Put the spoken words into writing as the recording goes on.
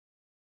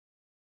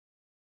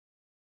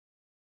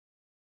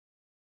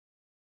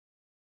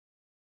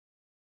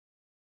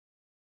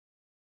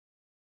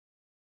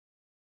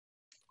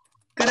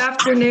Good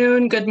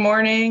afternoon, good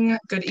morning,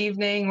 good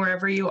evening,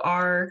 wherever you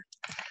are.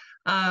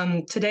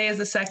 Today is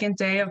the second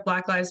day of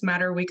Black Lives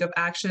Matter Week of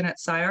Action at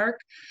SCI-Arc.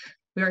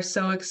 We are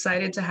so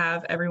excited to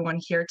have everyone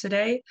here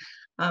today.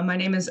 My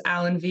name is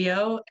Allyn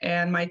Viault,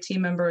 and my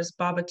team member is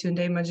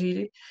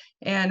Babatunde-Majadi.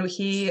 And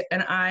he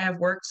and I have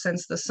worked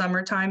since the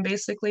summertime,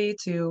 basically,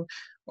 to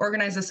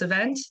organize this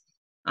event.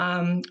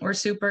 We're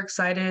super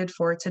excited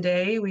for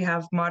today. We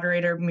have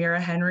moderator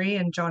Mira Henry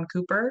and John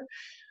Cooper,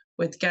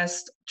 with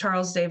guest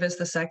Charles Davis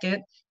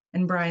II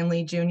and Brian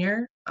Lee Jr.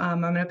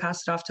 I'm going to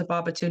pass it off to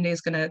Babatunde,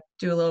 who's going to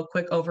do a little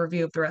quick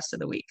overview of the rest of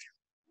the week.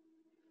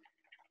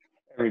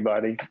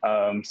 Everybody.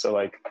 So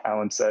like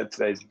Allyn said,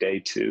 today's day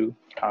 2.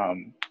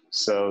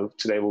 So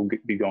today we'll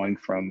be going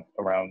from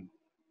around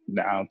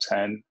now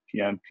 10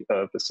 p.m.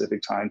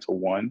 Pacific time to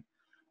 1.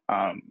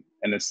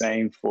 And the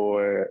same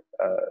for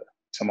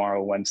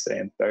tomorrow, Wednesday,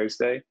 and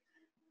Thursday.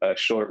 A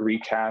short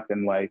recap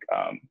and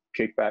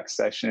kickback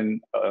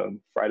session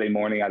Friday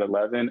morning at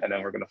 11, and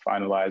then we're going to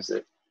finalize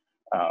it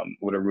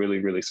with a really,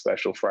 really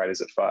special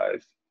Fridays at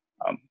 5.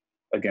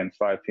 Again,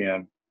 5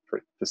 p.m.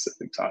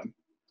 Pacific time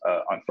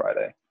on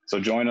Friday. So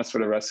join us for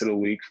the rest of the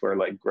week for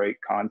great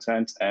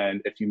content.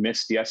 And if you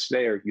missed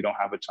yesterday or if you don't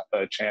have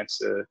a chance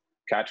to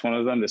catch one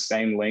of them, the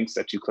same links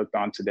that you clicked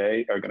on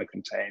today are going to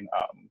contain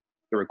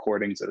the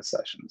recordings of the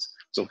sessions.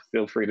 So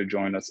feel free to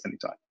join us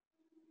anytime.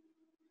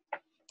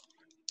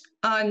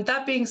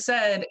 That being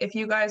said, if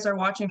you guys are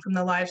watching from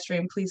the live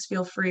stream, please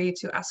feel free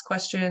to ask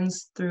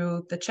questions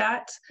through the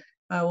chat.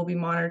 We'll be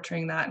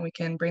monitoring that and we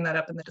can bring that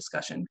up in the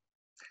discussion.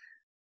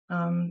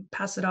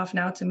 Pass it off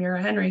now to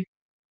Mira Henry.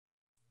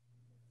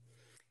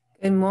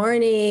 Good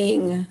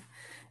morning.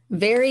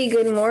 Very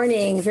good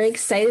morning. Very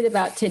excited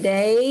about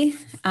today.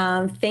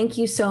 Thank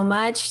you so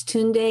much,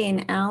 Tunde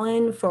and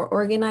Allyn, for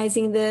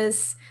organizing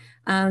this.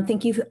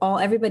 Thank you all,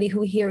 everybody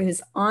who here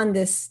is on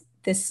this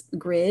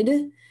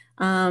grid.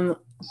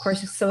 Of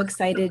course, so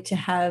excited to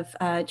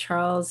have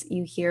Charles,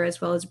 you here, as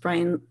well as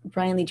Brian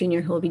Lee Jr.,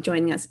 who will be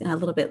joining us in a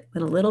little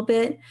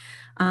bit.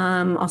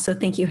 Also,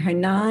 thank you,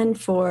 Hernan,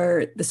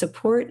 for the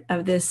support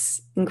of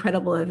this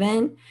incredible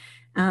event.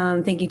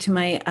 Thank you to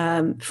my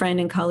friend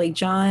and colleague,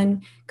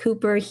 John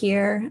Cooper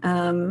here.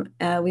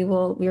 We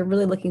are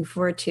really looking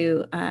forward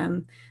to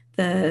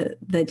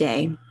the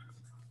day.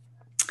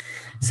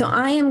 So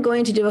I am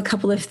going to do a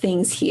couple of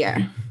things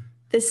here.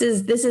 This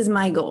is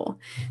my goal.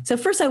 So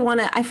first I want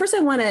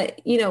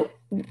to,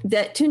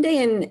 that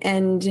Tunde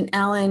and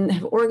Allyn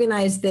have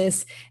organized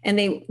this, and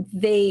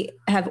they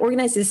have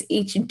organized this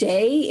each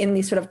day in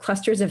these sort of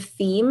clusters of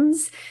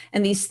themes,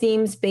 and these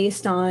themes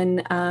based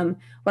on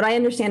what I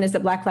understand is the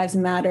Black Lives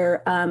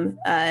Matter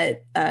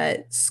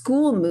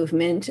school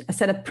movement, a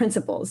set of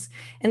principles.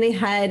 And they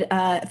had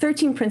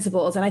 13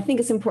 principles, and I think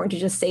it's important to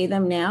just say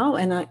them now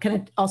and kind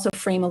of also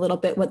frame a little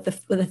bit what the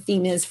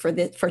theme is for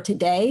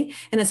today.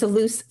 And it's a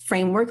loose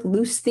framework,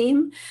 loose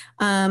theme,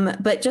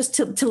 but just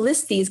to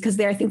list these, because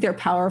I think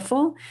they're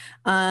powerful.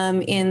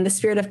 In the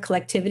spirit of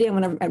collectivity, I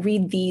want to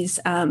read these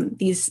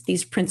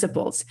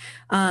principles.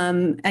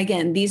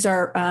 Again, these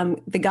are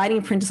the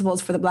guiding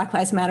principles for the Black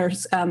Lives Matter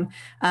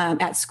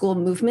at school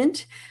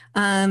movement.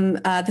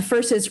 The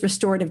first is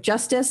restorative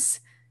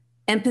justice,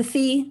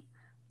 empathy,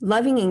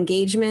 loving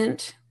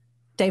engagement,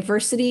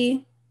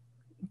 diversity,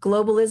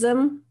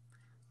 globalism,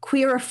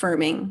 queer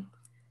affirming,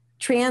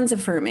 trans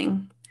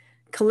affirming,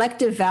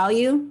 collective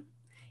value,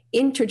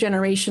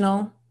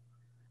 intergenerational,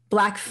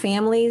 Black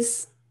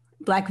families,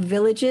 Black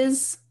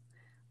villages,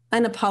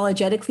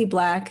 unapologetically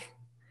Black,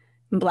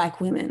 and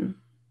Black women.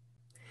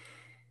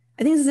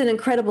 I think this is an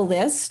incredible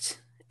list,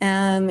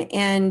 and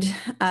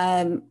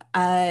a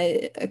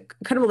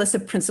incredible list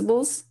of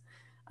principles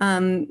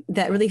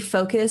that really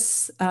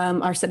focus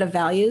our set of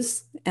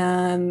values,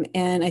 and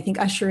I think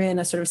usher in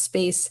a sort of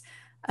space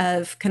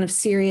of kind of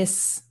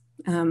serious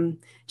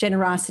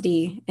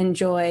generosity and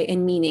joy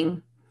and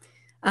meaning.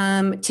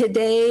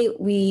 Today,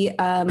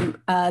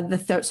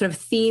 the sort of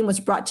theme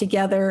was brought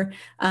together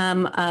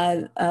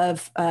of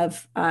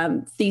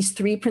these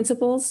 3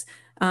 principles: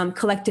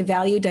 collective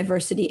value,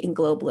 diversity, and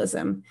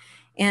globalism.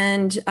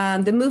 And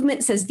the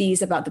movement says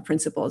these about the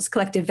principles.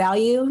 Collective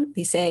value,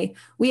 they say,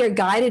 we are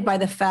guided by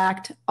the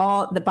fact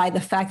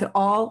that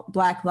all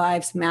Black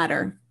lives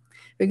matter,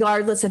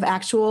 regardless of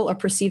actual or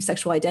perceived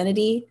sexual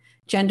identity,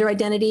 gender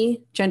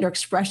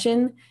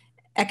expression,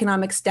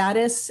 economic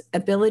status,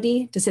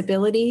 ability,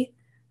 disability,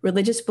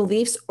 religious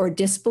beliefs or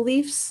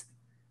disbeliefs,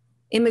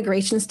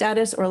 immigration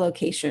status or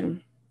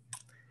location.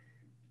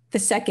 The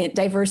second,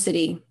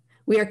 diversity.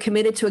 We are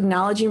committed to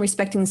acknowledging,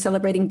 respecting, and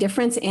celebrating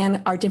difference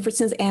and our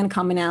differences and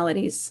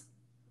commonalities.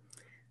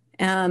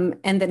 And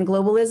then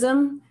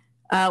globalism.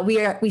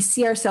 We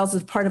see ourselves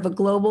as part of a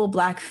global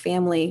Black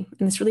family.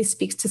 And this really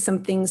speaks to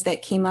some things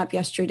that came up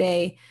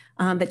yesterday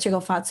that Chico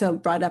Fatso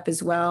brought up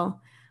as well.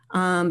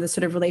 The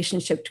sort of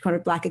relationship to kind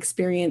of Black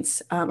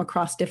experience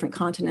across different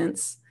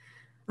continents.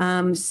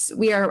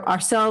 We are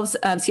ourselves,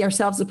 see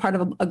ourselves as part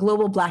of a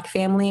global Black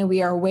family.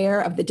 We are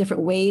aware of the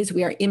different ways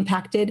we are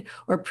impacted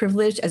or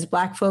privileged as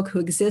Black folk who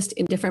exist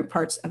in different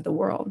parts of the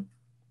world.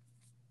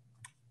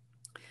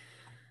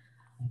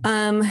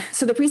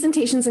 So the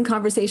presentations and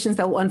conversations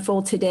that will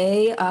unfold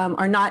today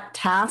are not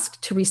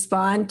tasked to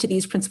respond to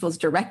these principles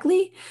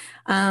directly,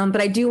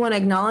 but I do want to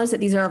acknowledge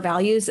that these are our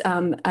values,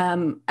 our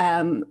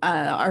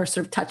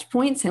sort of touch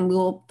points, and we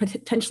will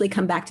potentially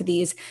come back to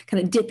these,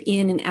 kind of dip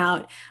in and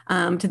out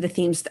to the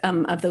themes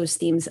of those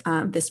themes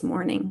this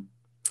morning.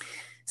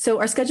 So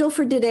our schedule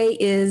for today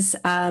is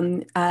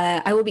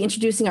I will be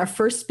introducing our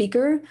first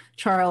speaker,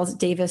 Charles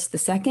Davis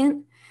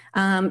II.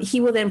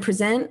 He will then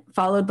present,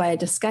 followed by a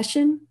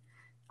discussion.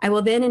 I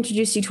will then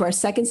introduce you to our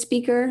second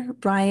speaker,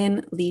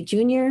 Brian Lee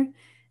Jr.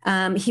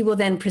 He will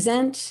then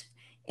present,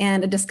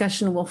 and a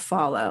discussion will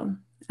follow.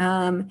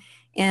 We'll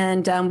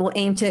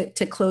aim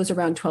to close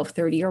around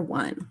 12:30 or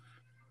 1.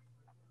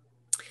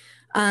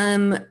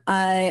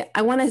 I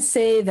want to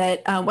say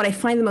that what I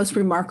find the most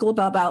remarkable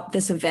about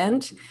this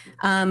event,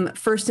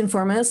 first and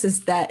foremost,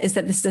 is that this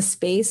is a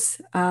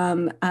space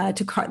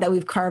that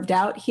we've carved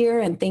out here,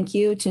 and thank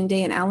you, Tunde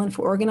and Allyn,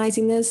 for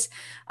organizing this,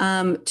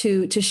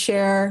 to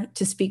share,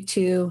 to speak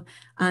to,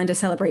 and to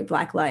celebrate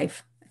Black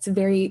life. It's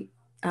very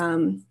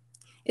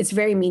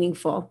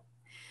meaningful.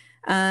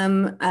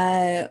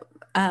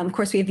 Of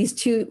course, we have these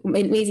two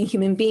amazing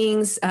human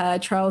beings,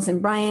 Charles and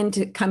Brian,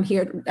 to come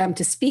here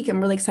to speak. I'm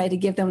really excited to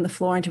give them the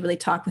floor and to really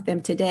talk with them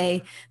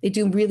today. They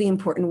do really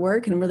important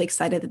work, and I'm really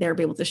excited that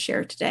they're able to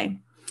share today.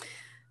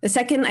 The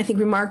second, I think,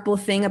 remarkable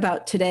thing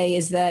about today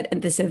is that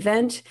at this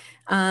event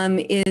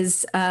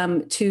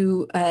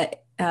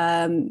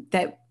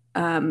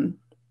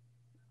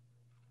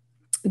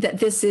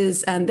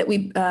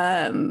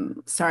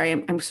sorry,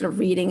 I'm sort of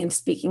reading and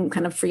speaking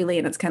kind of freely,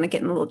 and it's kind of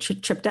getting a little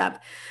tripped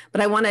up.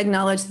 But I want to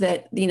acknowledge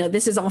that,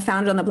 this is all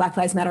founded on the Black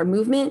Lives Matter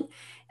movement,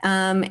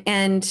 and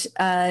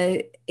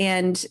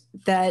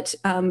that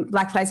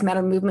Black Lives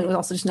Matter movement was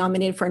also just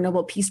nominated for a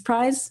Nobel Peace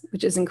Prize,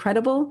 which is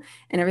incredible,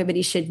 and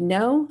everybody should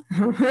know.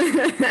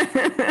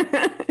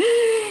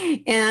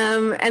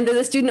 And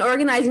the student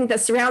organizing that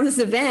surrounds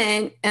this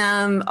event,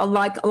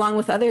 along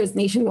with others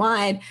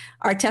nationwide,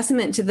 are a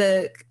testament to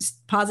the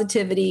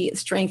positivity,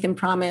 strength, and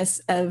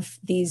promise of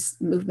these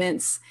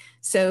movements.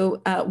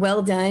 So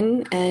well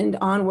done, and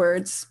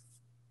onwards.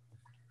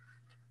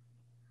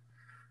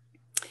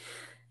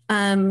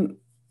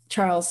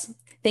 Charles,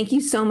 thank you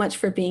so much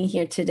for being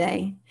here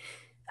today.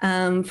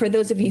 For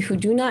those of you who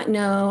do not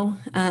know,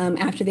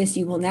 after this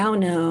you will now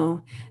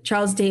know,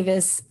 Charles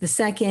Davis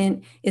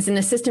II is an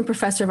assistant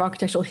professor of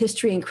architectural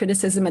history and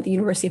criticism at the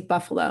University of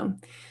Buffalo.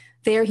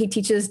 There he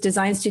teaches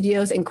design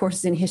studios and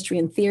courses in history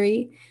and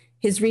theory.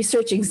 His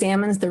research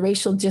examines the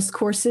racial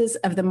discourses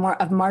of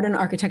modern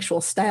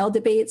architectural style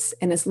debates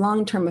and its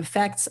long-term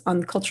effects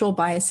on cultural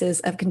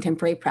biases of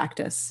contemporary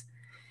practice.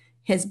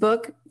 His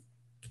book,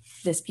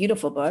 this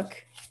beautiful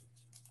book,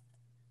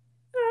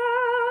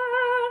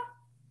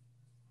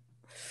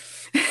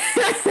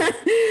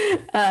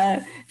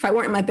 if I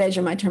weren't in my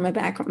bedroom, I'd turn my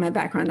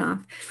background off.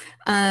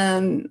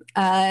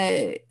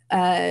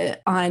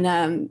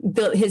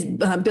 His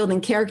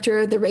Building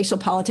Character, the Racial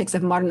Politics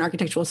of Modern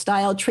Architectural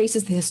Style,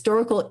 traces the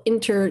historical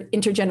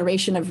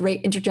integration of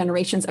race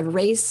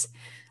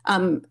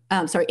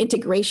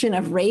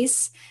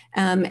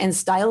and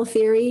style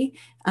theory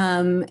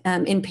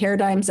in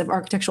paradigms of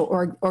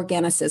architectural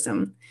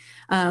organicism.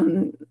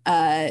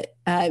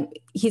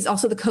 He's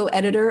also the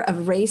co-editor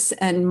of Race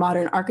and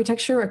Modern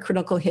Architecture, A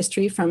Critical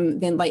History from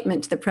the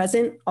Enlightenment to the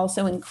Present.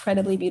 Also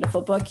incredibly beautiful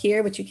book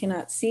here, which you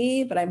cannot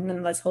see, but I'm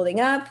nonetheless holding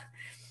up.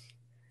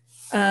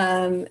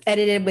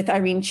 Edited with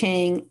Irene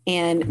Chang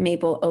and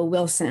Mabel O.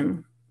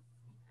 Wilson.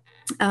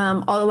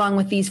 All along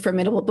with these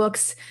formidable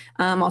books,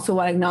 also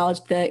want to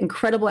acknowledge the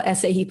incredible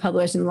essay he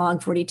published in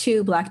Log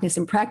 42, Blackness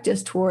in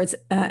Practice toward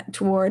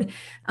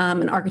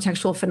an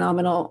architectural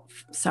phenomenology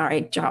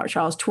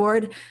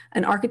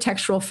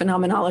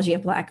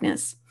of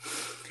Blackness.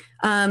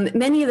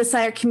 Many of the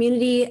SCI-Arc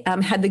community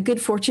had the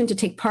good fortune to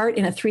take part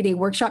in a 3-day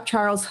workshop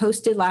Charles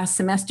hosted last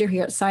semester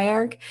here at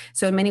SCI-Arc.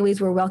 So in many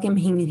ways, we're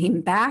welcoming him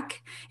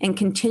back and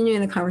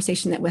continuing the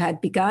conversation that we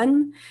had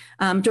begun.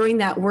 During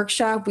that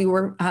workshop, we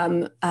were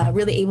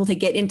really able to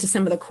get into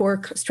some of the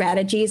core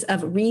strategies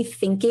of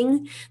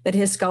rethinking that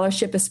his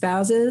scholarship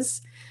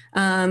espouses.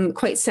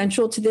 Quite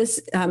central to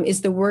this is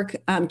the work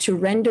to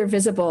render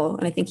visible,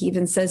 and I think he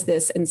even says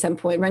this in some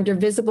point, render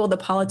visible the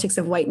politics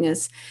of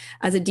whiteness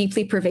as a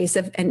deeply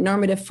pervasive and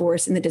normative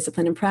force in the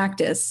discipline and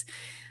practice.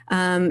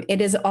 It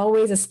is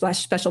always a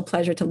special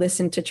pleasure to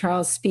listen to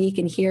Charles speak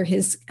and hear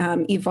his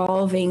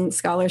evolving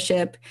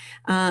scholarship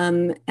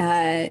and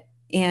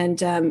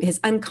his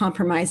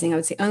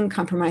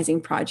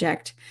uncompromising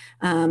project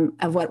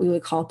of what we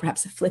would call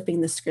perhaps flipping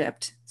the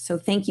script. So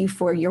thank you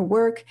for your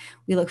work.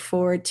 We look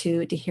forward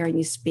to hearing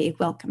you speak.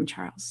 Welcome,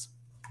 Charles.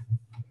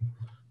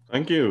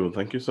 Thank you.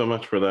 Thank you so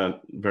much for that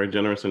very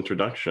generous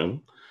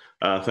introduction.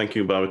 Thank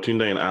you,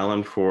 Babatunde and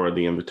Allyn, for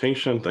the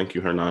invitation. Thank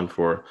you, Hernan,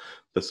 for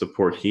the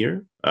support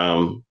here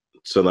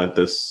so that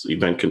this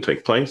event can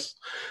take place.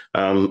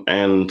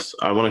 And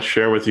I want to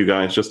share with you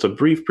guys just a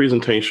brief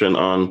presentation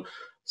on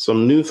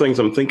some new things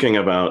I'm thinking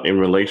about in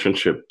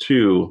relationship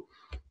to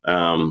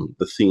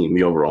the theme,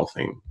 the overall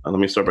theme. Let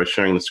me start by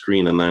sharing the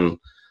screen and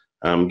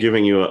then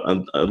giving you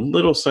a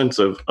little sense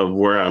of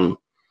where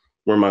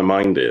my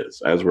mind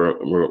is as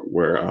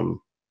we're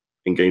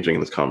engaging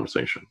in this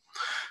conversation.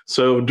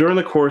 So during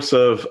the course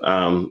of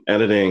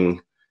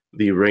editing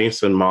the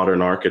Race and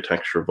Modern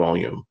Architecture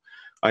volume,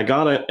 I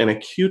got an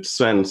acute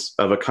sense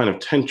of a kind of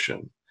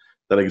tension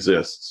that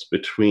exists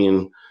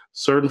between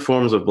certain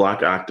forms of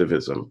Black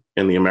activism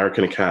in the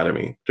American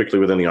Academy,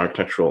 particularly within the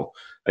Architectural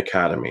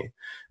Academy,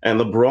 and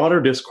the broader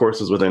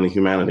discourses within the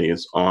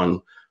humanities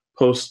on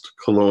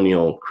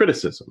post-colonial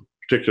criticism,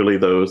 particularly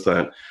those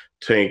that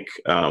take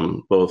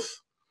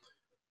both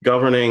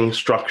governing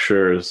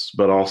structures,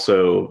 but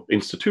also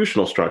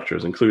institutional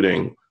structures,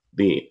 including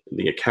the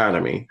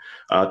academy,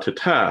 to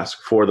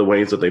task for the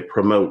ways that they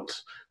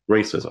promote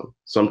racism.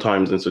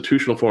 Sometimes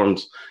institutional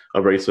forms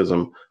of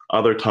racism,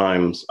 other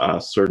times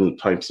certain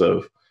types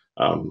of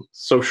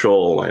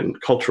social and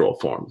cultural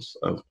forms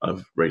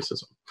of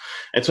racism.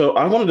 And so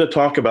I wanted to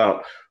talk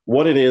about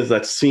what it is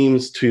that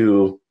seems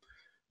to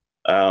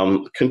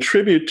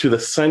contribute to the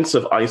sense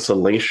of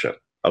isolation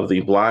of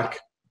the Black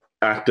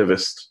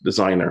activist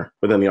designer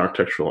within the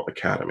Architectural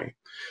Academy.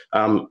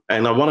 And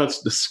I want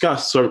to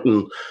discuss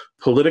certain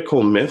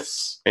political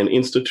myths and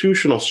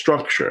institutional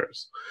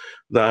structures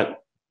that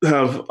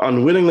have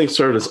unwittingly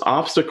served as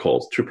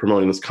obstacles to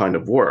promoting this kind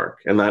of work.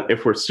 And that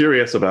if we're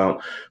serious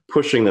about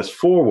pushing this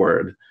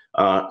forward,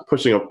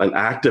 pushing an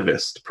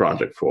activist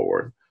project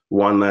forward,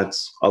 one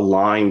that's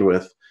aligned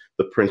with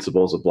the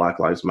principles of Black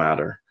Lives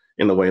Matter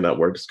in the way that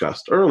were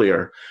discussed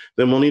earlier,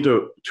 then we'll need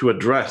to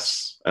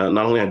address,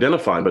 not only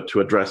identify, but to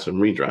address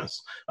and redress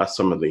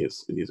some of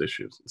these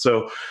issues.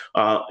 So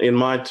in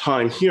my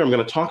time here, I'm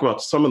going to talk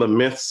about some of the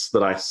myths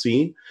that I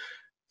see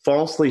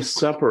falsely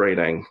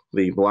separating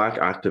the Black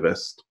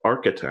activist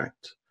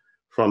architect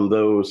from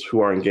those who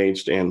are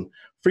engaged in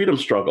freedom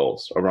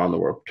struggles around the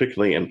world,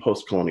 particularly in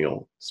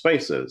post-colonial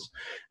spaces,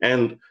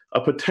 and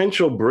a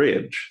potential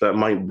bridge that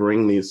might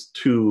bring these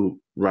two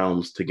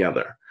realms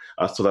together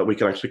so that we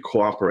can actually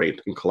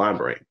cooperate and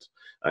collaborate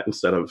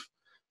instead of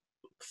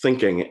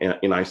thinking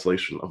in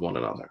isolation of one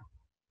another.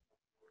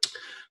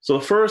 So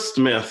the first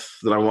myth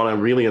that I want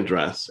to really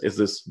address is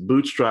this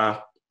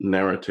bootstrap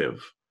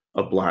narrative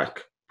of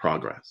Black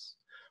progress,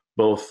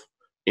 both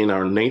in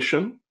our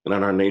nation and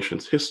in our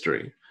nation's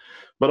history,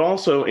 but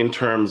also in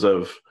terms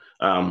of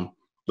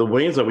the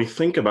ways that we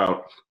think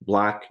about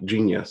Black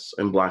genius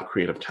and Black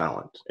creative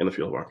talent in the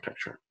field of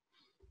architecture.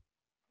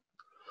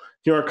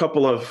 Here are a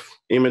couple of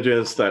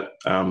images that,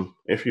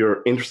 if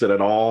you're interested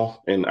at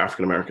all in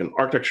African American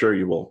architecture,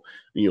 you will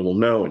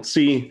know and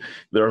see.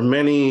 There are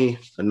many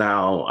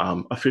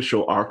now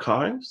official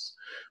archives,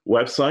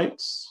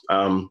 websites,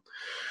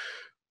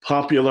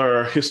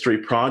 popular history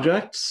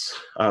projects.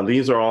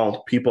 These are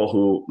all people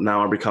who now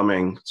are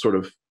becoming sort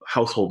of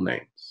household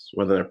names,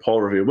 whether they're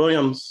Paul Revere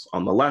Williams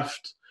on the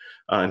left,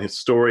 and his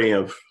story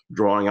of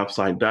drawing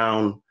upside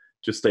down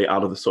to stay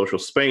out of the social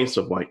space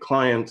of white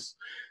clients.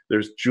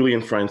 There's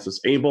Julian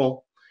Francis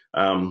Abel.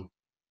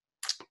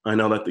 I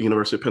know that the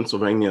University of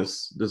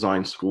Pennsylvania's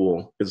design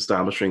school is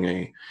establishing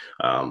a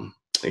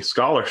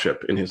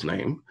scholarship in his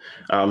name,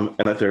 and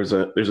that there's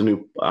a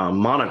new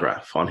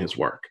monograph on his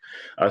work,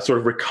 sort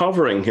of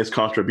recovering his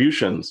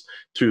contributions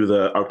to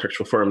the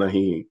architectural firm that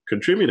he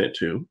contributed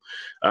to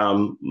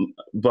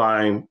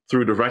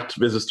through direct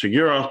visits to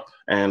Europe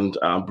and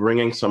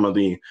bringing some of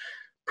the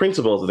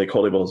principles of the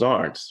École des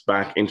Beaux-Arts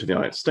back into the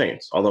United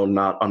States, although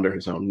not under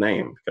his own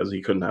name because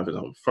he couldn't have his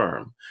own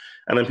firm.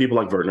 And then people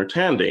like Werner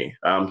Tandy,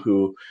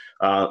 who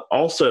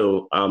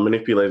also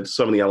manipulated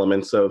some of the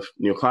elements of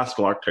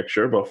neoclassical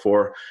architecture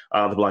before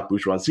the Black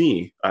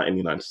bourgeoisie in the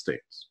United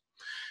States.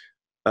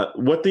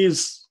 What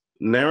these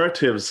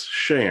narratives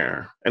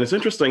share, and it's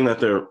interesting that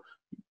they're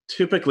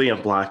typically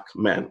of Black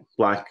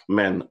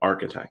men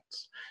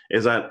architects,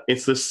 is that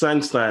it's this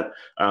sense that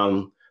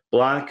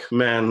Black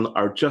men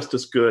are just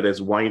as good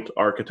as white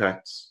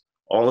architects.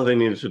 All that they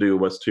needed to do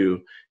was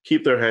to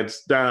keep their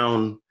heads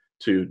down,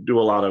 to do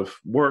a lot of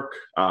work,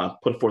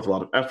 put forth a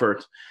lot of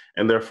effort,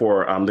 and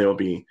therefore they'll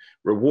be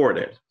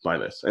rewarded by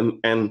this.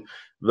 And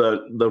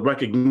the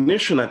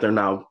recognition that they're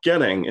now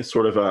getting is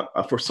sort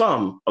of for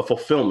some, a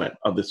fulfillment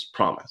of this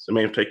promise. It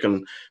may have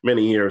taken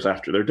many years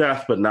after their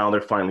death, but now they're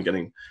finally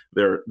getting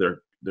their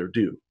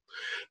due.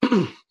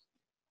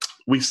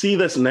 We see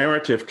this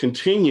narrative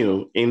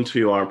continue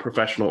into our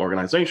professional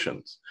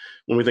organizations.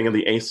 When we think of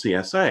the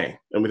ACSA,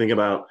 and we think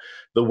about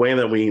the way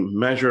that we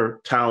measure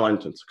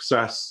talent and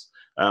success,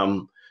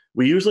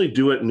 we usually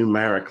do it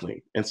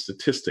numerically and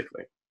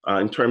statistically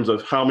in terms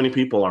of how many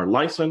people are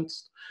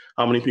licensed,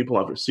 how many people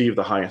have received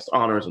the highest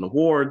honors and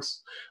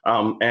awards,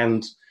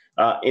 and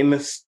in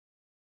this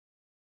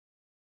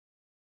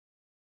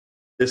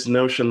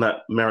notion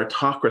that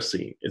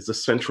meritocracy is the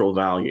central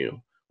value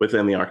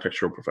within the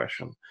architectural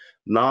profession,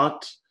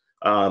 not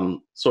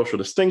social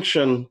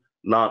distinction,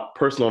 not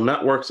personal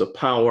networks of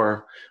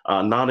power,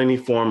 not any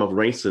form of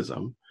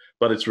racism,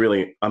 but it's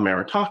really a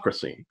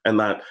meritocracy, and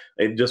that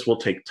it just will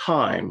take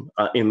time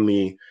in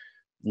the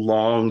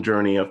long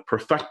journey of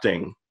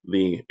perfecting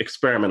the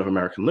experiment of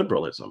American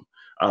liberalism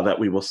that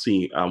we will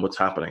see what's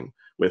happening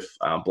with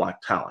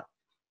Black talent.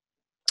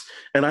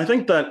 And I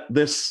think that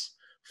this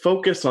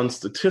focus on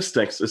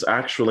statistics is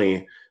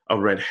actually a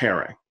red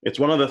herring. It's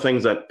one of the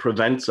things that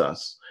prevents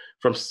us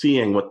from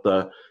seeing what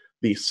the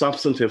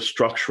substantive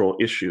structural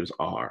issues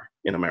are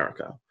in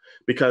America,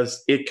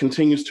 because it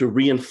continues to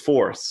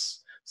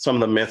reinforce some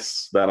of the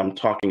myths that I'm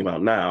talking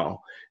about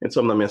now and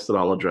some of the myths that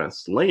I'll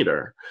address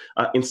later,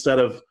 instead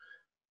of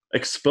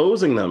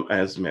exposing them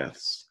as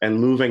myths and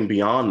moving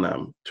beyond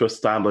them to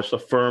establish a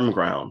firm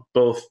ground,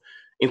 both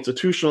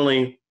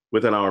institutionally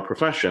within our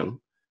profession,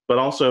 but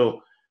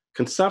also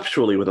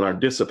conceptually within our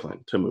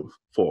discipline to move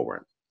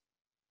forward.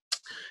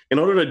 In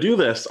order to do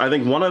this, I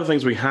think one of the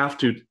things we have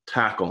to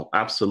tackle,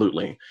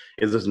 absolutely,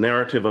 is this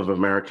narrative of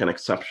American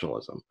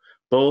exceptionalism,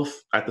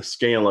 both at the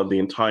scale of the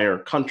entire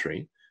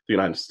country, the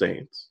United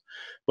States,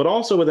 but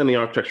also within the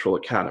Architectural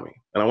Academy.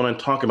 And I want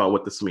to talk about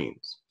what this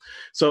means.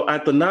 So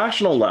at the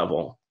national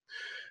level,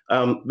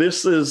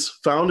 this is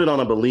founded on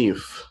a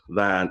belief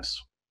that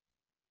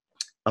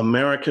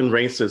American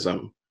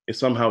racism is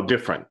somehow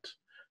different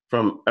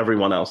from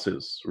everyone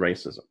else's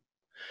racism.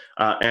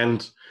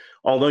 And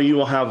although you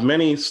will have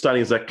many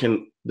studies that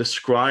can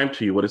describe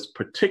to you what is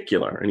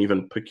particular and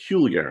even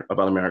peculiar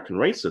about American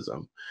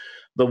racism,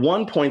 the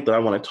one point that I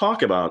want to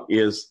talk about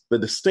is the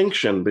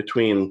distinction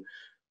between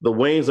the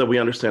ways that we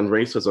understand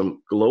racism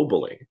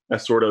globally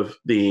as sort of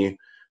the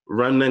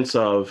remnants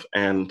of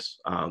and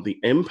the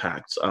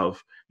impacts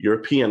of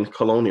European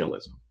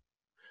colonialism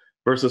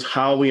versus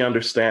how we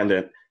understand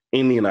it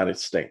in the United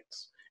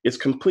States. It's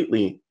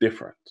completely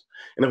different.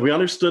 And if we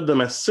understood them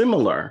as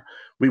similar,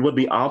 we would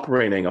be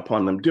operating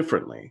upon them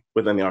differently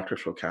within the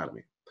Architectural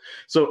Academy.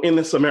 So in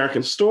this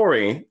American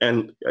story,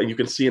 and you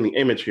can see in the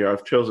image here,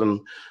 I've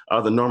chosen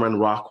the Norman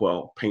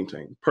Rockwell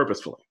painting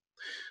purposefully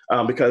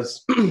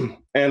because,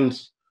 and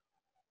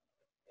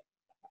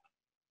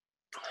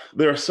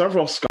there are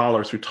several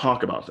scholars who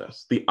talk about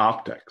this, the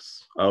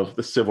optics of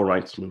the civil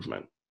rights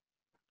movement.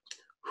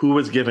 Who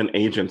is given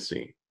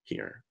agency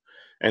here?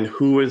 And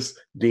who is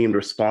deemed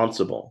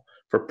responsible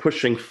for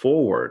pushing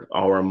forward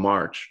our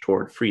march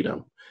toward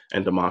freedom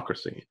and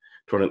democracy,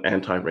 toward an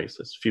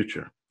anti-racist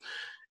future?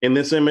 In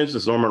this image,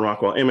 this Norman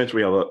Rockwell image,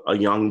 we have a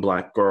young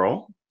Black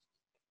girl.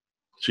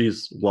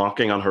 She's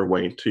walking on her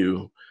way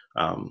to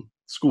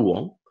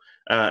school.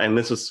 And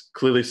this is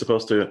clearly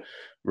supposed to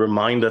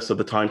remind us of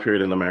the time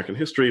period in American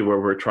history where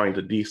we're trying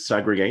to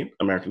desegregate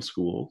American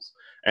schools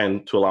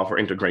and to allow for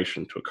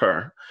integration to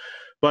occur.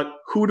 But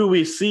who do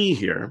we see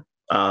here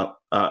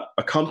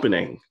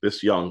accompanying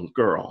this young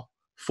girl?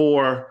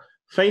 Four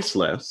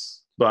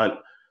faceless,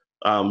 but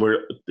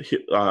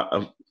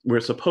we're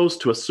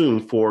supposed to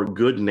assume four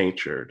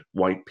good-natured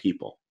white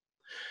people.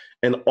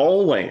 And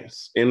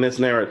always in this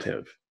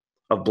narrative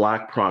of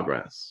Black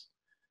progress,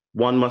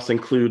 one must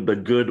include the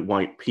good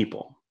white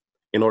people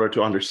in order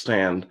to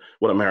understand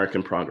what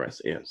American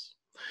progress is.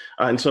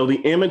 And so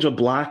the image of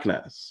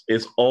Blackness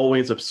is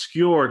always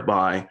obscured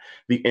by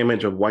the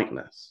image of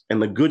whiteness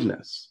and the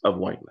goodness of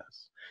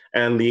whiteness,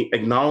 and the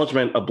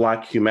acknowledgement of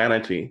Black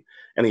humanity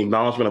and the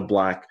acknowledgement of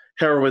Black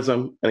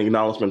heroism and the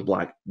acknowledgement of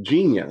Black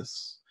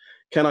genius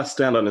cannot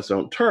stand on its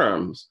own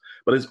terms,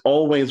 but is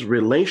always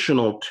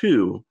relational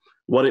to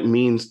what it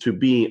means to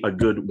be a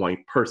good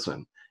white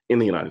person in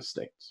the United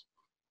States.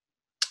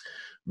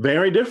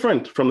 Very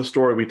different from the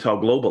story we tell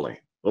globally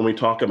when we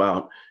talk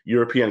about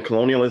European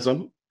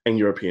colonialism and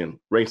European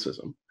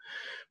racism,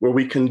 where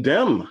we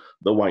condemn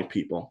the white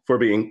people for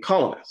being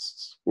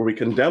colonists, where we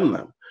condemn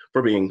them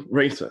for being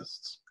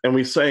racists. And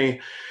we say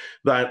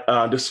that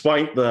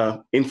despite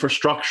the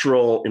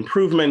infrastructural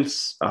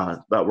improvements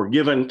that were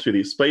given to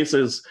these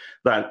spaces,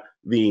 that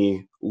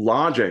the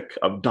logic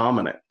of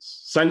dominance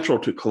central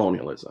to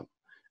colonialism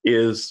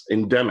is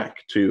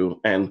endemic to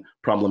and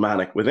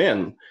problematic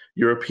within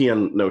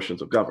European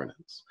notions of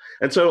governance.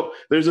 And so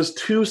there's this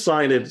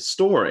two-sided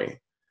story.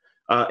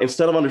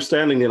 Instead of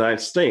understanding the United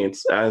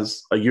States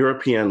as a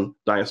European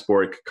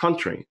diasporic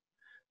country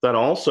that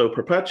also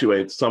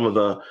perpetuates some of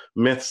the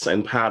myths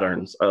and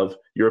patterns of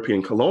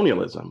European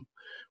colonialism,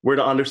 we're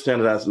to understand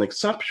it as an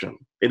exception.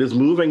 It is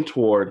moving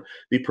toward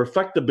the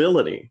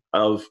perfectibility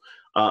of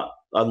a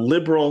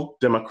liberal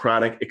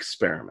democratic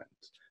experiment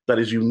that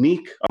is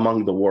unique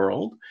among the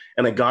world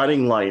and a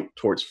guiding light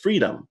towards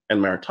freedom and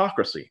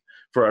meritocracy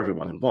for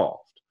everyone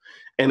involved.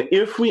 And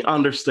if we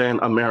understand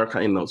America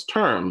in those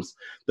terms,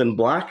 then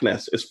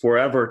Blackness is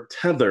forever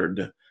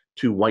tethered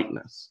to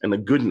whiteness and the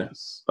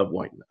goodness of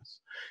whiteness.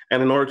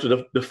 And in order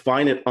to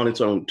define it on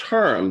its own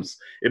terms,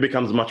 it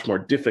becomes much more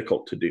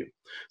difficult to do.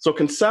 So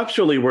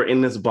conceptually, we're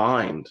in this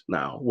bind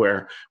now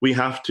where we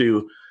have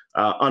to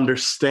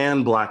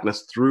understand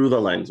Blackness through the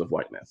lens of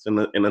whiteness, in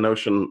the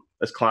notion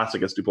as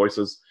classic as Du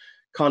Bois's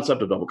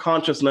concept of double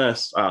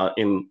consciousness,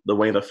 in the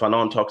way that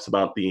Fanon talks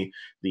about the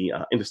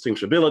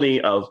indistinguishability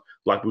of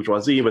Black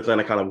bourgeoisie within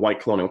a kind of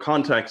white colonial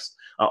context.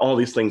 All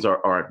these things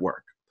are at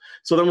work.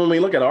 So then when we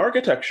look at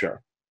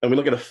architecture and we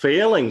look at the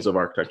failings of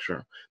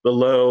architecture, the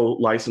low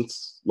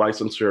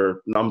licensure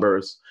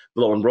numbers,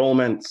 the low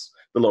enrollments,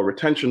 the low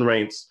retention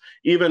rates,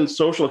 even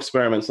social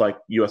experiments like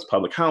US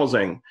public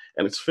housing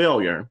and its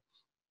failure.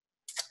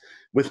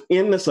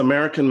 Within this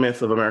American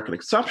myth of American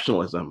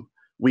exceptionalism,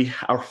 we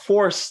are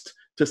forced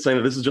to say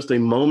that this is just a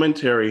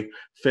momentary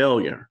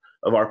failure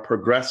of our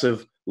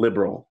progressive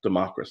liberal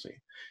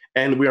democracy.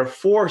 And we are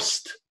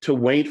forced to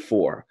wait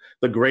for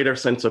the greater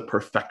sense of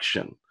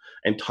perfection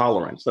and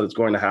tolerance that is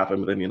going to happen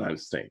within the United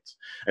States.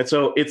 And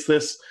so it's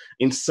this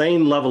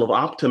insane level of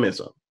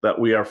optimism that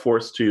we are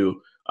forced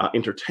to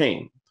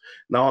entertain.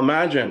 Now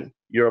imagine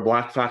you're a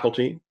Black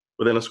faculty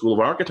within a school of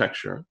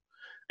architecture,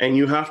 and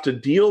you have to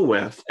deal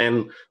with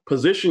and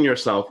position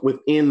yourself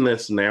within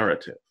this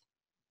narrative.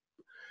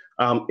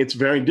 It's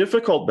very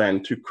difficult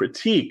then to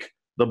critique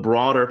the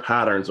broader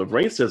patterns of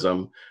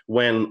racism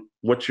when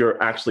what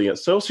you're actually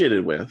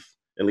associated with,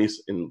 at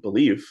least in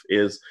belief,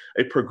 is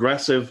a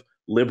progressive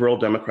liberal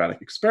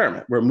democratic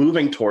experiment. We're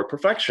moving toward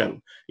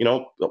perfection. You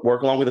know,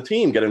 work along with the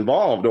team, get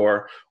involved,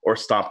 or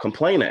stop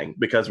complaining,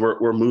 because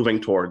we're moving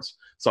towards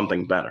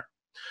something better.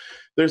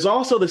 There's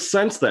also the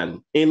sense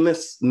then in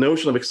this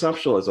notion of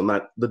exceptionalism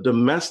that the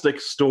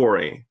domestic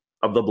story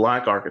of the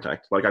Black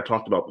architect, like I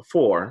talked about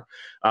before,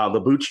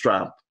 the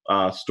bootstrap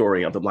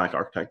story of the Black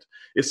architect,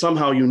 is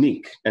somehow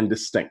unique and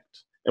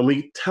distinct. And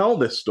we tell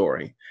this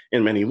story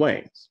in many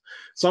ways,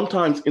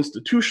 sometimes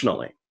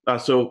institutionally.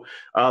 The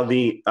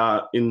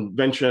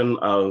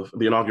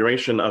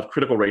inauguration of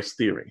critical race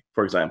theory,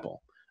 for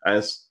example,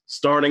 as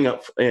starting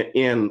up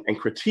in and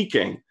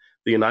critiquing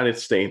the United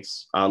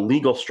States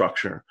legal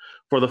structure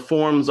for the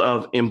forms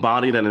of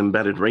embodied and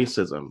embedded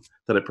racism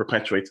that it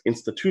perpetuates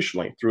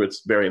institutionally through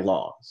its very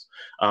laws.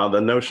 The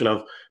notion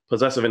of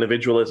possessive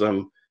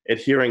individualism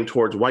adhering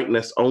towards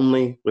whiteness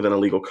only within a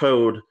legal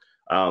code,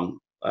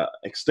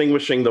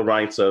 extinguishing the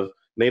rights of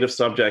Native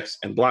subjects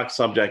and Black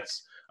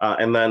subjects,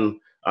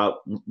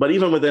 but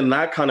even within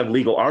that kind of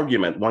legal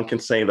argument, one can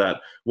say that,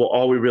 well,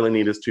 all we really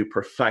need is to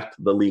perfect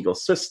the legal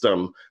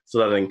system so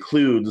that it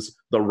includes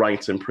the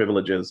rights and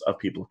privileges of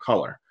people of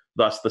color,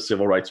 thus the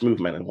civil rights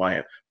movement and why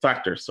it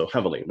factors so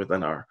heavily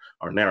within our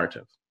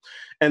narrative.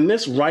 And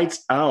this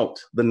writes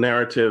out the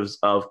narratives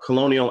of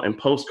colonial and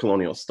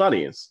post-colonial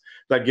studies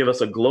that give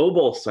us a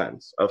global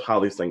sense of how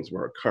these things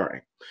were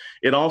occurring.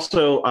 It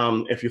also,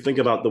 if you think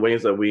about the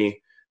ways that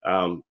we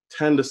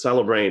tend to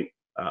celebrate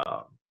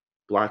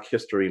Black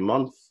History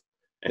Month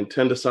and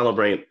tend to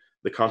celebrate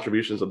the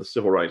contributions of the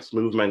civil rights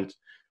movement,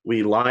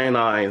 we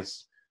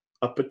lionize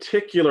a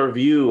particular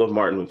view of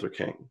Martin Luther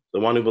King, the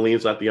one who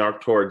believes that the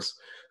arc towards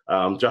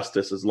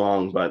justice is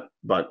long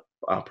but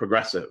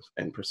progressive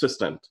and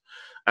persistent,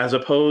 as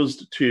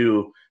opposed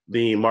to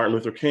the Martin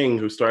Luther King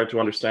who started to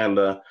understand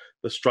the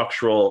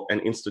structural and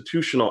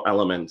institutional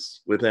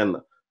elements within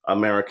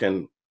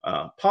American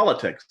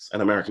politics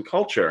and American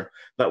culture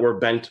that were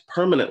bent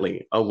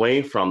permanently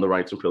away from the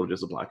rights and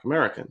privileges of Black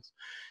Americans.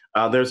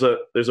 There's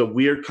a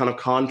weird kind of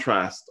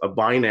contrast, a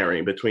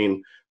binary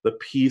between the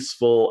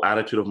peaceful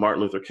attitude of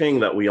Martin Luther King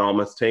that we all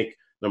must take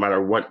no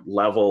matter what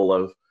level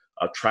of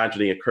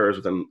tragedy occurs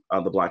within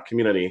the Black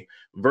community,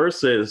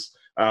 versus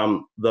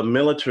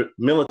the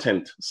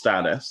militant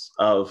status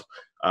of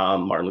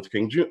Martin Luther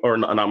King Jr., or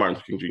not Martin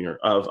Luther King Jr.,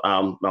 of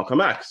Malcolm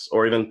X,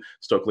 or even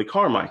Stokely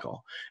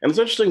Carmichael. And it's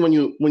interesting when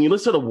you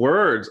listen to the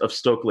words of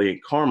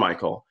Stokely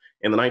Carmichael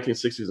in the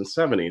 1960s and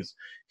 70s,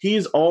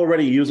 he's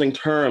already using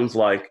terms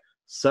like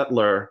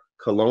settler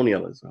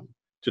colonialism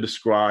to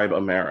describe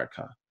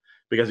America,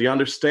 because he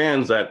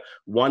understands that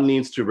one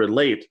needs to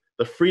relate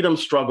the freedom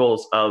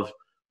struggles of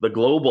the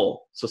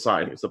global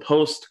societies, the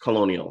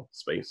post-colonial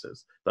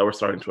spaces that were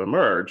starting to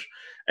emerge.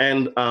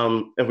 And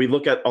if we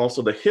look at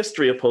also the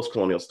history of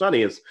post-colonial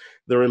studies,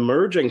 they're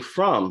emerging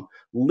from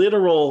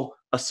literal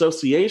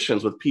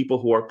associations with people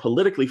who are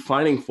politically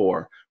fighting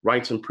for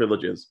rights and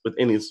privileges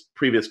within these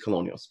previous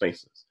colonial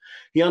spaces.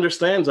 He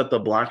understands that the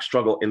Black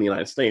struggle in the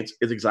United States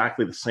is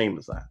exactly the same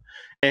as that.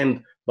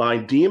 And by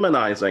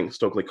demonizing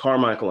Stokely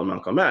Carmichael and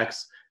Malcolm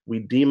X,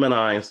 we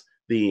demonize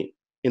the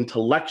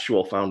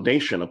intellectual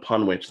foundation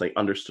upon which they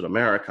understood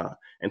America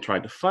and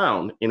tried to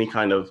found any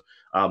kind of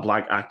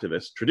Black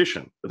activist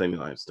tradition within the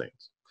United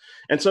States.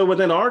 And so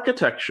within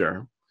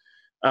architecture,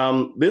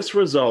 this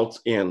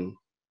results in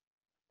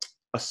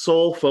a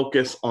sole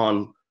focus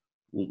on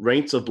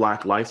rates of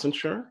Black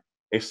licensure,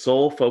 a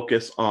sole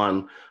focus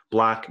on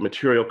Black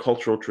material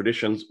cultural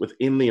traditions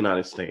within the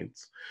United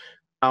States,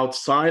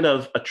 outside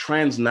of a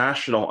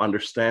transnational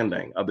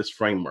understanding of this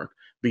framework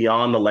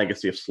beyond the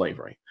legacy of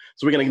slavery.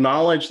 So we can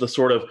acknowledge the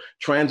sort of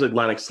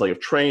transatlantic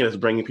slave trade as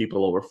bringing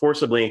people over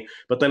forcibly,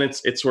 but then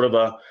it's sort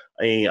of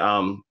a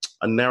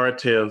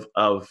narrative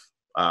of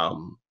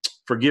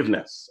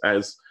forgiveness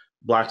as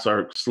Blacks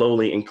are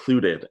slowly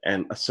included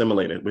and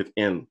assimilated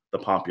within the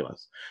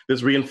populace.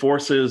 This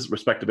reinforces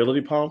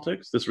respectability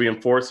politics. This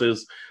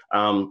reinforces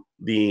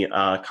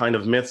the kind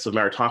of myths of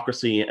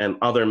meritocracy and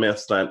other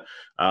myths that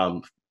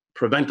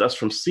prevent us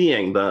from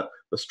seeing the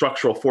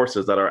structural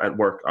forces that are at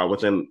work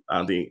within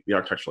the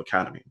Architectural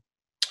Academy.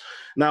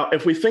 Now,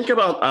 if we think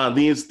about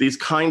these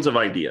kinds of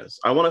ideas,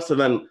 I want us to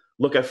then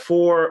look at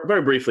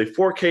very briefly,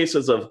 four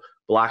cases of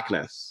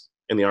Blackness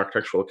in the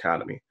Architectural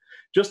Academy,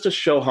 just to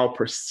show how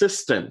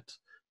persistent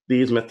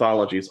these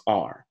mythologies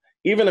are,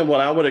 even in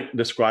what I would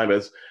describe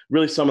as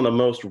really some of the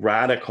most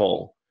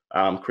radical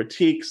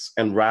critiques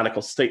and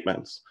radical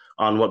statements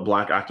on what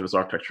Black activist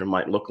architecture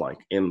might look like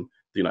in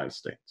the United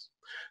States.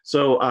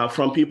 So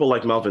from people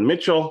like Melvin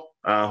Mitchell,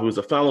 who's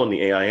a fellow in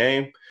the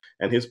AIA,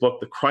 and his book,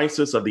 The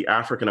Crisis of the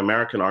African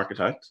American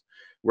Architect,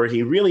 where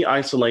he really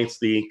isolates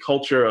the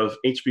culture of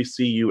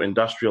HBCU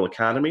industrial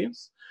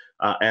academies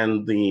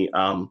and the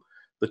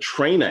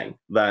training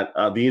that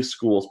these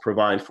schools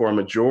provide for a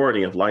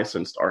majority of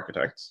licensed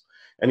architects.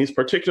 And he's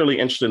particularly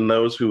interested in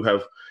those who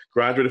have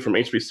graduated from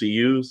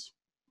HBCUs,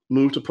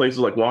 moved to places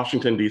like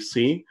Washington,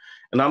 D.C.,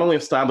 and not only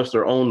established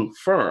their own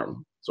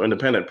firm, so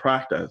independent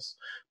practice,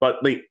 but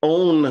they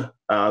own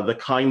the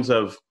kinds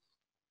of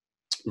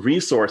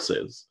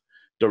resources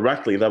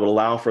directly that would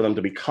allow for them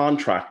to be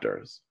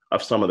contractors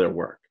of some of their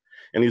work.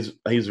 And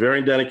he's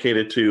very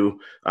dedicated to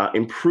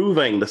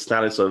improving the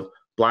status of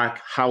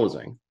Black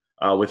housing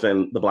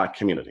within the Black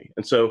community.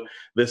 And so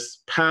this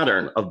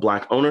pattern of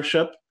Black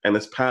ownership and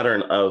this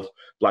pattern of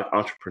Black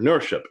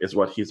entrepreneurship is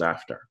what he's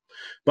after.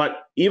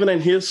 But even in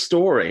his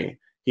story,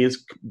 he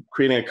is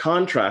creating a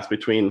contrast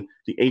between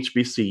the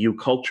HBCU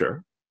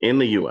culture in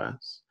the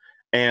US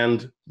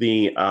and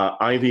the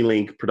Ivy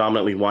League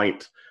predominantly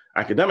white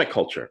academic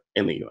culture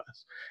in the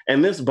US.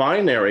 And this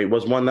binary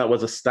was one that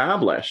was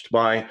established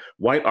by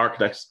white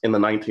architects in the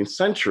 19th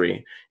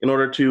century in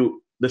order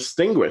to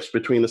distinguish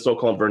between the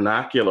so-called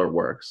vernacular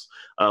works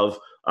of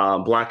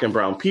Black and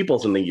brown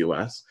peoples in the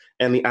US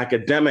and the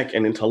academic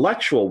and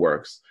intellectual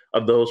works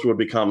of those who would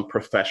become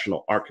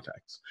professional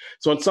architects.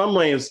 So in some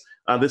ways,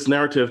 this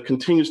narrative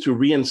continues to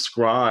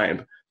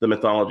reinscribe the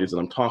mythologies that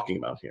I'm talking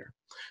about here.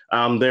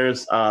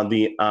 There's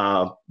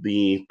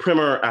the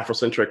primer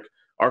Afrocentric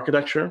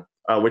architecture,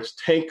 which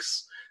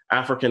takes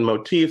African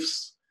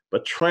motifs,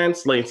 but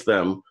translates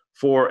them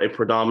for a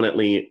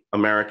predominantly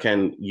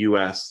American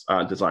US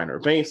designer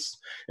base.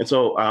 And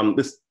so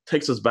this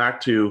takes us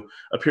back to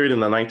a period in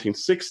the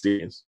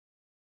 1960s,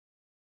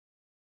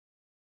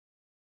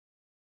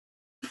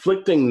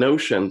 conflicting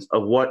notions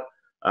of what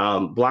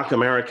Black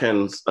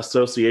Americans'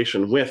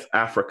 association with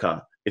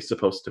Africa is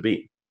supposed to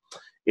be.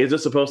 Is it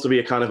supposed to be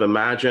a kind of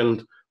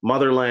imagined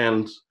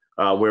motherland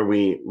where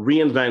we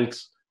reinvent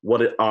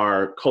what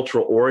our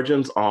cultural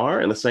origins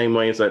are in the same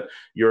ways that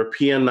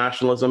European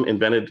nationalism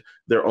invented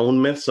their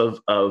own myths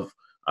of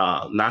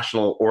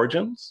national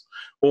origins?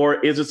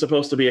 Or is it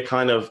supposed to be a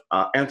kind of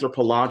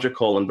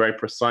anthropological and very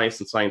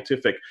precise and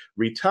scientific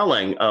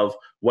retelling of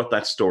what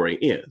that story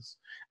is?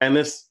 And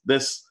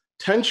this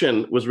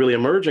tension was really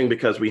emerging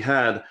because we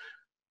had,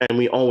 and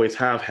we always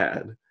have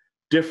had,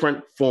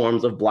 different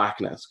forms of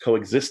Blackness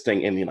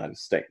coexisting in the United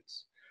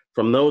States.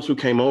 From those who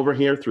came over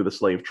here through the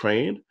slave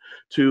trade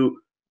to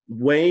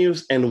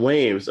waves and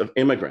waves of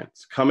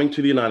immigrants coming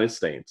to the United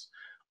States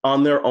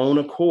on their own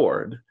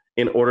accord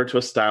in order to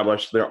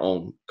establish their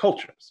own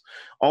cultures.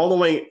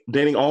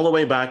 Dating all the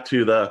way back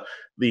to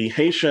the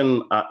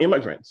Haitian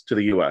immigrants to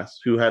the US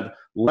who had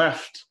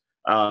left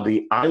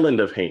the island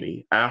of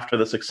Haiti after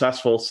the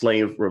successful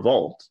slave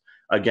revolt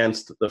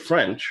against the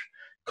French,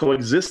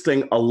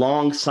 coexisting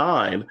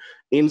alongside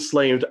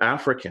enslaved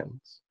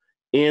Africans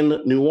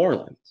in New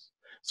Orleans.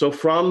 So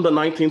from the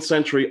 19th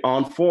century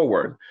on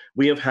forward,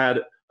 we have had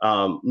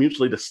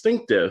mutually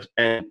distinctive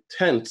and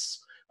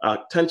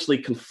tensely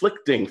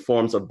conflicting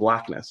forms of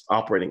Blackness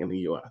operating in the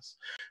US.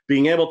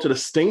 Being able to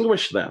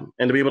distinguish them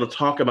and to be able to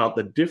talk about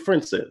the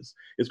differences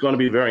is going to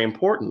be very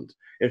important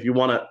if you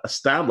want to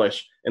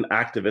establish an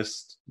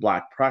activist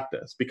Black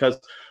practice. Because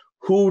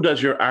who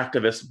does your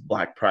activist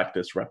Black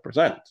practice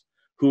represent?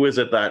 Who is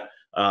it that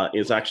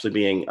is actually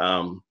being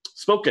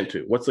spoken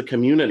to? What's the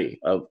community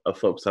of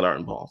folks that are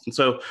involved? And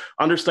so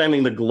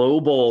understanding the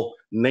global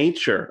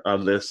nature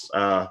of this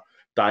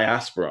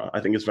diaspora, I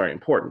think, is very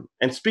important.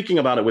 And speaking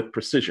about it with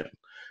precision.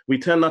 We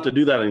tend not to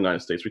do that in the United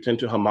States. We tend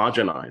to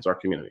homogenize our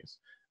communities.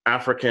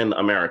 African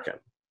American,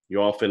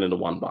 you all fit into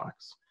one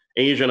box.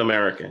 Asian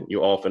American,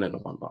 you all fit into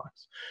one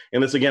box.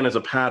 And this, again, is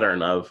a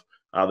pattern of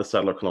the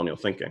settler colonial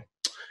thinking.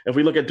 If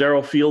we look at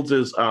Darrell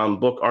Fields'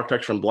 book,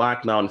 Architecture in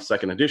Black, now in the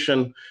second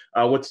edition,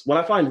 what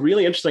I find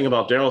really interesting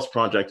about Darrell's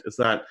project is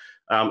that,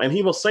 and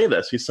he will say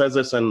this, he says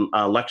this in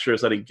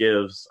lectures that he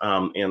gives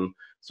in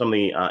some of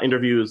the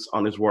interviews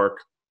on his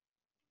work,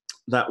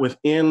 that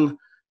within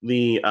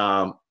the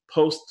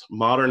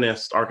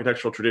postmodernist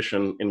architectural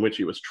tradition in which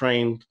he was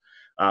trained,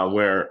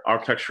 where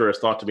architecture is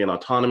thought to be an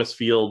autonomous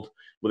field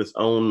with its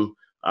own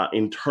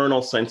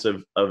internal sense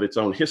of its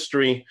own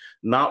history,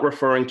 not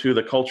referring to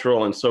the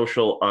cultural and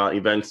social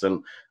events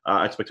and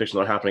expectations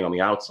that are happening on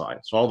the outside.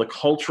 So all the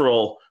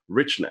cultural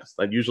richness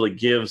that usually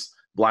gives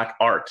Black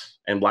art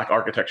and Black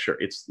architecture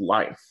its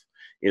life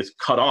is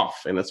cut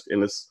off in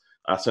this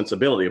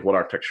sensibility of what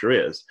architecture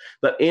is.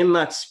 That in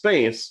that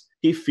space,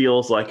 he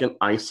feels like an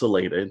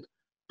isolated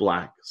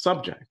Black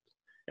subject,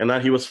 and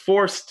that he was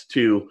forced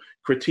to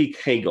critique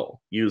Hegel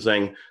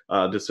using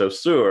de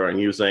Saussure and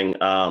using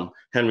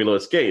Henry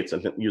Louis Gates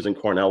and using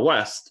Cornel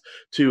West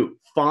to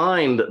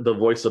find the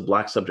voice of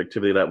Black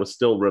subjectivity that was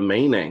still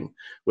remaining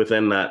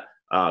within that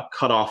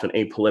cutoff and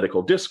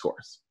apolitical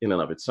discourse in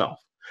and of itself.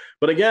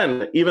 But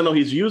again, even though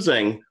he's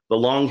using the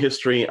long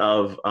history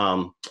of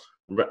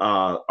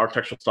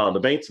architectural style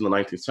debates in the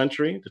 19th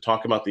century to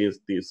talk about these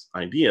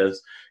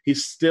ideas,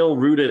 he's still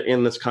rooted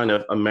in this kind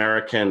of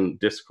American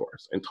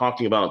discourse and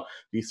talking about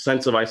the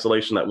sense of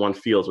isolation that one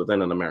feels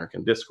within an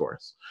American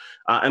discourse.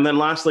 And then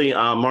lastly,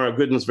 Mario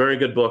Gooden's very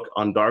good book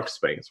on dark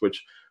space,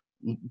 which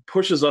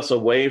pushes us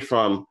away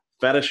from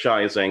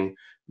fetishizing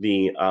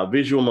the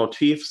visual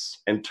motifs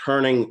and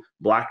turning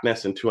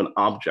Blackness into an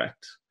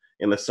object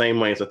in the same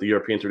ways that the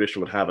European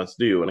tradition would have us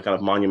do in a kind of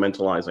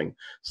monumentalizing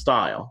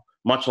style,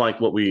 much like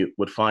what we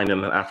would find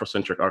in an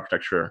Afrocentric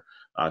architecture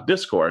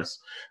discourse.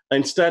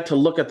 Instead, to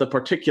look at the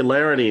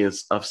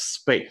particularities of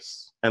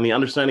space and the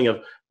understanding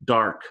of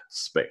dark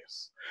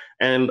space.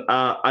 And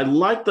I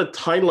like the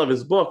title of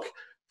his book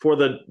for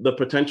the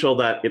potential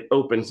that it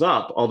opens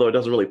up, although it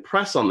doesn't really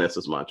press on this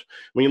as much.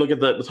 When you look at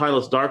the title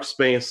is Dark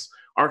Space,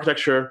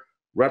 Architecture,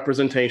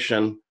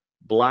 Representation,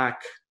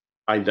 Black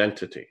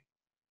Identity.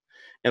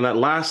 And that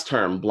last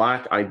term,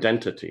 Black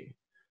identity,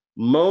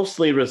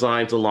 mostly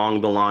resides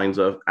along the lines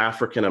of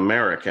African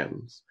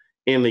Americans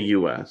in the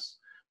US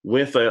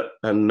with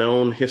a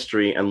known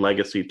history and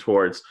legacy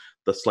towards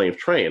the slave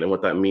trade and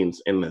what that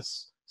means in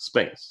this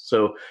space.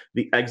 So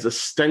the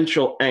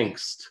existential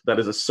angst that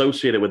is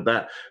associated with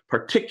that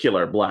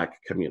particular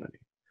Black community.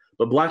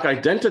 But Black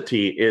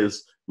identity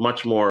is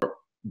much more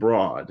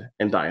broad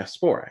and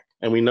diasporic.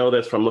 And we know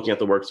this from looking at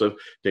the works of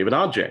David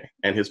Adejare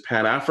and his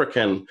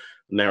Pan-African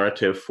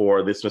narrative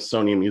for the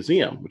Smithsonian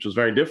Museum, which was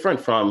very different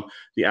from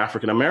the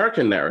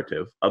African-American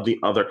narrative of the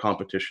other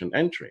competition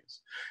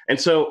entries. And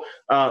so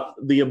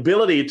the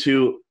ability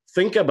to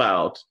think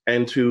about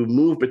and to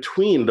move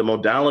between the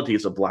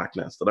modalities of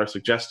Blackness that are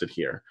suggested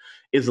here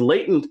is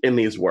latent in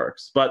these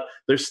works, but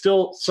they're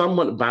still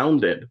somewhat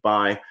bounded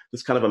by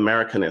this kind of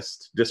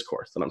Americanist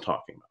discourse that I'm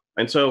talking about.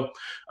 And so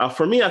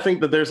for me, I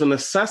think that there's a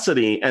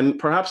necessity and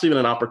perhaps even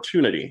an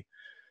opportunity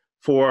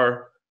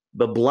for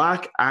the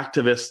Black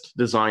activist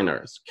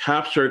designers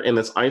captured in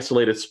this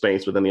isolated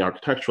space within the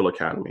Architectural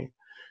Academy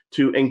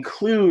to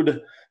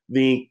include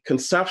the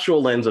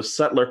conceptual lens of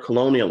settler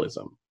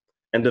colonialism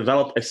and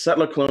develop a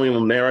settler colonial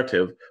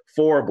narrative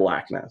for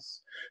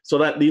Blackness so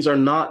that these are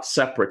not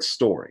separate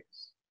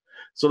stories,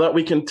 so that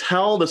we can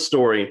tell the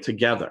story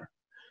together,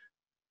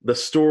 the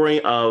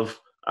story of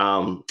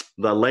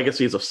the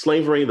legacies of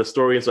slavery,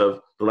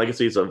 the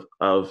legacies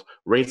of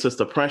racist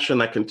oppression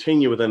that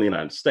continue within the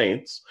United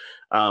States.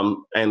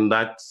 And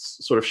that's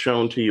sort of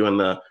shown to you in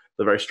the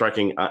very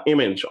striking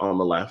image on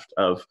the left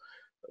of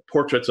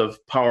portraits of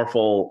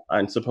powerful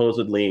and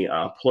supposedly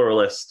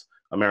pluralist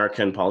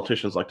American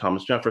politicians like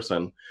Thomas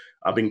Jefferson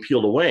being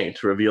peeled away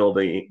to reveal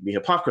the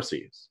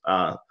hypocrisies,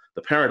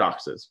 the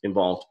paradoxes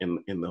involved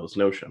in those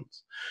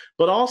notions.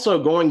 But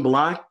also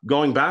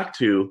going back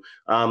to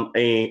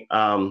a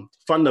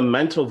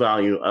fundamental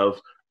value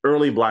of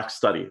early Black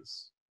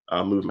studies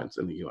movements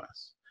in the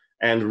US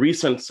and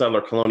recent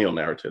settler colonial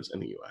narratives in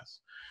the US,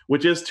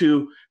 which is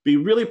to be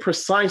really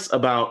precise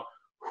about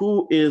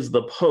who is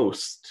the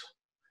post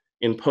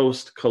in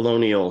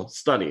post-colonial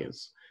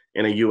studies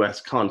in a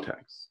US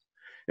context.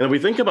 And if we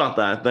think about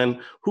that,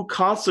 then who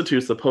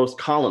constitutes the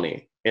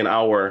post-colony in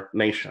our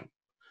nation?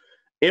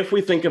 If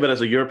we think of it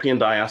as a European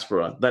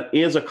diaspora that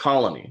is a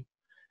colony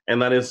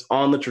and that is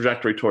on the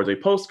trajectory towards a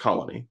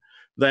post-colony,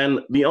 then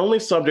the only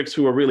subjects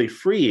who were really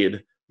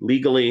freed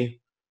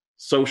legally,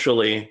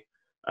 socially,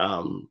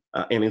 and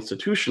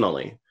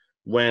institutionally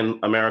when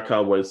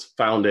America was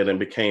founded and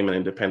became an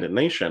independent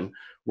nation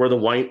were the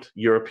white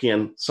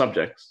European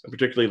subjects, and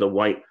particularly the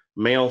white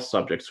male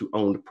subjects who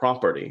owned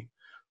property,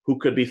 who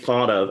could be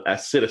thought of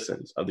as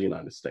citizens of the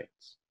United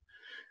States.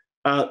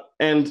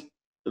 And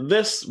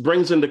this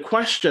brings into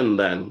question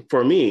then,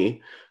 for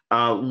me,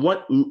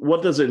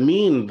 what does it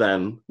mean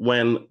then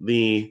when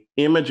the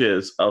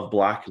images of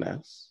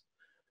Blackness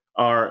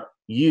are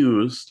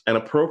used and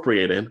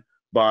appropriated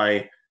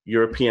by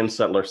European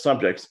settler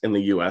subjects in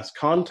the US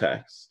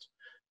context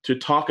to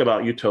talk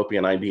about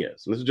utopian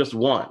ideas? And this is just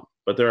one,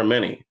 but there are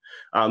many.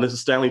 This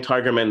is Stanley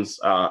Tigerman's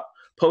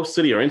Post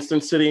City or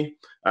Instant City,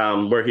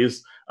 where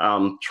he's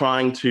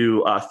trying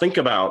to think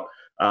about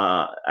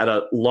at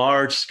a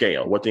large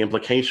scale what the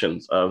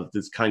implications of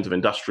these kinds of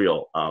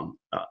industrial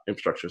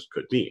infrastructures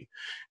could be.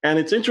 And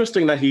it's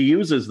interesting that he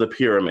uses the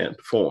pyramid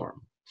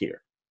form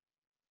here.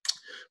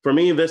 For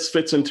me, this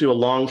fits into a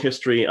long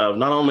history of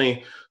not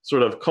only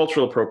sort of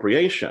cultural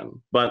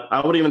appropriation, but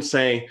I would even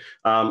say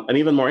an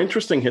even more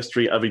interesting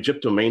history of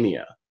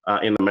Egyptomania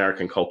in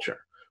American culture,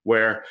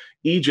 where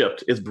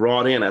Egypt is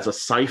brought in as a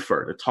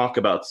cipher to talk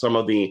about some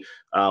of the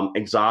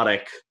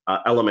exotic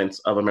elements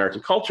of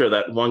American culture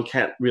that one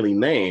can't really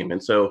name.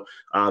 And so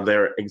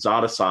they're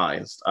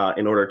exoticized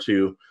in order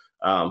to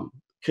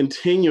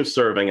continue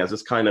serving as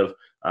this kind of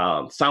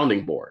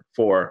sounding board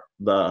for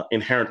the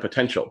inherent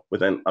potential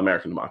within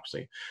American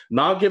democracy.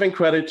 Not giving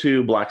credit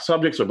to Black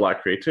subjects or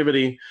Black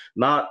creativity,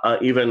 not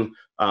even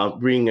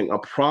bringing a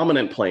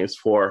prominent place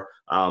for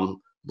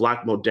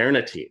Black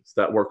modernities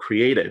that were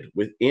created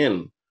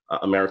within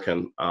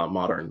American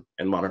modern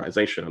and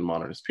modernization and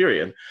modernist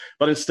period,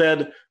 but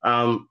instead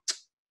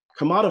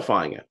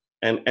commodifying it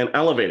and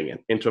elevating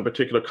it into a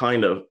particular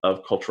kind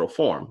of cultural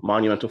form,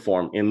 monumental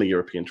form in the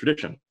European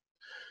tradition.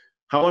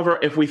 However,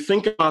 if we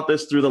think about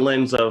this through the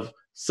lens of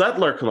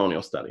settler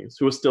colonial studies,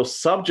 who is still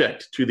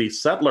subject to the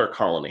settler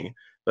colony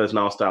that is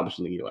now established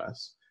in the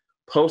US,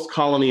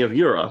 post-colony of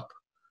Europe,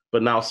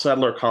 but now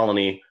settler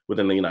colony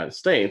within the United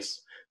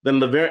States,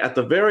 then at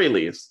the very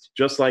least,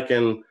 just like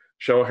in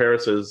Cheryl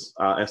Harris's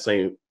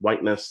essay,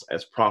 Whiteness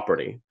as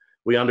Property,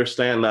 we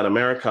understand that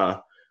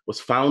America was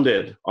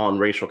founded on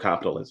racial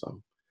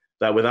capitalism,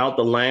 that without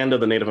the land of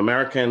the Native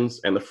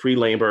Americans and the free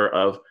labor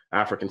of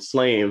African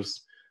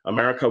slaves,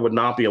 America would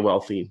not be a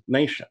wealthy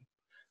nation.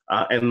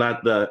 And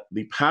that the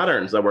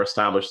patterns that were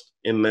established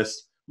in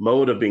this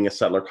mode of being a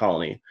settler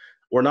colony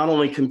were not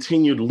only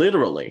continued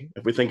literally,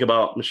 if we think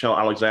about Michelle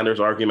Alexander's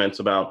arguments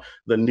about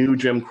the new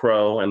Jim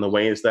Crow and the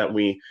ways that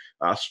we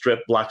strip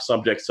Black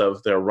subjects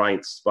of their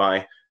rights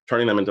by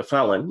turning them into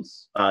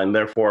felons, and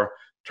therefore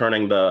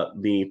turning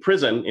the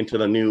prison into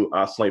the new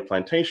slave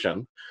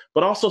plantation,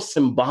 but also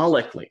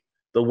symbolically,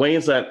 the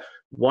ways that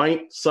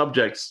white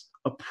subjects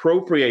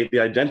appropriate the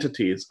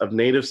identities of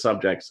Native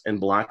subjects and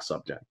Black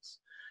subjects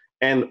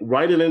and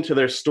write it into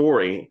their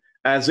story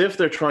as if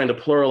they're trying to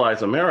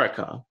pluralize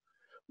America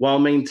while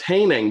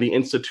maintaining the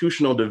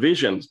institutional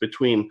divisions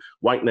between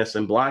whiteness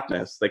and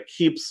Blackness that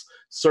keeps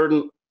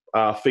certain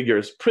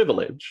figures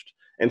privileged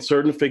and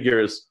certain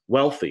figures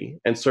wealthy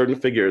and certain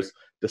figures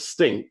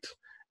distinct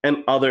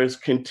and others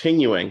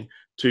continuing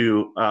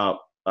to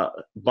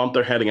bump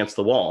their head against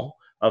the wall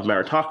of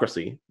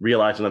meritocracy,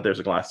 realizing that there's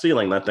a glass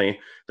ceiling that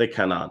they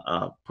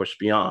cannot push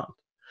beyond.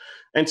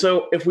 And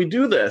so if we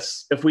do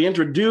this, if we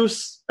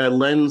introduce a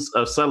lens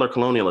of settler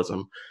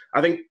colonialism,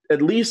 I think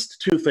at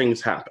least two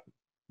things happen.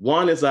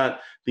 One is that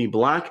the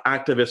Black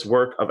activist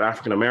work of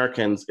African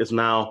Americans is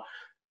now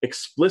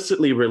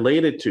explicitly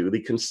related to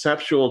the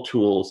conceptual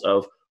tools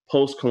of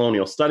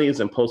post-colonial studies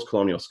and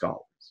post-colonial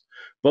scholars,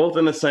 both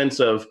in the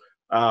sense of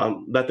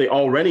that they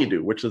already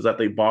do, which is that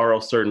they borrow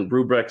certain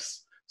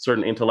rubrics,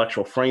 certain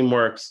intellectual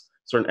frameworks,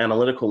 certain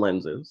analytical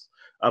lenses,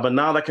 but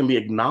now that can be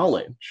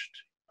acknowledged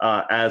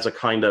as a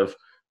kind of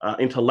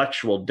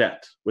intellectual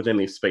debt within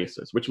these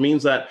spaces, which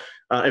means that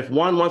if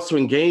one wants to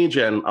engage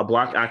in a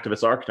Black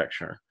activist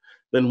architecture,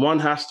 then one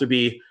has to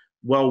be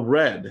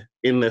well-read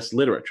in this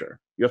literature.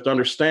 You have to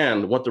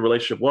understand what the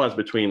relationship was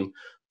between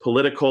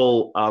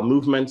political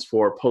movements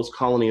for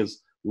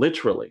post-colonies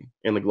literally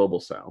in the Global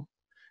South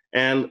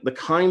and the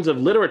kinds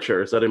of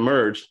literatures that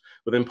emerged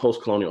within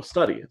post-colonial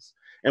studies,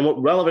 and what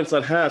relevance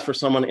that has for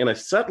someone in a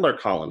settler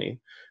colony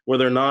where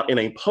they're not in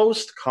a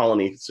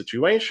post-colony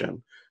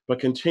situation, but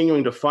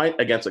continuing to fight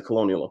against a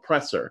colonial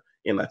oppressor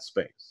in that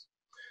space.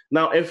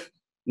 Now, if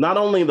not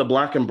only the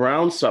Black and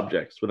brown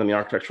subjects within the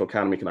Architectural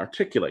Academy can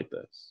articulate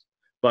this,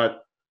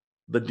 but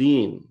the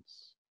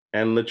deans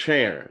and the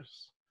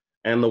chairs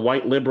and the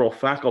white liberal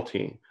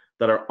faculty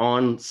that are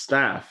on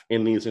staff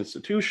in these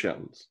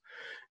institutions,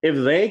 if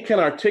they can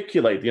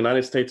articulate the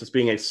United States as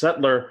being a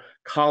settler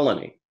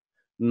colony,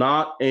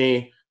 not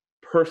a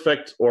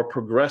perfect or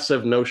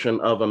progressive notion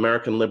of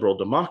American liberal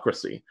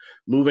democracy,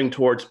 moving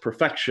towards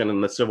perfection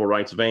in the civil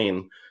rights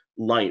vein,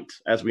 light,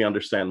 as we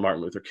understand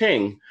Martin Luther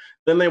King,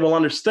 then they will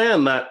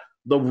understand that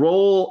the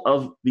role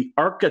of the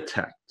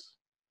architect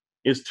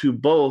is to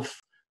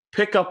both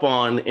pick up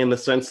on, in the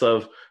sense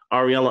of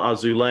Ariella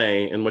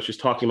Azoulay, in what she's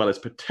talking about as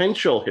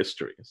potential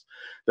histories,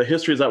 the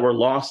histories that were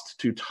lost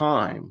to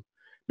time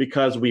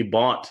because we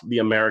bought the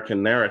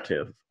American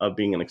narrative of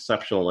being an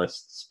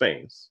exceptionalist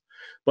space,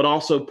 but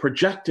also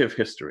projective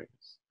histories,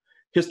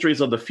 histories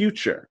of the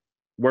future,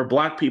 where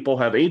Black people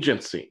have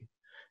agency.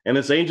 And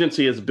this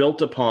agency is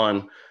built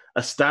upon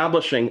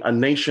establishing a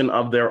nation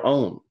of their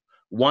own,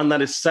 one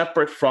that is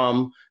separate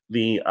from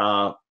the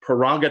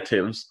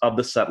prerogatives of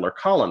the settler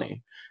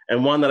colony,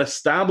 and one that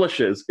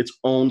establishes its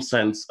own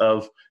sense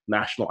of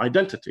national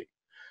identity.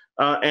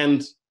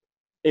 And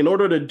in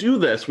order to do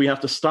this, we have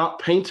to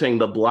stop painting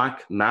the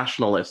Black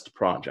nationalist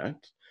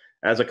project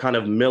as a kind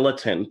of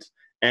militant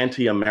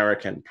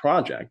anti-American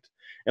project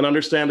and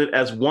understand it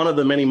as one of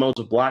the many modes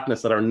of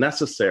Blackness that are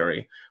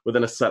necessary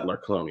within a settler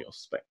colonial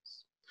space.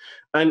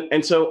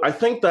 And so I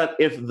think that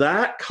if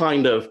that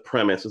kind of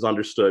premise is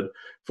understood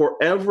for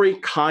every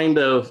kind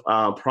of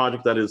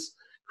project that is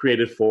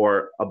created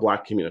for a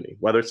Black community,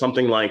 whether it's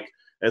something like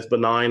as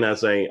benign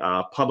as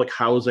a public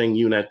housing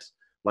unit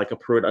like a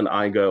Pruitt and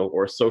Igo,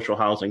 or a social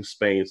housing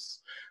space,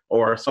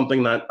 or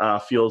something that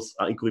feels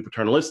equally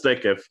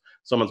paternalistic if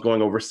someone's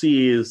going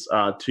overseas,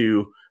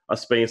 to a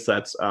space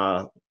that's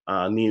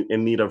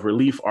in need of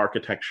relief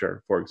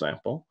architecture, for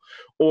example.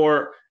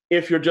 Or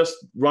if you're just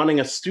running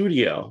a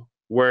studio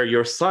where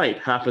your site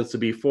happens to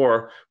be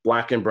for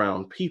Black and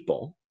brown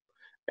people,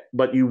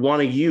 but you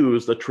want to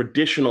use the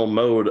traditional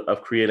mode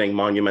of creating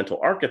monumental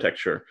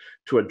architecture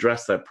to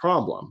address that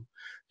problem.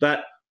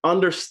 That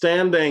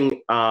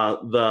understanding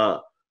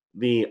the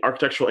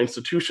architectural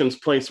institutions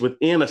placed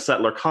within a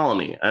settler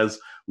colony as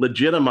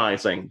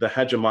legitimizing the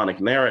hegemonic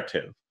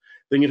narrative,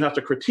 then you'd have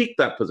to critique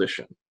that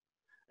position.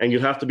 And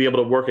you'd have to be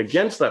able to work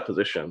against that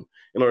position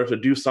in order to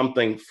do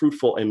something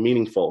fruitful and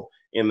meaningful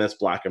in this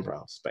Black and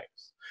brown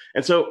space.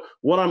 And so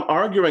what I'm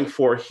arguing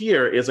for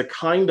here is a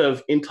kind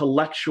of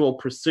intellectual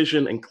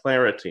precision and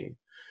clarity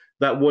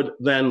that would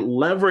then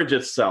leverage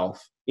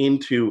itself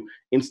into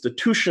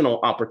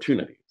institutional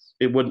opportunities.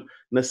 It would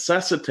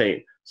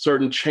necessitate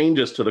certain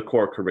changes to the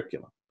core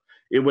curriculum.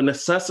 It would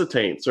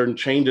necessitate certain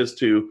changes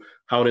to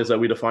how it is that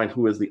we define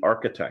who is the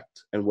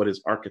architect and what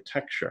is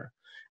architecture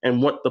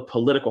and what the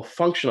political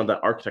function of that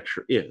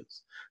architecture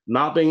is.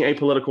 Not being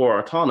apolitical or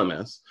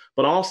autonomous,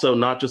 but also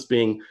not just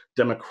being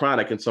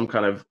democratic in some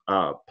kind of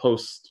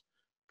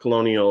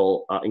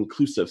post-colonial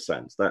inclusive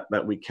sense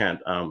that we can't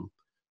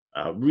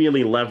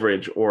really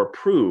leverage or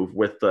prove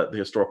with the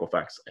historical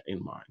facts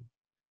in mind.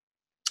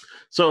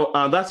 So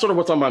that's sort of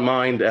what's on my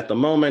mind at the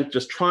moment,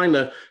 just trying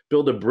to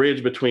build a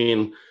bridge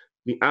between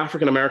the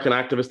African-American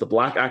activists, the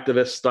Black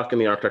activists stuck in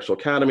the Architectural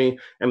Academy,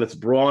 and this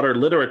broader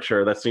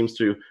literature that seems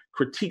to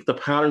critique the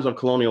patterns of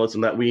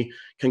colonialism that we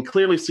can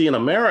clearly see in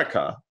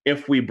America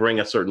if we bring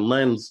a certain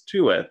lens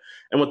to it,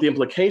 and what the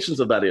implications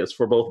of that is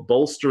for both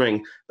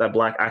bolstering that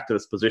Black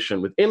activist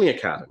position within the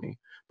Academy,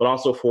 but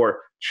also for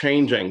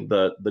changing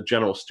the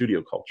general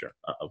studio culture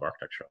of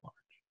architecture at large.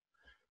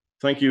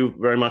 Thank you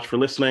very much for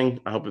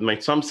listening. I hope it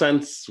made some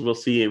sense. We'll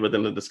see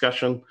within the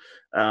discussion.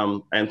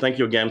 And thank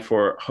you again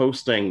for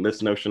hosting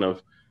this notion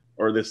of,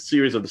 or this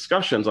series of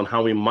discussions on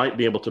how we might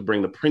be able to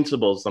bring the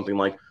principles, something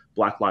like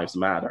Black Lives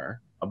Matter,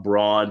 a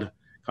broad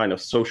kind of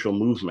social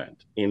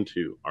movement,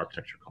 into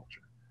architecture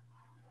culture.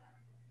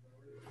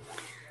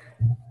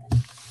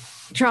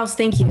 Charles,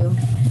 thank you.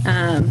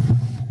 I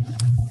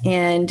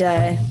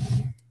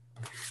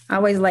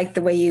always like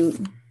the way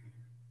you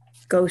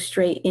go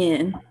straight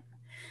in.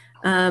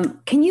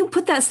 Can you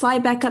put that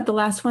slide back up, the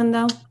last one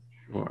though?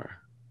 Sure.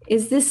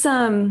 Is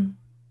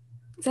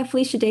that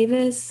Felicia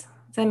Davis?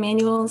 Is that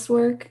Manuel's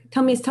work?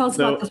 Tell us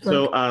about this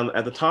work. So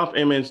at the top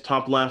image,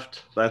 top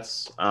left,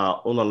 that's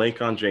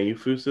Olalekan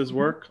Jeyufus's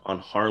work on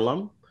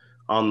Harlem.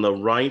 On the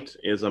right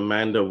is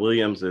Amanda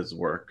Williams's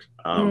work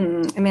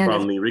from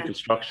the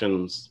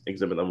Reconstructions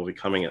exhibit that will be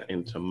coming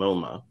into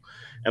MoMA.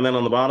 And then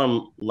on the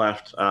bottom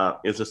left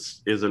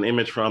is an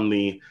image from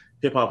the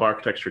hip hop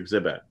architecture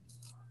exhibit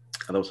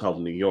that was held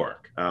in New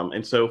York.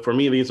 And so for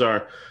me, these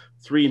are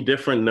three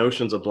different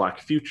notions of Black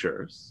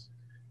futures.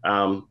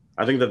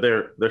 I think that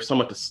they're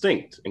somewhat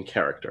distinct in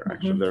character,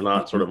 actually. They're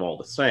not sort of all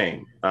the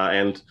same.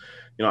 And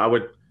you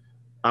know,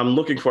 I'm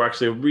looking for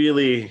actually a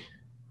really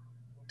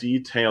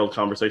detailed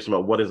conversation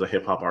about what is a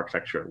hip hop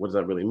architecture? What does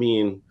that really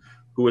mean?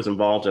 Who is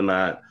involved in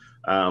that?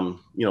 You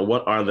know,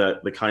 what are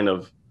the kind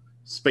of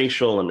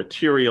spatial and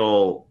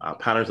material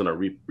patterns that are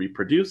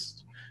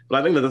reproduced? But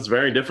I think that that's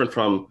very different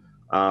from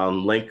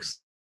Lake's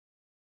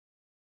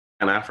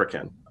and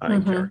African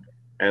in character,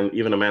 and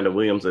even Amanda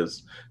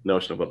Williams's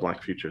notion of what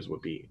Black futures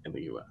would be in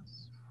the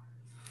U.S.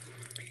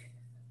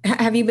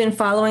 Have you been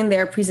following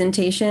their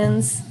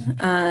presentations?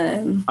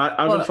 I've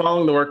been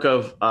following the work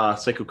of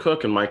Sekou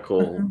Cook and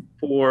Michael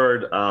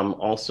Ford,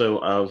 also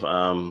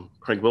of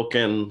Craig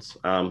Wilkins,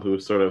 who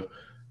sort of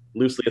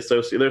loosely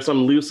associate. There's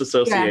some loose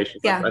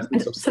associations. Yeah.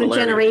 Sort of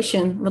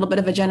generation, a little bit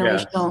of a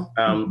generational.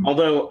 Yes.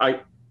 Although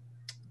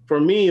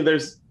for me,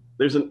 there's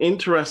an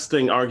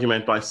interesting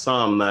argument by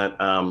some that,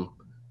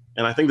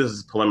 and I think this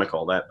is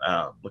polemical, that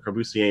Le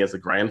Corbusier is the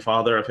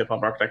grandfather of hip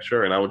hop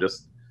architecture, and I would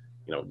just,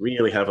 you know,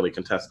 really heavily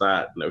contest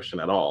that notion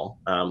at all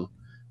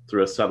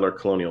through a settler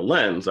colonial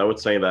lens. I would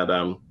say that,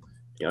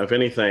 you know, if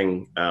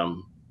anything,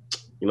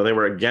 you know, they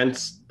were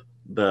against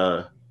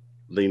the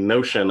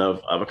notion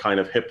of a kind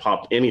of hip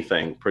hop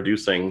anything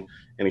producing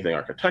anything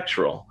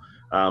architectural,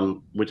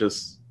 which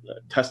is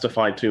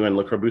testified to in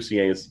Le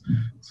Corbusier's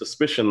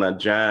suspicion that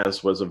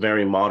jazz was a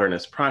very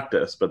modernist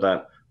practice, but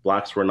that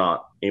Blacks were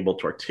not able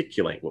to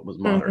articulate what was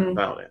modern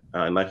about it,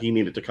 and that he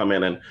needed to come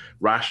in and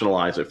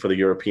rationalize it for the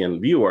European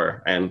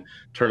viewer and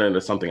turn it into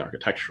something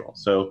architectural.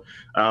 So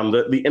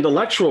the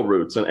intellectual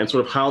roots and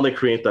sort of how they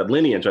create that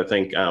lineage, I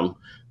think,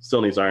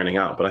 still needs ironing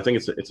out, but I think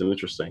it's an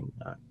interesting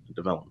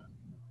development.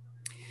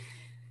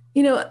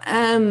 You know,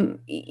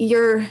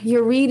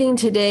 your reading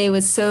today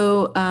was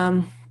so,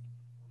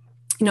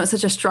 you know,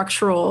 such a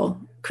structural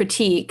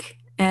critique,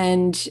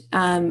 and you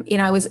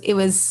know,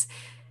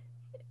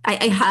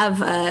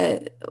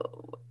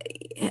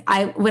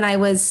 when I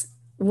was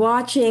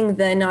watching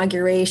the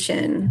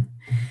inauguration,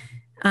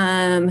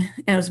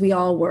 as we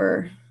all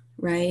were,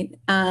 right?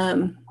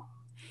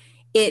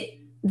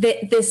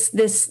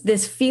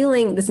 This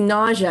feeling, this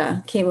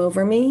nausea came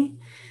over me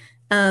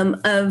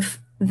of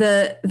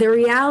the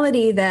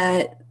reality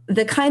that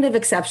the kind of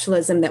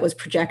exceptionalism that was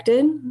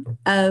projected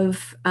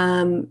of,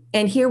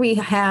 and here we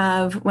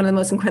have one of the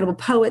most incredible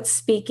poets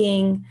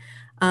speaking,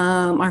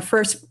 our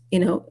first, you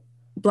know,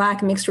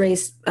 Black mixed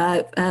race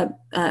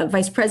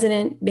vice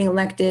president being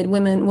elected,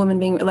 woman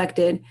being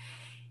elected.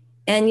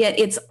 And yet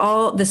it's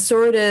all the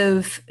sort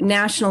of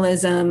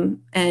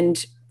nationalism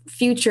and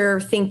future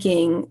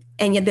thinking.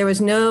 And yet there was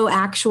no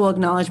actual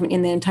acknowledgement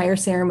in the entire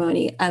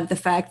ceremony of the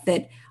fact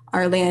that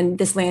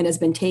this land has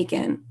been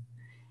taken.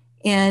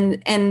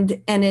 And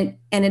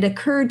it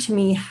occurred to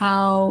me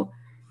how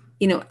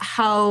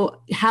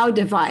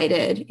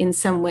divided in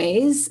some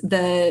ways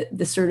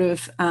the sort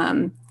of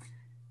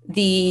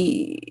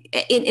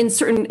in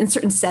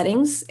certain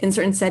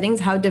settings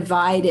how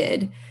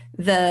divided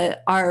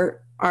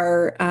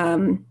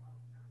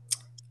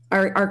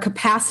our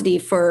capacity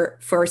for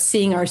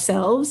seeing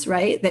ourselves,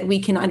 right? That we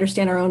can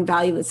understand our own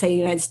value, let's say the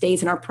United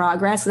States, and our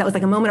progress. So that was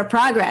like a moment of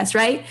progress,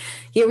 right?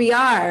 Here we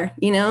are,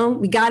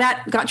 we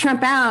got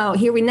Trump out.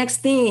 Here we next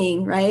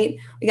thing, right?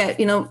 We got,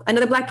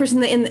 another Black person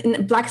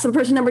Black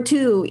person number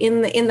 2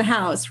 in the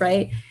House,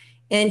 right?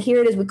 And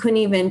here it is, we couldn't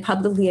even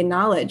publicly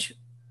acknowledge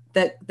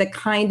the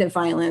kind of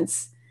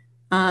violence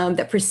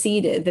that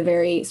preceded the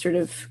very sort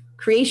of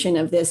creation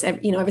of this.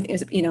 Everything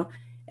is,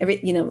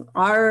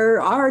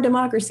 our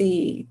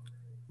democracy,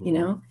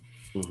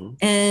 mm-hmm.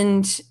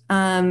 and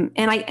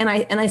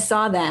I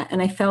saw that,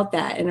 and I felt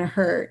that, and it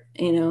hurt,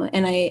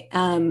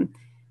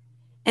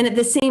 and at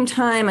the same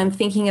time, I'm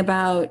thinking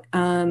about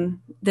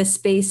the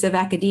space of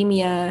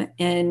academia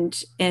and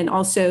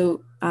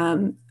also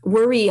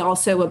worry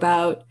also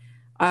about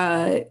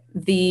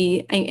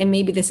and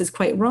maybe this is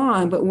quite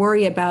wrong, but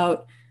worry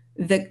about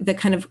the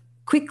kind of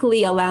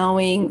quickly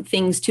allowing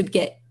things to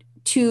get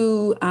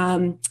too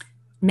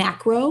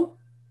macro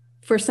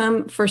for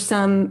some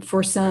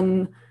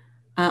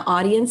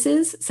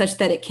audiences, such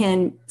that it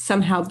can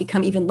somehow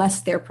become even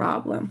less their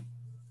problem,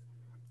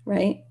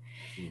 right?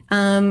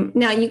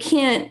 Now you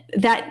can't,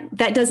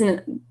 that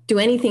doesn't do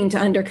anything to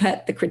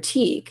undercut the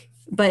critique,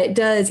 but it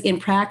does in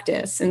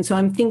practice. And so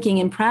I'm thinking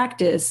in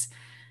practice,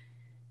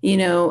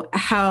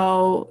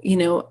 how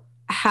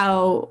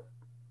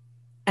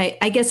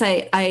I guess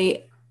I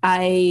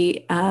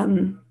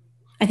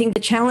think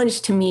the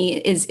challenge to me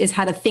is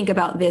how to think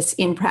about this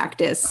in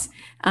practice,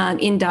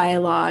 in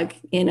dialogue,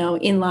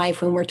 in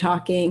life when we're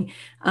talking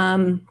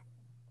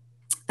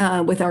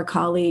with our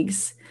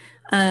colleagues.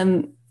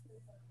 I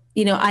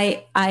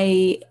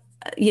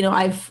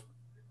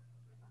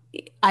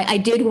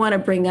did want to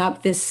bring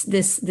up this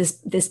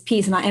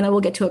piece, and I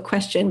will get to a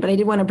question, but I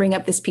did want to bring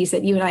up this piece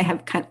that you and I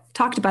have kind of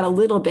talked about a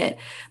little bit,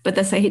 but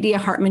the Saidiya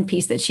Hartman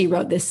piece that she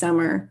wrote this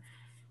summer,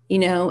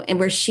 and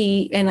where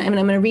I'm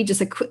going to read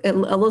just a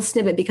little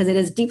snippet because it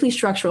is deeply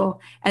structural,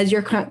 as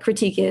your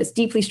critique is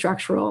deeply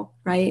structural,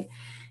 right?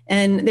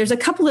 And there's a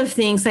couple of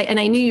things, and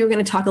I knew you were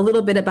going to talk a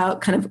little bit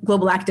about kind of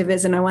global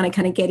activism. I want to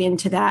kind of get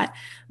into that,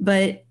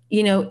 but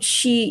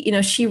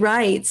she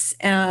writes,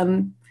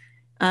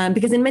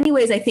 because in many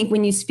ways, I think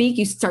when you speak,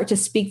 you start to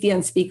speak the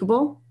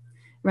unspeakable,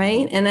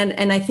 right?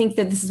 And I think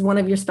that this is one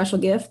of your special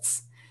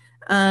gifts.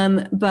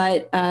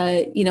 But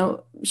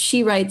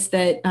she writes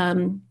that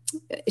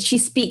she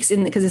speaks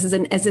because this is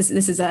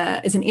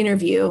an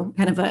interview,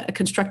 kind of a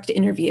constructed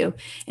interview,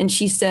 and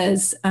she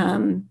says,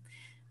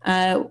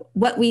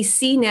 what we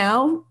see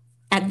now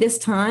at this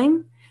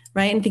time,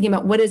 right? And thinking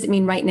about what does it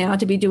mean right now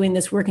to be doing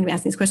this work and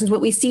asking these questions.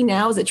 What we see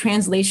now is a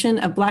translation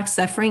of Black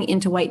suffering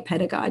into white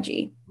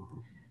pedagogy,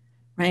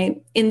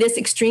 right? In this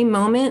extreme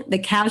moment, the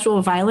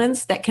casual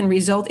violence that can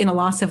result in a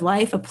loss of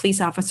life, a police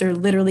officer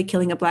literally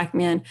killing a Black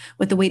man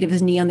with the weight of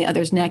his knee on the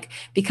other's neck,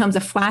 becomes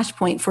a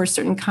flashpoint for a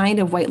certain kind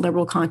of white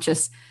liberal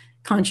conscience.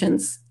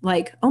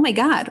 Like, oh my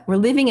God, we're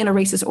living in a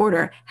racist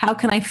order. How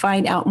can I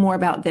find out more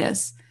about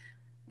this?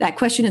 That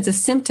question is a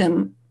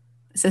symptom.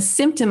 It's a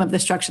symptom of the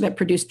structure that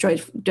produced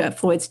George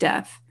Floyd's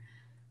death,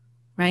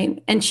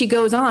 right? And she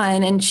goes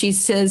on and she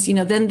says,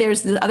 then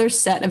there's the other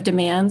set of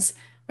demands,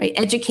 right?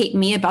 Educate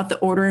me about the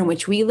order in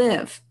which we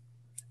live.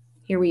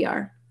 Here we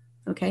are,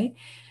 okay?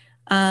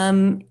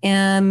 And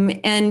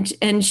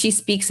she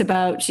speaks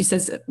about, she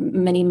says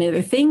many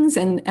other things,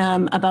 and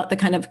about the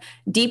kind of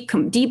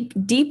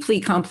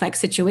deeply complex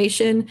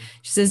situation.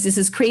 She says, this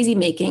is crazy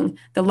making.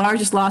 The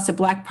largest loss of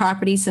Black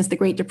property since the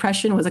Great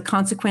Depression was a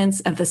consequence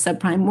of the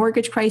subprime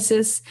mortgage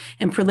crisis,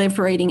 and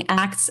proliferating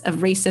acts of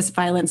racist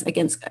violence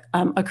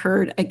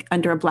occurred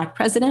under a Black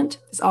president.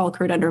 This all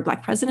occurred under a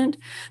Black president.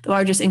 The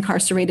largest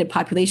incarcerated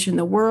population in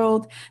the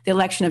world, the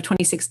election of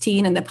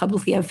 2016, and the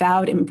publicly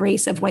avowed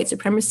embrace of white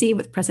supremacy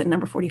with President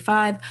number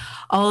 45,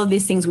 all of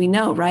these things we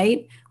know,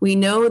 right? We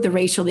know the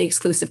racially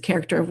exclusive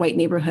character of white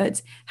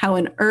neighborhoods, how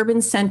in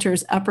urban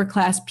centers, upper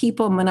class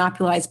people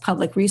monopolize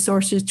public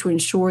resources to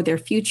ensure their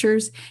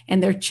futures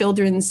and their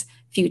children's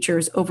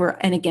futures over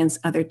and against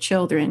other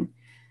children,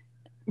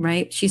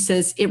 right? She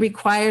says, it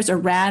requires a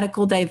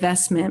radical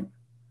divestment.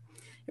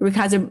 It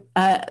requires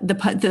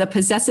the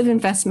possessive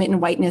investment in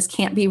whiteness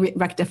can't be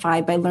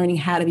rectified by learning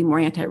how to be more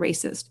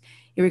anti-racist.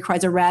 It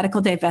requires a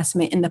radical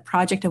divestment in the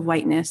project of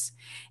whiteness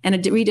and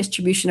a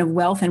redistribution of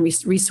wealth and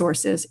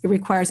resources. It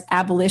requires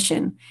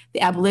abolition,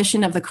 the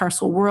abolition of the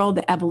carceral world,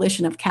 the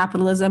abolition of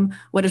capitalism.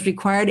 What is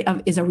required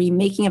is a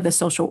remaking of the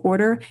social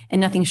order, and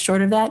nothing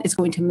short of that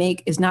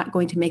is not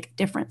going to make a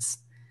difference,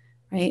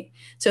 right?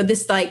 So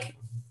this like,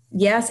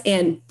 yes,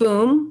 and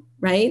boom,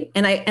 right?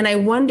 And I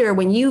wonder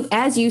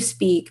as you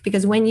speak,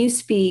 because when you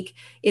speak,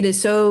 it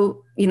is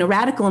so,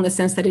 radical in the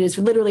sense that it is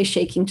literally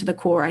shaking to the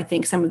core, I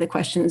think, some of the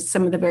questions,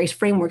 some of the various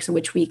frameworks in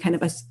which we kind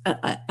of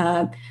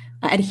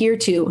adhere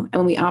to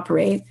when we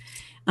operate.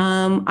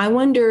 I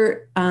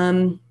wonder,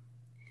 how,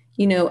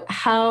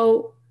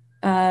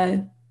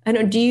 I don't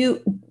know,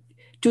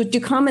 do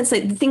comments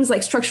like things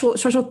like structural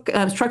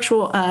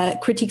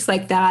critiques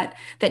like that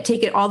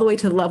take it all the way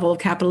to the level of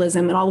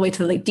capitalism and all the way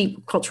to like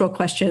deep cultural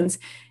questions,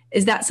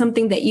 is that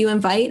something that you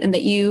invite and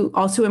that you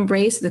also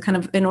embrace the kind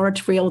of in order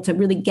to be able to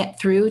really get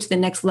through to the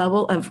next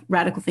level of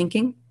radical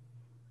thinking?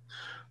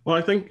 Well,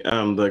 I think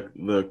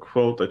the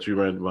quote that you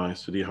read by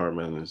Saidiya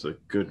Hartman is a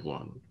good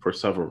one for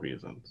several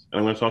reasons. And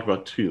I'm going to talk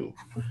about two.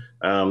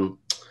 And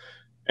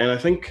I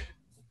think,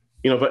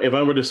 if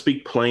I were to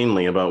speak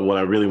plainly about what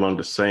I really wanted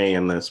to say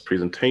in this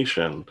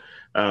presentation,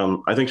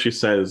 I think she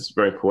says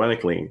very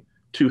poetically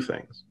two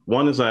things.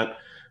 One is that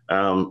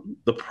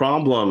the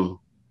problem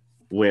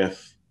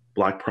with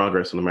Black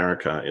progress in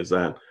America is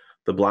that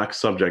the Black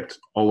subject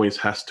always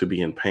has to be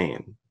in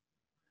pain,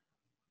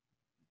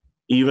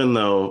 even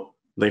though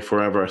they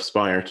forever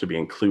aspire to be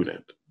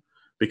included,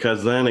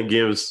 because then it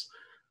gives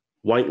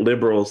white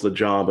liberals the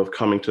job of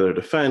coming to their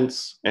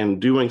defense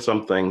and doing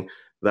something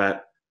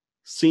that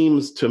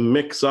seems to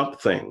mix up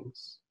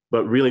things,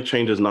 but really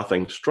changes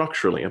nothing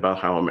structurally about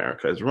how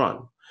America is run.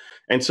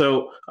 And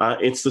so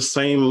it's the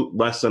same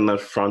lesson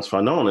that Frantz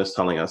Fanon is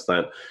telling us,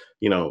 that,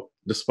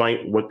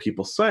 despite what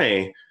people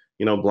say,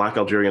 Black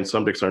Algerian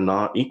subjects are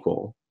not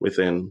equal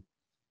within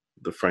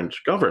the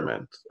French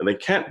government. And they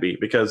can't be,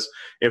 because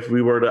if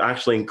we were to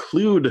actually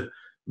include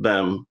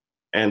them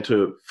and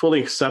to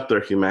fully accept their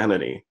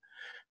humanity,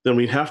 then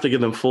we'd have to give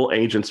them full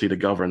agency to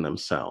govern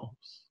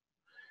themselves,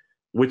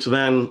 which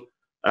then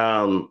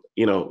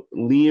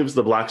leaves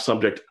the Black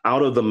subject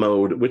out of the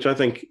mode, which I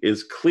think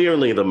is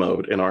clearly the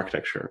mode in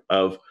architecture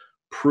of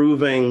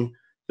proving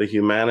the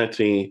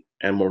humanity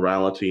and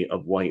morality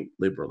of white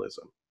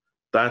liberalism.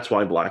 That's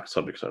why Black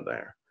subjects are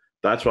there.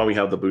 That's why we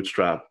have the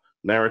bootstrap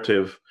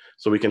narrative.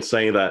 So we can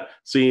say that,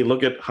 see,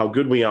 look at how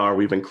good we are.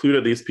 We've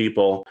included these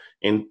people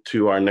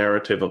into our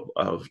narrative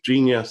of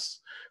genius.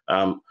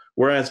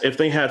 Whereas if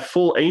they had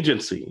full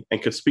agency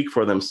and could speak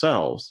for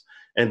themselves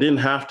and didn't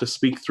have to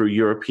speak through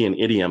European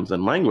idioms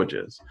and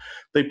languages,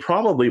 they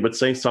probably would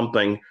say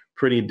something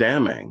pretty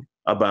damning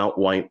about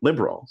white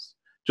liberals,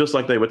 just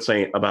like they would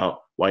say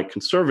about white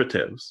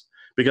conservatives,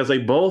 because they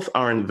both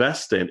are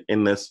invested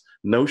in this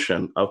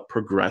notion of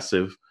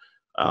progressive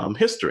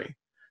history.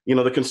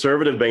 The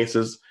conservative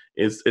basis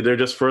is they're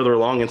just further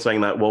along in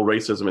saying that, well,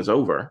 racism is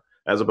over,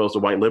 as opposed to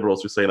white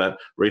liberals who say that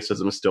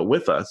racism is still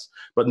with us.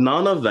 But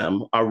none of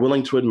them are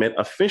willing to admit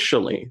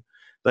officially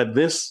that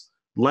this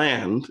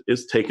land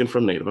is taken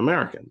from Native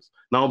Americans.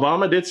 Now,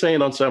 Obama did say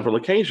it on several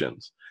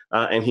occasions,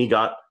 and he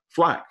got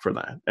flack for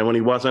that. And when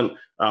he wasn't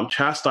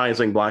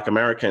chastising Black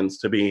Americans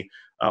to be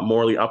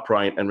morally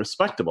upright and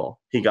respectable,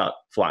 he got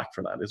flack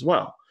for that as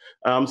well.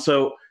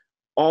 So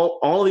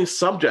all these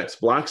subjects,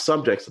 Black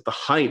subjects at the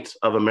height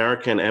of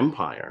American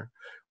empire,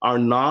 are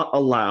not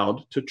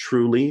allowed to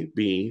truly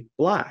be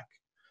Black.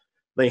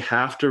 They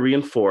have to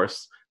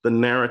reinforce the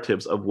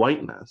narratives of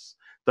whiteness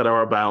that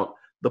are about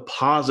the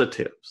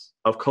positives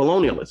of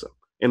colonialism,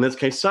 in this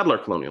case, settler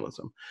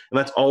colonialism. And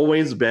that's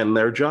always been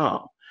their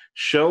job.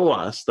 Show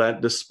us that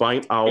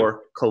despite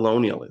our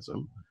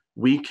colonialism,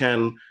 we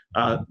can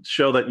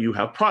show that you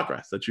have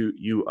progress, that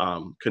you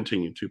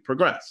continue to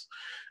progress.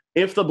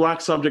 If the Black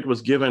subject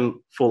was given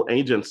full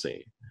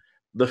agency,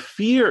 the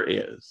fear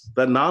is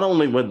that not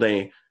only would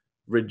they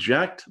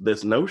reject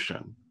this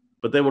notion,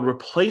 but they would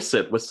replace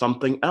it with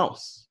something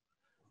else,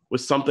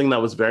 with something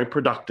that was very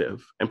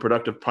productive and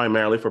productive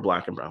primarily for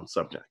Black and brown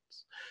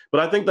subjects.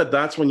 But I think that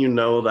that's when you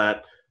know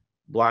that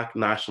Black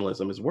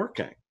nationalism is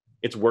working.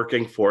 It's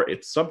working for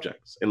its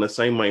subjects in the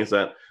same ways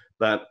that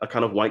a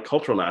kind of white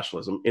cultural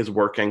nationalism is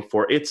working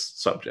for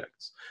its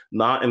subjects,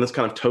 not in this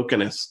kind of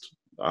tokenist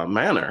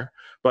manner,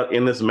 but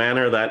in this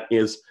manner that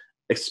is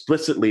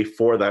explicitly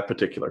for that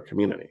particular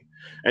community.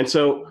 And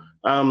so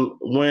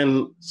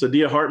when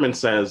Saidiya Hartman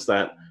says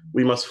that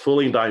we must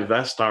fully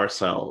divest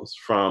ourselves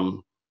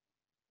from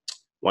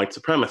white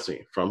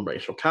supremacy, from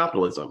racial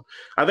capitalism,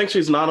 I think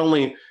she's not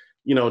only,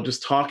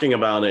 just talking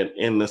about it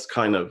in this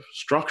kind of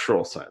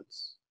structural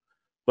sense,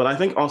 but I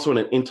think also in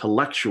an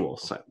intellectual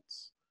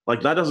sense.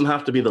 Like, that doesn't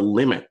have to be the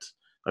limit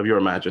of your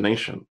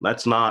imagination.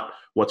 That's not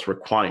what's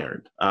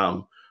required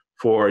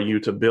for you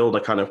to build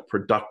a kind of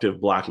productive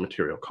Black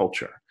material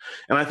culture.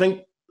 And I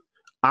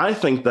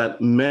think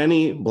that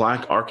many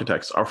Black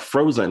architects are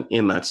frozen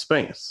in that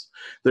space.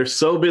 They're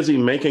so busy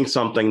making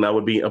something that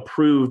would be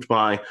approved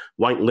by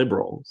white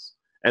liberals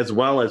as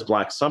well as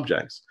Black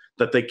subjects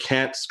that they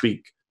can't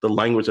speak the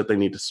language that they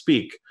need to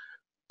speak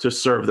to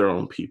serve their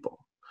own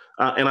people.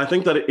 And I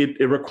think that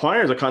it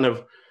requires a kind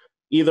of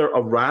either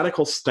a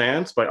radical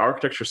stance by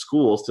architecture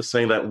schools to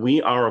say that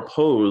we are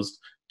opposed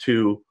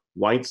to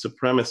white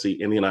supremacy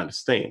in the United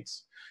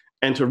States,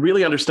 and to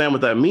really understand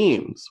what that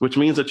means, which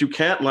means that you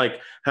can't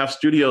have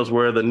studios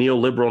where the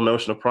neoliberal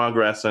notion of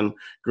progress and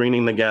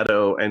greening the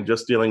ghetto and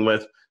just dealing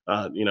with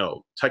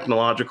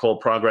technological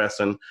progress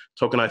and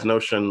tokenized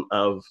notion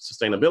of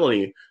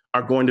sustainability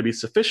are going to be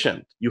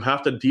sufficient. You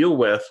have to deal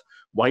with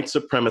white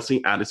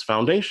supremacy at its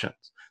foundations.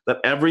 That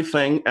every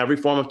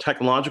form of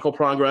technological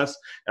progress,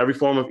 every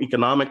form of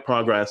economic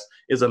progress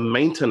is a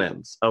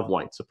maintenance of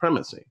white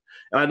supremacy.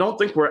 And I don't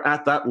think we're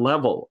at that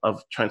level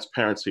of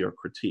transparency or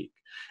critique.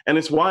 And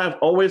it's why I've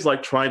always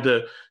tried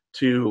to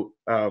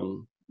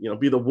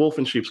be the wolf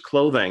in sheep's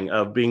clothing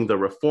of being the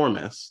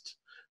reformist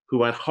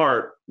who at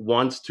heart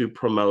wants to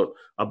promote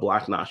a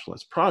Black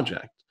nationalist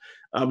project.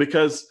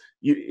 Because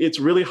it's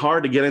really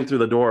hard to get in through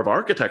the door of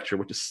architecture,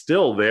 which is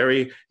still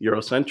very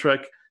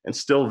Eurocentric and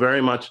still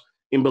very much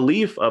in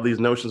belief of these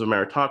notions of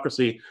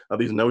meritocracy, of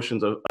these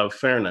notions of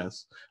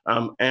fairness.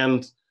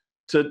 And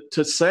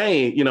to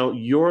say,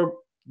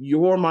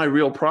 you're my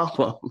real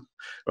problem,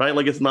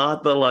 right? It's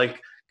not the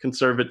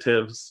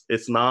conservatives,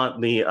 it's not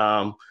the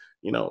 2/3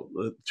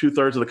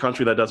 of the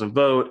country that doesn't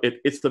vote.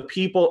 It's the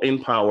people in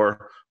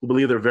power who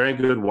believe they're very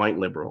good white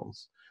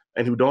liberals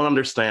and who don't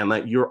understand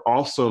that you're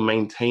also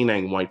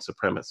maintaining white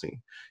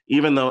supremacy,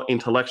 even though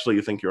intellectually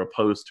you think you're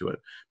opposed to it,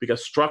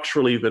 because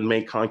structurally you've been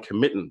made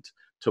concomitant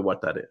to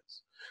what that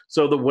is.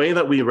 So the way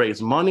that we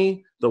raise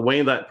money, the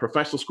way that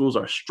professional schools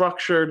are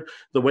structured,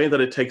 the way that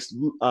it takes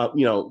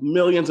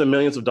millions and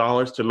millions of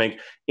dollars to make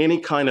any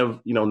kind of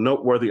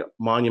noteworthy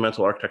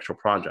monumental architectural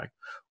project,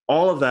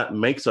 all of that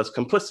makes us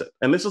complicit.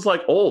 And this is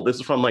old. This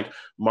is from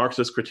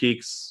Marxist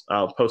critiques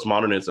of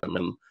postmodernism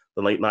in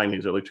the late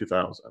 90s, early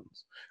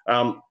 2000s.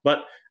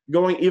 But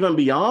going even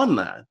beyond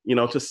that,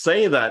 to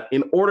say that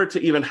in order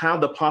to even have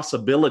the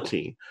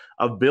possibility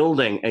of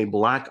building a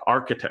Black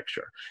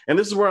architecture, and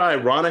this is where I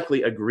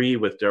ironically agree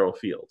with Darrell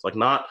Fields,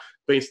 not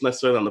based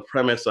necessarily on the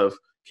premise of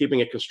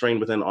keeping it constrained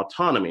within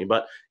autonomy,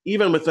 but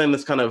even within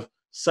this kind of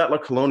settler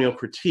colonial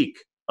critique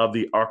of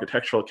the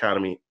Architectural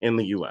Academy in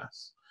the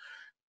US.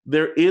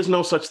 There is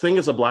no such thing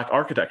as a Black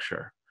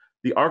architecture.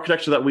 The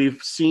architecture that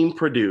we've seen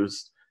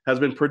produced has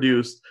been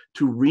produced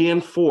to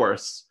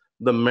reinforce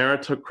the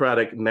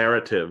meritocratic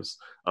narratives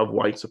of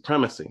white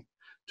supremacy,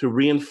 to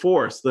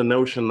reinforce the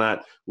notion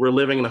that we're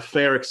living in a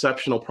fair,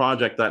 exceptional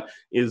project that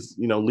is,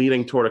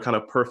 leading toward a kind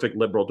of perfect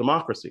liberal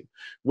democracy,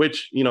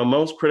 which,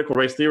 most critical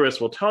race theorists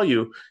will tell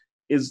you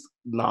is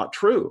not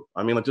true.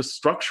 I mean, just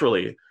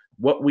structurally,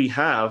 what we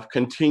have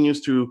continues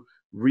to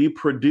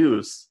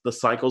reproduce the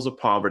cycles of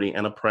poverty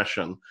and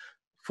oppression.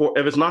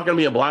 If it's not going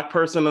to be a Black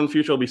person in the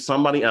future, it'll be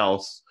somebody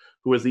else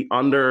who is the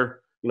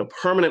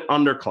permanent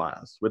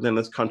underclass within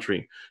this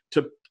country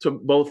to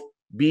both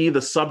be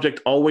the subject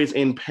always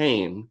in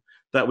pain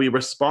that we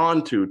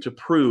respond to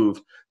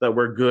prove that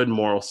we're good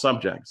moral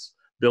subjects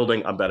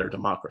building a better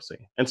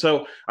democracy. And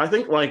so I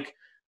think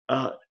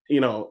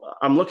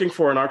I'm looking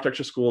for an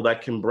architecture school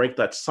that can break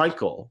that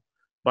cycle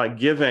by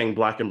giving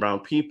Black and brown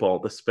people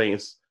the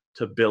space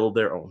to build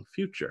their own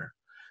future.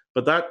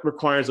 But that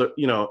requires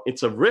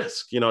it's a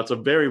risk, it's a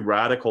very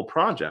radical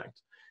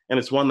project. And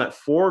it's one that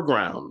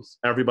foregrounds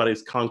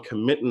everybody's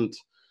concomitant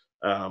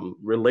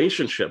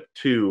relationship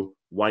to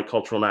white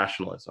cultural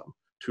nationalism,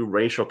 to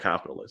racial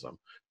capitalism,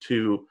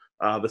 to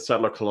the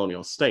settler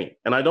colonial state.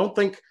 And I don't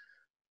think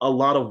a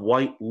lot of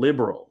white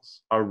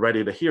liberals are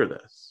ready to hear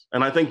this.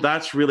 And I think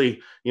that's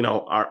really,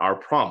 our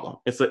problem.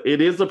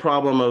 It is the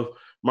problem of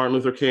Martin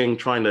Luther King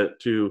trying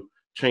to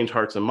change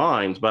hearts and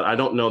minds, but I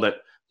don't know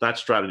that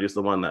strategy is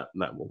the one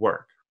that will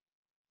work.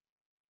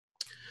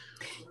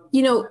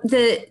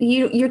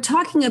 You're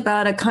talking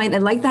about a kind, I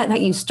like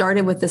that you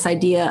started with this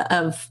idea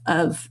of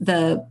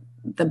the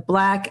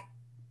Black,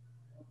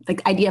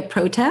 idea of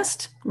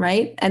protest,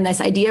 right? And this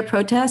idea of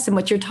protest, and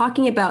what you're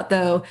talking about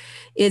though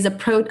is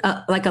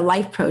a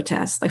life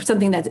protest,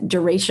 something that's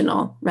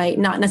durational, right?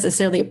 Not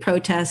necessarily a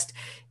protest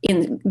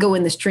go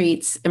in the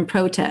streets and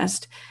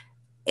protest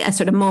a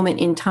sort of moment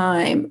in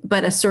time,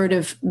 but a sort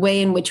of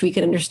way in which we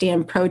could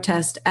understand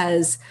protest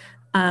as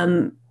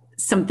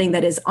something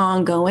that is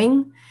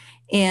ongoing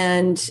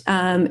and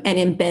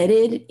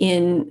embedded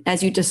in,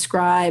 as you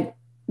describe,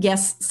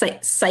 yes,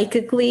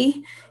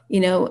 psychically,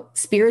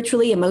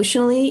 spiritually,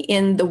 emotionally,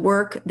 in the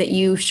work that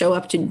you show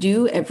up to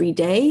do every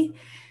day.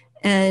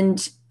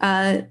 And,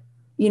 I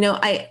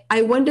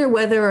wonder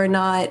whether or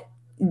not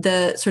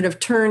the sort of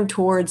turn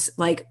towards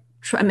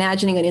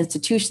imagining an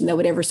institution that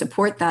would ever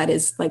support that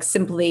is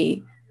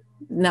simply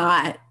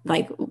not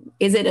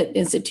is it an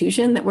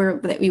institution that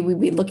we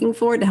would be looking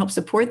for to help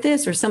support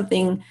this, or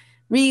something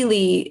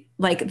really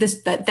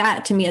this,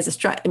 that to me as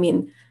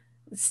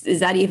is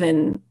that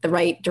even the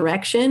right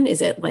direction?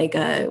 Is it like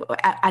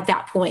at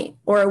that point?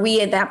 Or are we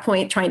at that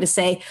point trying to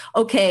say,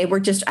 okay, we're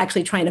just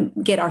actually trying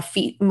to get our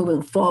feet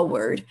moving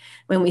forward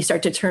when we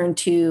start to turn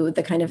to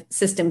the kind of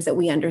systems that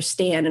we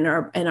understand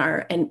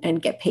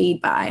and get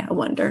paid by, I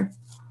wonder.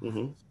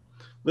 Mm-hmm.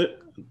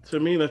 To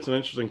me, that's an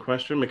interesting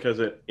question, because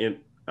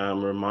it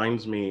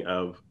reminds me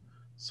of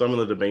some of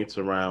the debates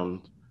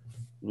around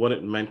what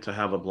it meant to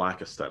have a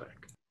Black aesthetic.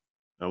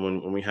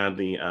 When we had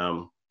the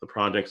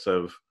projects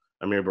of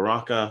Amir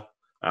Baraka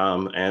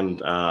and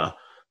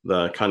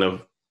the kind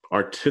of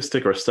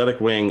artistic or aesthetic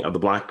wing of the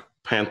Black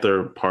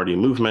Panther Party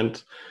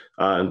movement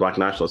and Black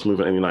nationalist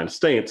movement in the United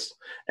States.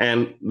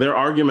 And their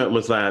argument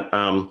was that,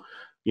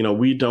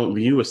 we don't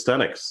view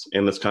aesthetics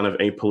in this kind of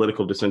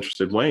apolitical,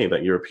 disinterested way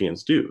that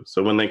Europeans do.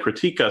 So when they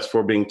critique us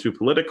for being too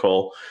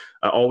political,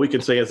 all we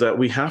can say is that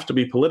we have to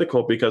be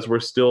political because we're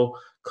still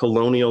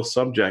colonial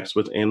subjects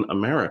within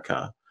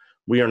America.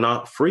 We are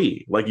not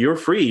free. Like, you're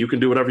free. You can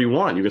do whatever you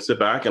want. You can sit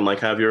back and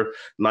have your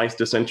nice,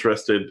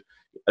 disinterested,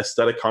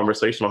 aesthetic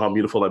conversation about how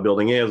beautiful that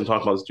building is and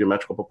talk about its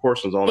geometrical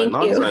proportions, all that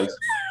nonsense.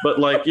 But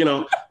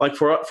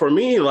for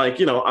me, I'm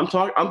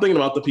thinking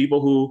about the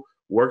people who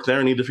work there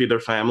and need to feed their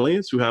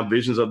families, who have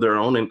visions of their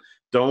own and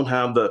don't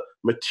have the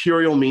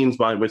material means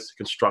by which to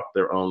construct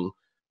their own,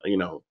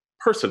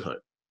 personhood,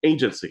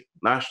 agency,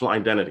 national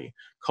identity,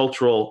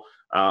 cultural,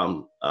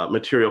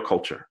 material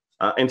culture.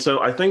 And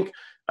so I think,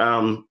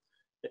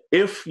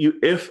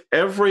 if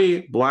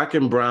every Black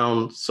and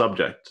brown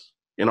subject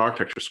in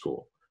architecture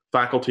school,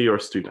 faculty or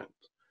student,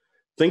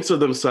 thinks of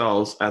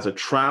themselves as a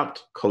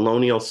trapped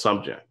colonial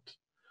subject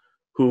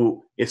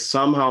who is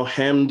somehow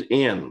hemmed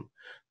in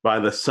by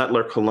the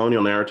settler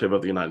colonial narrative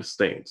of the United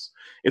States,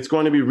 it's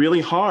going to be really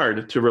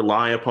hard to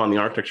rely upon the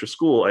architecture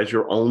school as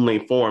your only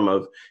form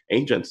of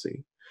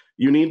agency.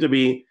 You need to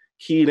be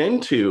keyed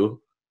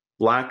into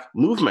Black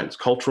movements,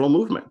 cultural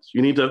movements.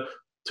 You need to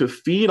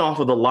feed off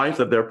of the life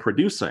that they're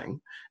producing,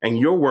 and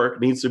your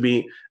work needs to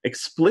be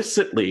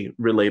explicitly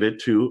related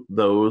to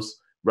those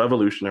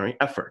revolutionary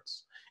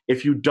efforts.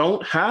 If you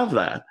don't have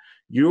that,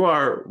 you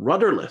are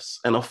rudderless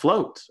and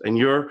afloat, and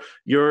you're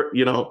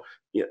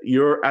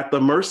at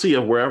the mercy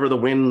of wherever the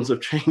winds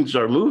of change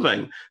are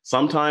moving.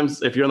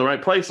 Sometimes, if you're in the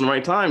right place in the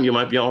right time, you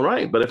might be all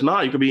right. But if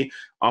not, you could be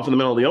off in the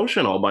middle of the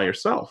ocean all by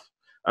yourself.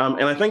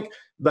 And I think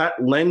that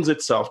lends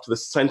itself to the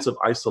sense of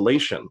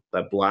isolation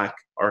that Black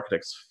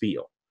architects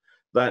feel.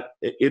 That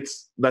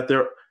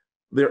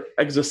they're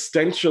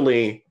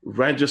existentially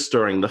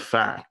registering the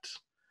fact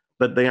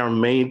that they are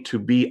made to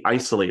be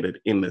isolated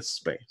in this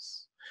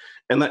space,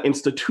 and that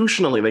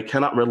institutionally they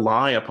cannot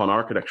rely upon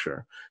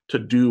architecture to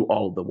do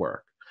all of the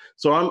work.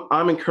 So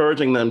I'm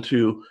encouraging them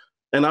to,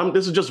 and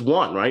this is just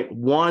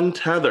one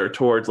tether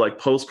towards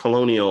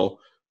post-colonial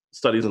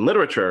studies and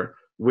literature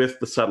with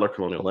the settler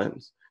colonial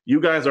lens.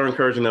 You guys are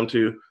encouraging them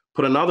to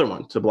put another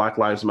one to Black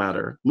Lives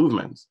Matter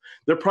movements.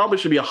 There probably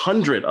should be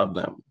 100 of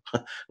them,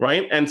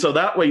 right? And so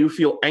that way you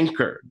feel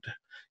anchored.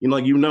 You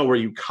know where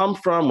you come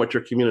from, what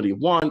your community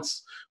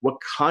wants, what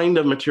kind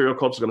of material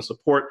culture is going to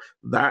support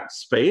that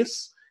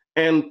space.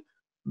 And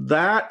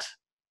that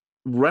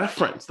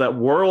reference, that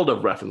world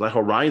of reference, that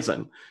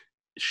horizon,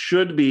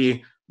 should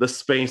be the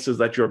spaces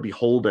that you're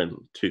beholden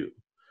to,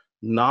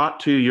 not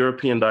to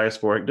European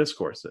diasporic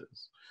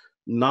discourses,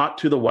 not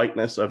to the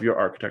whiteness of your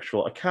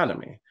architectural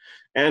academy.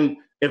 And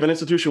if an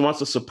institution wants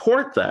to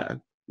support that,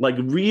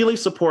 really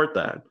support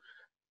that,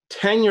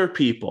 tenure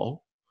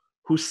people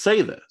who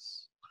say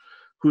this,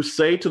 who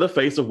say to the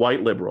face of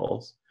white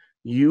liberals,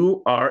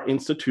 you are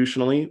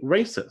institutionally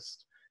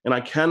racist, and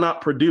I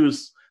cannot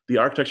produce the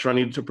architecture I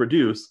need to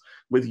produce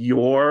with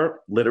your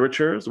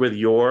literatures, with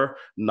your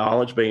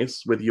knowledge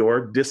base, with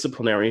your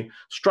disciplinary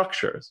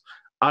structures.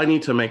 I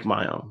need to make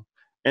my own.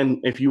 And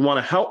if you want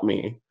to help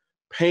me,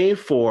 pay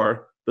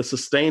for the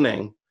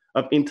sustaining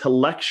of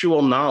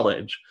intellectual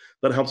knowledge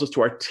that helps us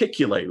to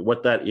articulate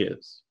what that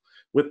is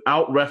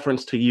without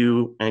reference to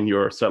you and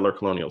your settler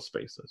colonial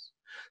spaces.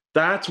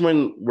 That's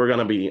when we're going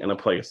to be in a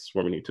place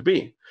where we need to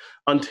be.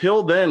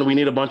 Until then, we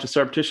need a bunch of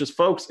surreptitious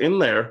folks in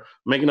there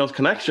making those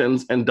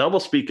connections and double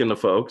speaking to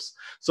folks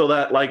so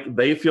that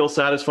they feel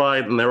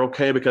satisfied and they're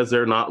okay because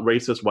they're not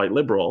racist white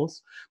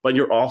liberals, but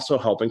you're also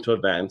helping to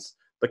advance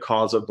the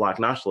cause of Black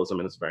nationalism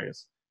in its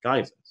various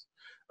guises.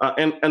 I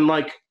don't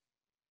know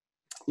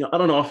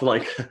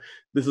if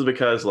this is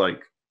because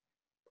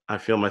I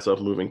feel myself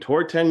moving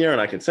toward tenure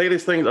and I can say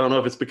these things. I don't know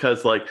if it's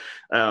because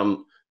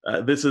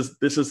this is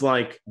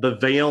the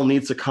veil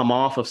needs to come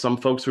off of some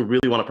folks who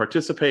really want to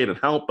participate and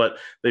help, but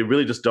they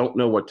really just don't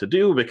know what to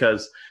do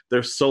because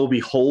they're so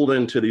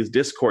beholden to these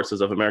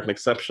discourses of American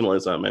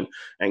exceptionalism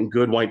and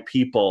good white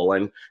people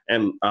and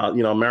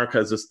America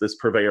is this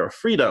purveyor of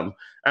freedom,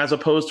 as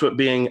opposed to it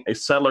being a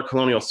settler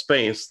colonial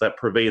space that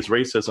pervades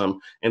racism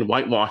and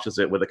whitewashes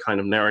it with a kind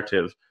of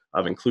narrative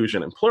of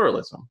inclusion and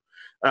pluralism.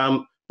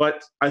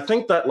 But I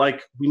think that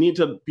we need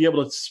to be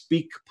able to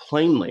speak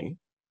plainly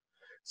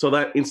so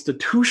that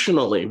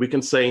institutionally we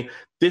can say,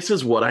 this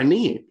is what I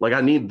need.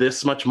 I need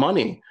this much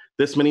money.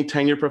 this many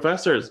tenured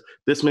professors,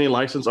 this many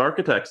licensed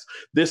architects,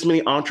 this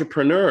many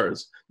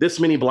entrepreneurs, this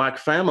many Black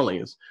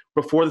families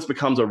before this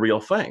becomes a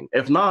real thing.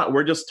 If not,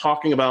 we're just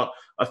talking about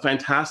a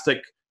fantastic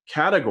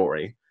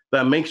category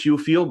that makes you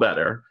feel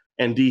better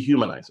and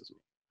dehumanizes me.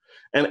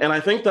 And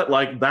I think that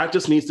like that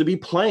just needs to be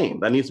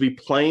plain. That needs to be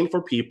plain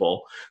for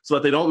people so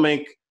that they don't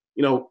make,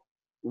 you know,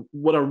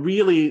 what are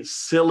really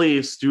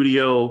silly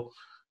studio,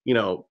 you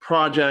know,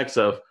 projects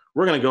of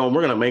we're going to go and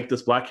we're going to make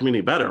this Black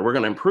community better. We're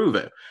going to improve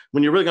it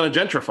when you're really going to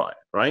gentrify it,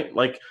 right?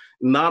 Like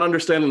not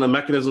understanding the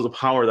mechanisms of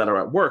power that are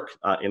at work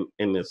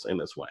in this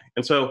way.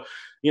 And so,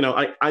 you know,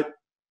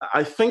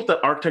 I think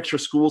that architecture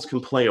schools can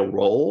play a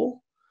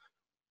role,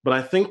 but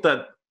I think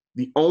that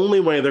the only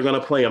way they're going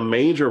to play a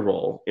major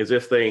role is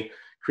if they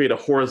create a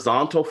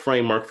horizontal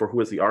framework for who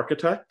is the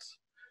architect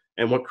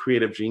and what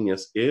creative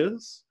genius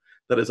is.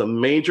 That is a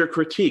major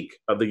critique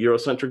of the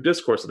Eurocentric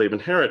discourse that they've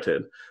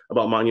inherited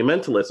about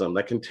monumentalism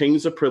that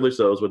continues to privilege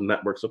those with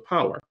networks of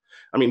power.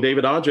 I mean,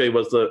 David Adejare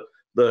was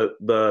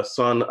the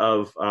son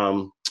of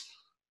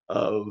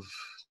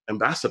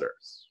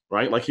ambassadors,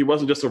 right? Like he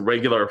wasn't just a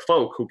regular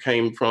folk who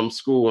came from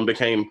school and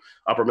became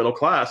upper middle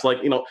class.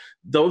 Like, you know,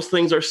 those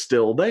things are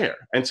still there.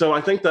 And so I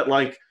think that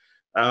like,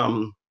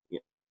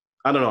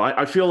 I don't know,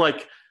 I feel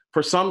like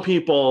for some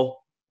people,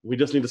 we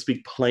just need to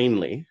speak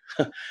plainly.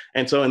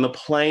 And so in the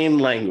plain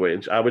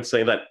language, I would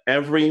say that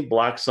every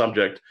Black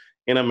subject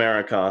in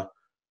America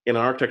in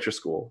an architecture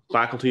school,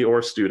 faculty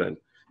or student,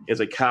 is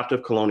a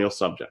captive colonial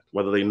subject,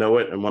 whether they know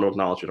it and want to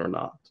acknowledge it or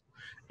not.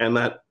 And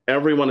that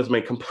everyone is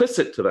made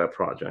complicit to that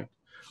project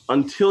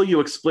until you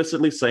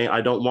explicitly say,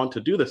 I don't want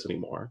to do this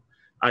anymore.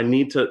 I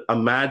need to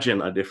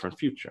imagine a different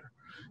future.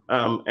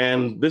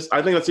 And this,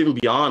 I think that's even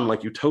beyond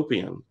like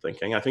utopian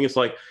thinking. I think it's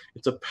like,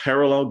 it's a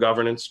parallel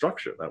governance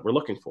structure that we're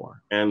looking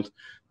for.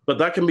 But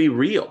that can be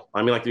real.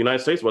 I mean, like the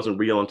United States wasn't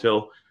real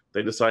until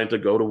they decided to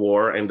go to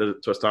war and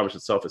to establish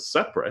itself as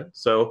separate.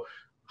 So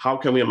how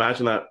can we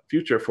imagine that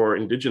future for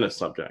Indigenous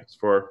subjects,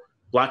 for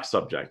Black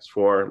subjects,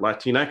 for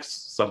Latinx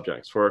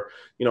subjects, for,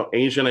 you know,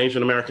 Asian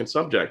American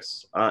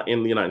subjects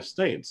in the United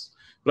States?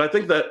 But I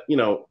think that, you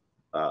know,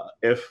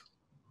 if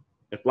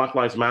Black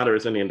Lives Matter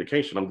is any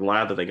indication, I'm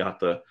glad that they got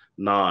the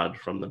nod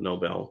from the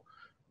Nobel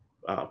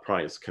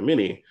Prize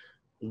Committee.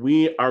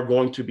 We are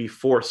going to be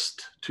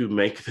forced to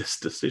make this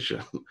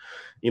decision.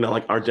 You know,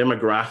 like our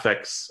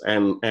demographics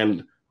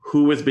and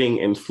who is being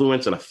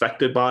influenced and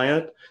affected by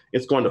it,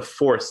 it's going to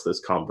force this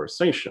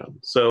conversation.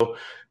 So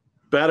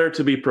better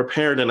to be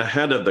prepared and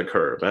ahead of the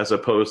curve as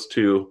opposed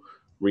to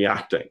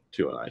reacting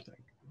to it, I think.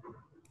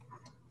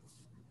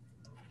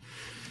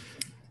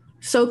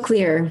 So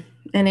clear.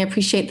 And I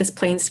appreciate this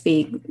plain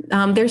speak.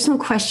 There's some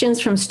questions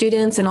from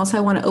students, and also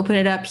I want to open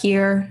it up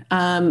here.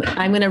 I'm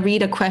going to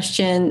read a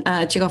question.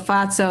 Chico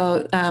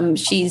Fazzo,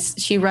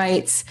 she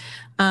writes,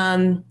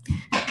 and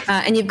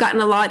you've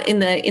gotten a lot in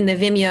the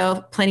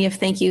Vimeo, plenty of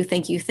thank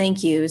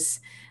yous.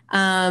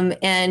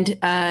 And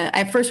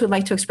I first would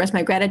like to express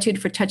my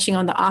gratitude for touching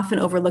on the often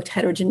overlooked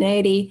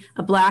heterogeneity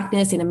of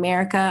Blackness in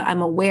America.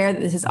 I'm aware that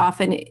this is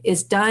often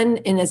done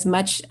in as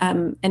much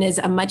and is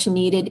a much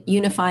needed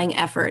unifying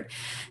effort.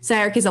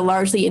 SCI-Arc is a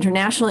largely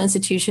international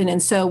institution.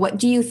 And so what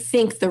do you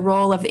think the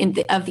role of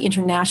the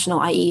international,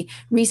 i.e.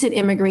 recent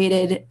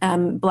immigrated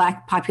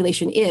Black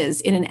population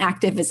is in an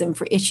activism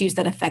for issues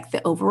that affect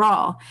the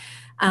overall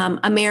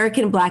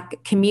American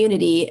Black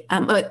community,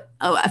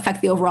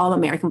 affect the overall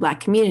American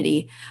Black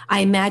community? I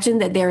imagine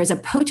that there is a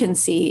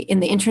potency in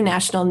the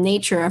international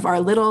nature of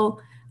our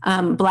little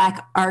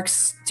Black ARC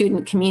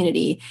student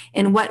community.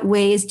 In what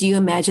ways do you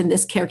imagine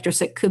this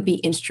characteristic could be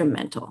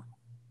instrumental?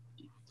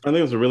 I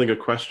think it's a really good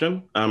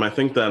question. I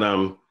think that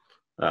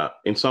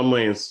in some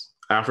ways,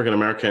 African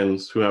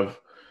Americans who have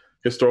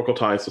historical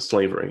ties to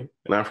slavery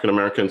and African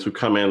Americans who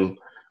come in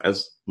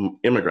as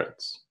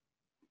immigrants,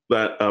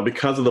 that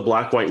because of the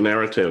Black-white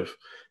narrative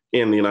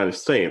in the United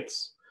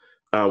States,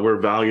 we're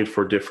valued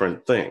for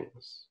different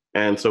things.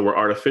 And so we're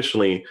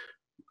artificially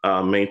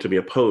made to be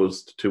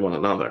opposed to one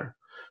another.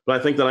 But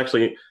I think that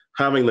actually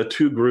having the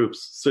two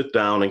groups sit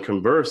down and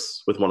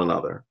converse with one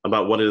another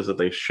about what it is that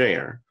they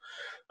share,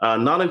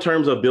 not in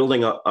terms of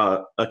building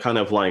a kind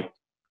of like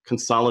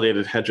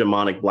consolidated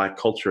hegemonic Black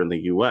culture in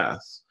the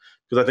US,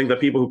 because I think that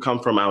people who come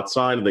from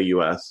outside of the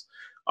US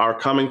are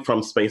coming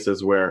from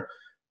spaces where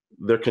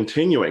they're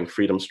continuing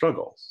freedom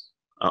struggles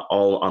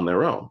all on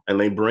their own. And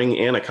they bring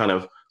in a kind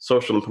of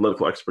social and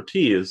political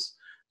expertise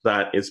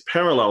that is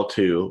parallel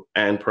to,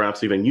 and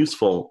perhaps even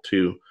useful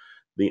to,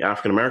 the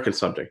African-American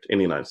subject in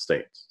the United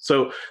States.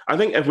 So I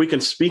think if we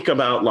can speak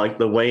about like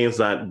the ways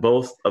that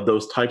both of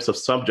those types of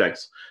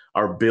subjects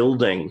are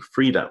building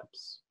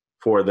freedoms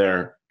for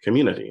their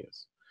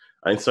communities,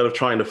 instead of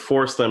trying to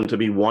force them to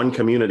be one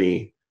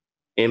community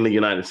in the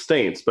United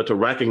States, but to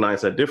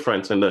recognize that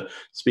difference and to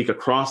speak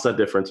across that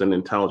difference in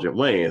intelligent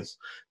ways,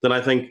 then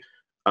I think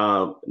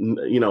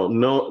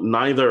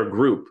neither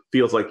group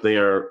feels like they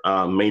are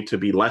made to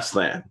be less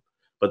than,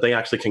 but they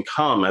actually can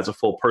come as a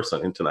full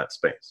person into that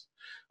space.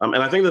 And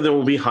I think that there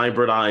will be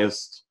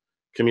hybridized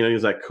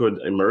communities that could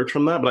emerge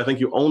from that, but I think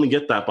you only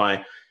get that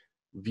by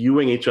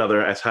viewing each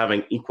other as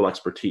having equal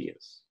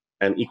expertise,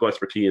 and equal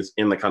expertise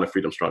in the kind of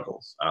freedom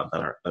struggles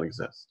that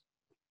exist.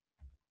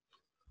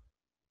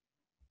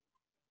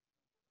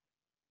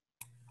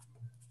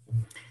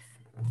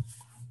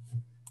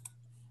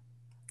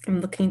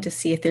 I'm looking to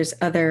see if there's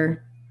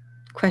other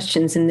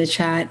questions in the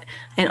chat,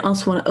 and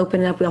also want to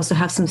open it up. We also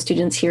have some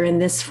students here in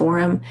this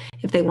forum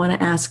if they want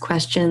to ask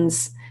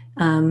questions.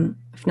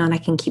 If not, I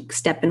can keep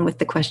stepping with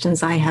the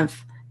questions. I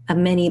have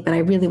many, but I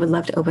really would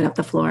love to open up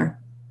the floor.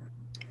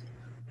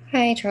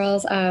 Hi,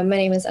 Charles. My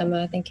name is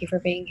Emma. Thank you for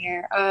being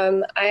here.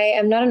 I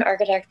am not an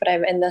architect, but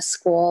I'm in the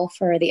school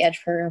for the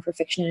EDGE program for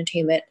fiction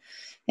entertainment.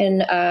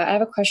 And I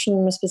have a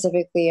question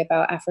specifically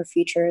about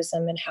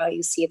Afrofuturism and how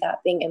you see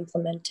that being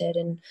implemented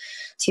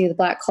into the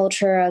Black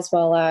culture as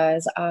well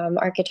as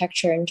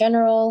architecture in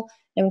general.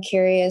 I'm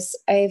curious,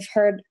 I've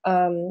heard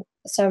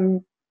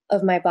some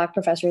of my Black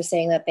professors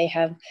saying that they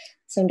have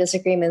some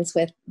disagreements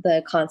with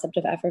the concept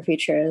of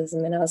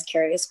Afrofuturism, and I was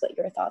curious what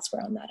your thoughts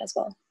were on that as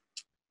well.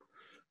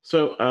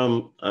 So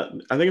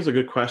I think it's a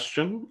good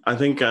question. I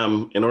think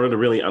in order to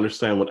really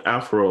understand what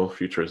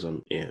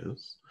Afrofuturism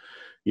is,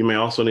 you may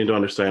also need to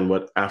understand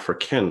what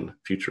African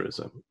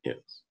futurism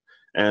is.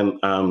 And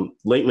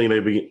lately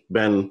they've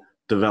been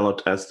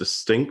developed as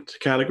distinct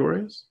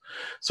categories.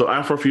 So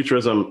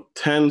Afrofuturism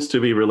tends to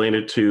be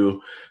related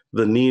to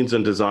the needs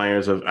and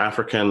desires of the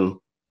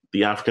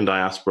African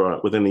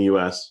diaspora within the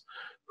US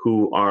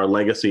who are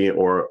legacy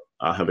or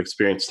have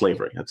experienced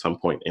slavery at some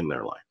point in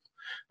their life.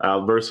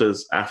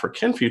 Versus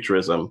African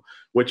futurism,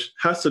 which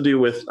has to do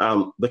with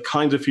the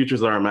kinds of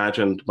futures that are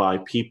imagined by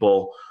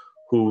people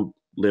who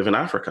live in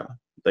Africa.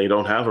 They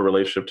don't have a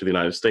relationship to the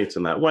United States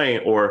in that way,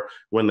 or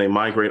when they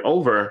migrate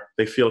over,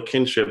 they feel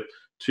kinship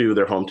to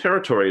their home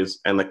territories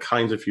and the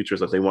kinds of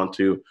futures that they want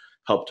to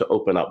help to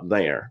open up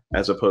there,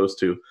 as opposed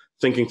to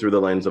thinking through the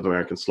lens of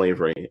American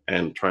slavery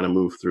and trying to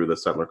move through the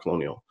settler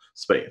colonial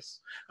space.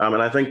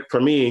 And I think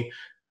for me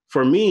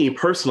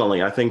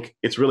personally, I think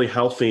it's really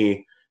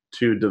healthy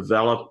to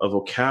develop a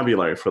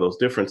vocabulary for those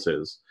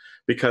differences,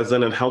 because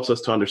then it helps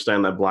us to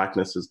understand that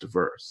Blackness is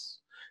diverse.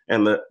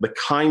 And the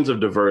kinds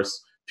of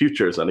diverse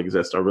futures that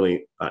exist are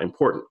really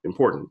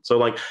important. So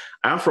like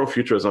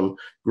Afrofuturism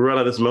grew out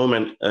of this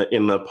moment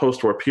in the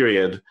post-war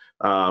period.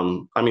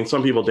 I mean,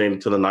 some people date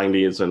it to the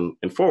 90s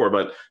and forward,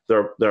 but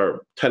there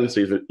are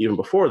tendencies even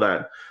before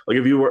that. Like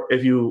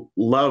if you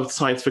loved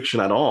science fiction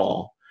at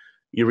all,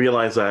 you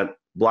realize that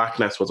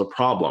Blackness was a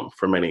problem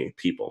for many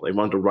people. They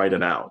wanted to write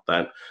it out,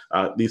 that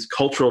these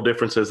cultural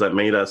differences that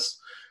made us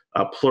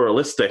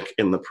pluralistic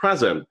in the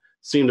present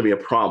seem to be a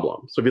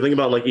problem. So if you think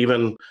about like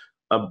even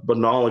a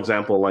banal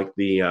example like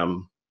the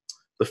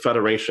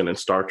Federation in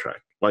Star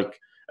Trek, like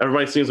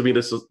everybody seems to be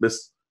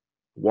this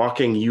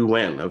walking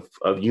UN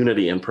of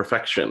unity and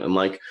perfection, and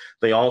like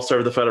they all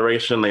serve the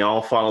Federation, they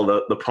all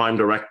follow the Prime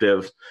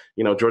Directive.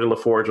 You know, Geordi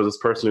LaForge was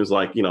this person who's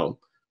like, you know,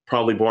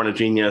 probably born a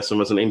genius and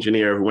was an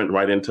engineer who went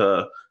right into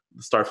the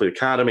Starfleet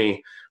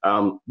Academy.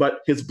 But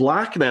his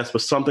Blackness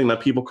was something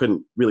that people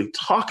couldn't really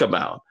talk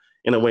about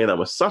in a way that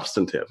was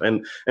substantive.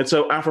 And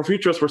so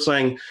Afrofuturists were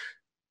saying,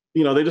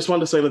 you know, they just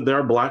wanted to say that there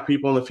are Black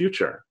people in the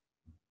future.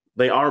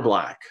 They are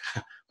Black.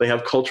 They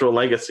have cultural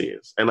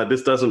legacies, and that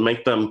this doesn't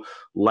make them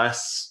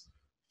less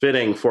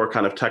fitting for a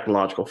kind of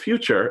technological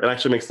future. It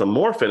actually makes them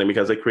more fitting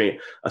because they create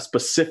a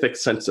specific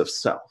sense of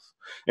self.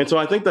 And so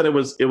I think that it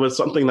was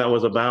something that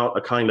was about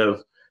a kind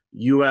of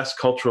US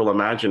cultural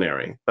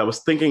imaginary that was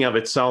thinking of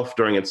itself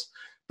during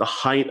the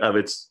height of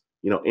its,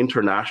 you know,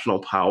 international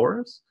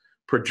powers,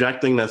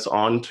 projecting this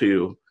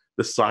onto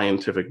the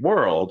scientific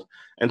world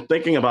and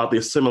thinking about the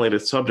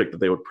assimilated subject that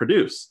they would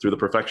produce through the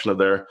perfection of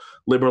their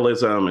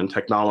liberalism and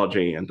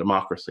technology and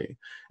democracy.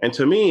 And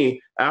to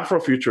me,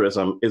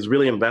 Afrofuturism is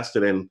really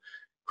invested in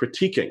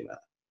critiquing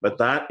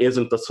that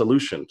isn't the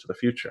solution to the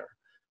future,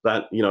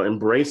 that, you know,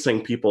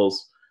 embracing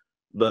people's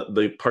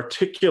the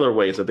particular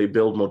ways that they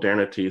build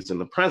modernities in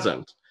the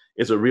present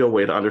is a real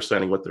way to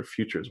understanding what their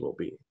futures will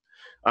be.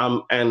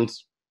 And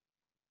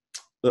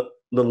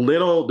the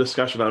little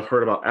discussion I've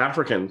heard about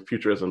African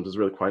futurism is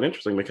really quite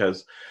interesting,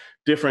 because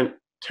different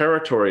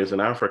territories in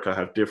Africa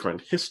have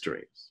different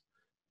histories.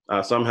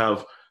 Some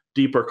have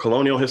deeper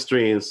colonial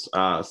histories,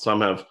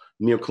 some have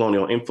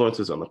neo-colonial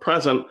influences on the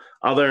present,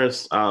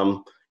 others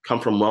come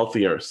from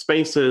wealthier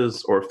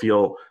spaces or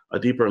feel a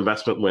deeper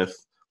investment with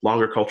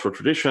longer cultural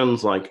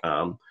traditions like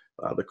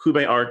the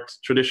Kube art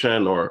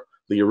tradition or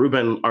the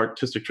Yoruban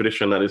artistic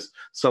tradition that is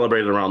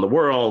celebrated around the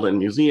world in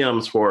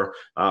museums for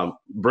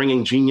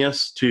bringing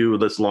genius to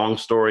this long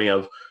story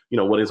of, you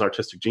know, what is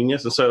artistic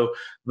genius. And so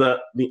the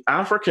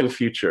African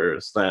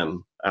futures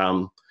then,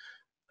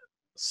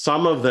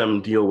 some of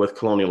them deal with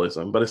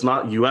colonialism, but it's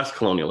not US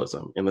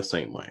colonialism in the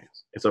same way.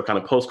 It's a kind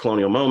of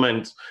post-colonial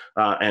moment,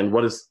 and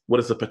what is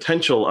the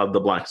potential of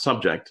the Black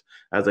subject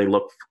as they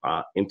look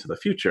into the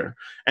future.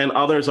 And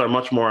others are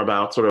much more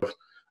about sort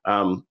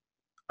of,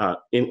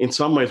 in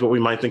some ways, what we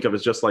might think of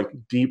as just like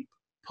deep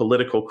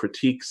political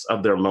critiques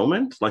of their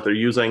moment, like they're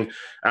using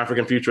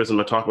African futurism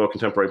to talk about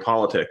contemporary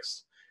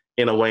politics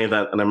in a way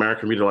that an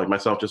American reader like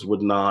myself just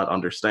would not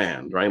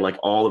understand, right? Like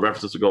all the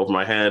references would go over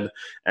my head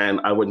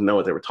and I wouldn't know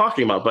what they were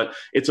talking about, but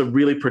it's a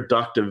really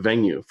productive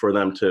venue for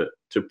them to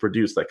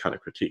produce that kind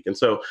of critique. And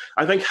so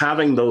I think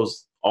having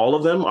those, all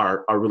of them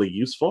are really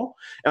useful.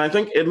 And I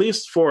think at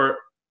least for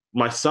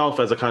myself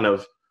as a kind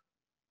of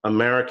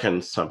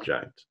American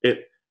subject,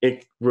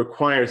 it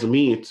requires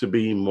me to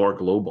be more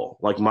global,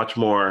 like much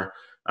more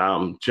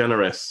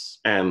generous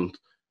and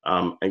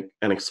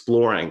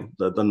exploring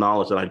the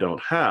knowledge that I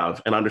don't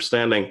have, and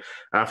understanding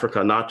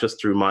Africa not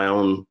just through my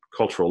own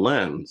cultural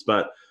lens,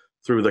 but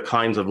through the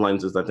kinds of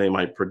lenses that they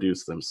might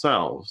produce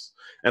themselves.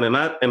 And in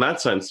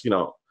that sense,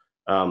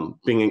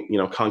 being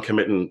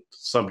concomitant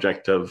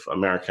subject of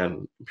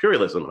American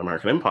imperialism and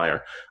American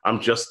empire, I'm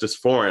just as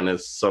foreign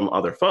as some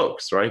other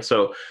folks, right?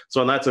 So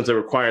in that sense, it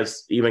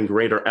requires even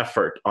greater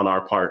effort on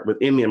our part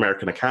within the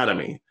American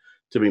Academy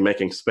to be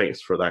making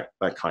space for that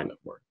kind of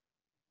work.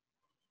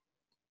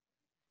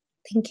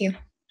 Thank you.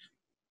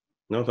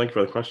 No, thank you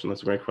for the question.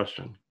 That's a great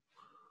question.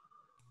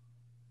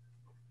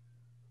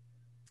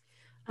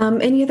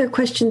 Any other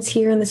questions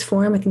here in this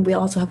forum? I think we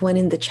also have one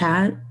in the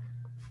chat.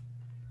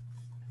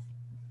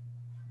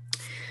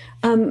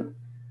 Oh,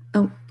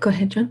 go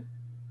ahead, John.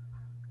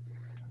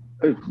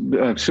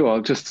 Sure,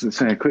 I'll just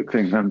say a quick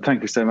thing.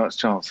 Thank you so much,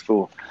 Charles,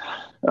 for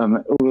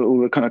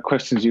all the kind of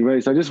questions you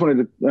raised. I just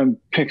wanted to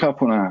pick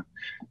up on a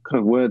kind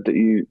of word that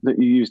you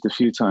used a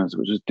few times,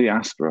 which is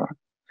diaspora.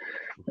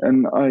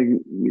 And I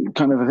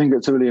think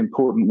it's a really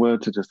important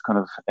word to just kind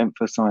of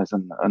emphasize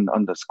and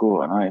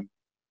underscore. And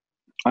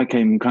I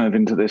came kind of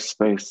into this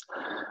space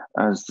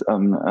as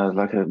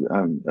like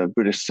a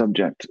British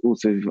subject,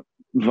 also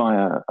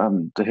via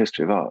the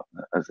history of art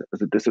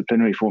as a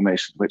disciplinary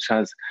formation, which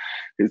is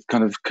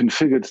kind of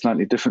configured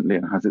slightly differently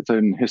and has its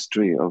own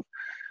history of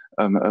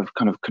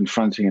kind of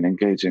confronting and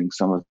engaging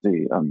some of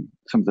the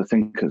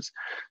thinkers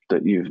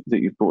that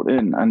you've brought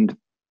in. And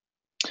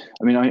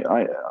I mean,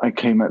 I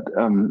came at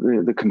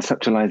the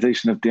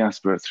conceptualization of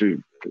diaspora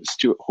through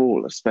Stuart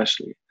Hall,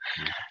 especially,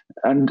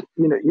 and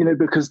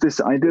because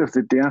this idea of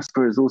the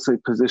diaspora is also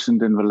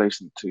positioned in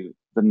relation to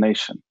the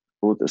nation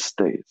or the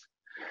state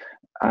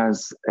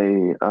as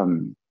a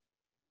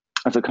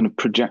kind of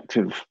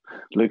projective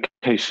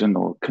location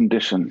or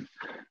condition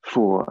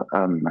for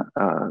a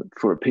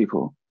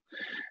people.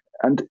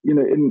 And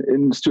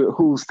in Stuart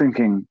Hall's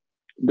thinking,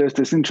 there's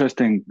this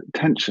interesting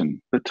tension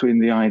between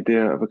the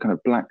idea of a kind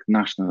of Black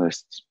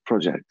nationalist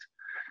project,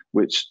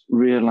 which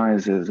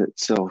realizes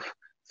itself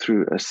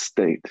through a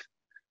state.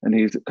 And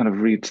he kind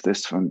of reads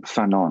this from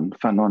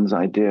Fanon's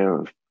idea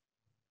of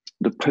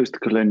the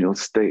post-colonial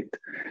state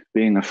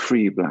being a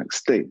free Black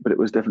state, but it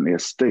was definitely a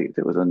state.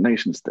 It was a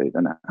nation state,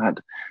 and it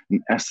had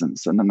an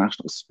essence and a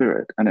national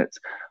spirit, and its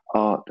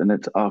art and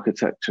its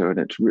architecture and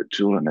its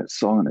ritual and its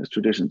song and its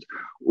traditions.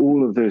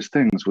 All of those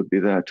things would be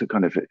there to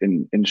kind of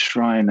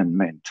enshrine and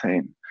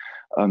maintain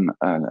and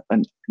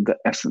the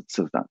essence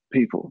of that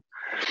people.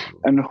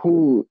 And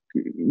Hall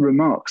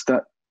remarks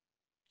that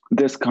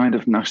this kind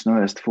of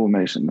nationalist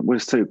formation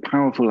was so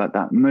powerful at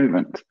that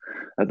moment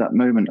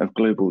of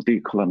global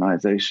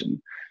decolonization,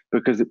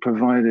 because it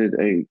provided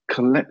a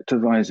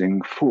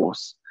collectivizing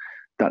force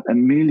that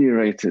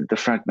ameliorated the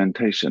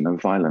fragmentation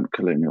of violent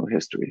colonial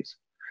histories.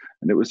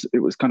 And it was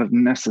kind of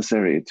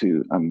necessary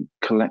to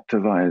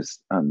collectivize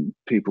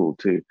people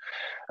to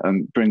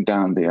bring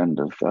down the end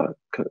of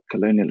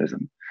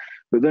colonialism.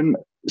 But then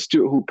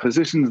Stuart Hall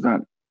positions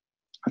that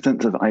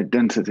sense of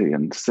identity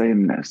and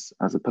sameness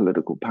as a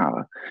political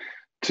power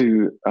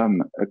to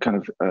a kind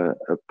of a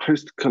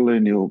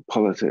post-colonial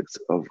politics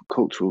of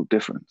cultural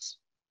difference.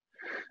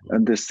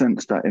 And this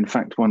sense that, in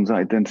fact, one's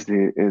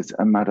identity is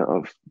a matter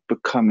of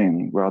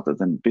becoming rather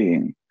than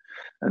being,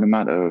 and a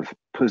matter of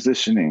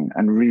positioning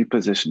and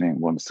repositioning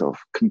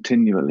oneself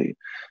continually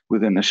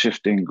within a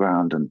shifting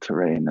ground and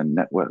terrain and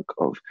network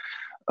of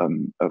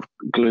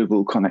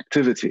global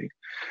connectivity.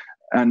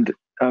 And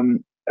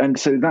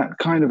so that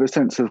kind of a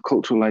sense of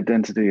cultural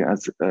identity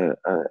as a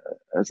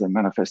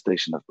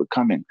manifestation of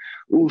becoming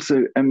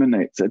also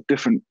emanates a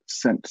different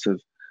sense of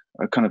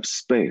a kind of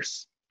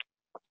space,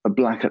 a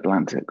Black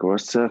Atlantic or a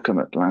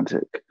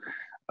circum-Atlantic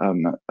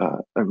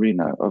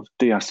arena of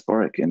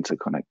diasporic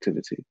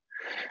interconnectivity.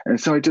 And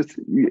so it just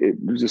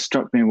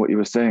struck me in what you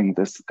were saying,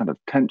 this kind of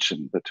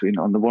tension between,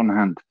 on the one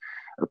hand,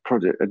 a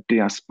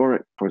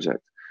diasporic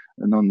project,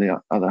 and on the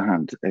other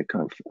hand, a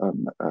kind of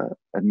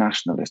a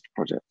nationalist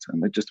project.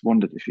 And I just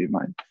wondered if you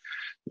might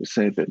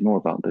say a bit more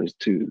about those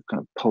two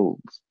kind of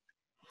poles.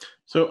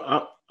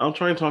 So I'll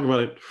try and talk about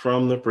it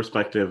from the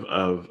perspective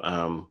of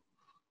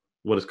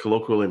what is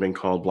colloquially being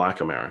called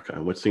Black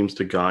America, which seems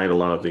to guide a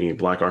lot of the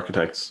Black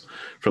architects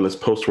from this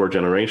post-war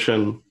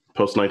generation,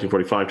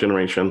 post-1945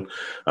 generation,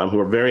 who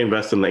are very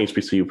invested in the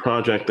HBCU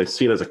project. They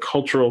see it as a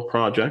cultural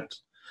project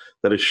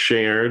that is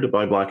shared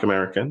by Black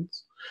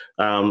Americans.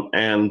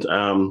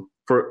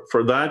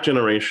 For that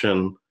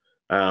generation,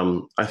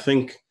 I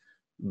think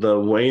the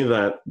way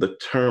that the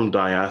term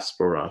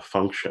diaspora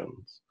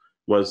functions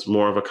was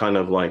more of a kind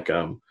of like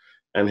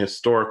an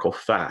historical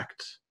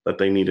fact that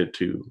they needed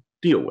to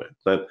deal with,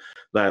 that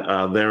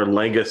their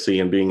legacy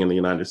in being in the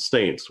United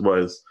States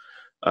was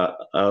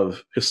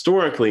of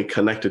historically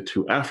connected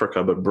to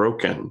Africa, but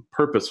broken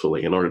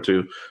purposefully in order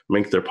to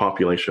make their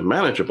population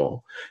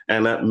manageable.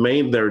 And that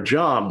made their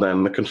job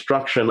then the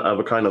construction of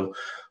a kind of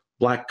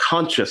Black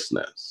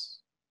consciousness,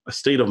 a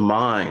state of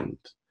mind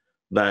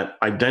that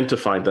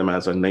identified them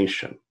as a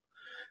nation.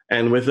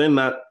 And within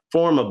that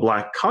form of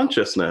Black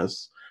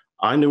consciousness,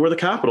 I knew where the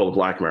capital of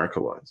Black America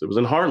was. It was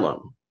in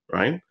Harlem,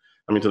 right?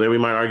 I mean, today we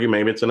might argue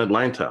maybe it's in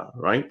Atlanta,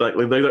 right? But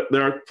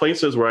there are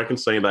places where I can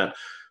say that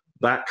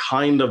that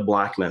kind of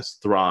Blackness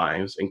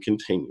thrives and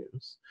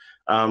continues.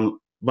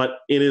 But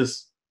it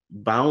is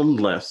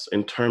boundless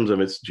in terms of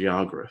its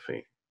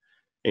geography.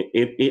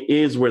 It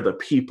is where the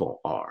people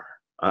are.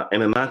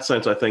 And in that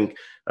sense, I think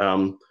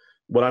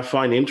what I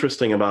find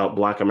interesting about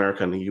Black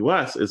America in the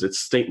US is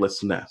its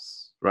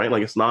statelessness, right?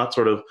 Like, it's not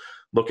sort of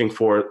looking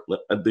for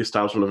the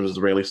establishment of an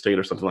Israeli state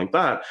or something like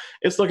that.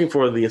 It's looking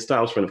for the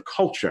establishment of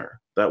culture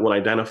that would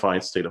identify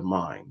its state of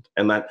mind.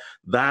 And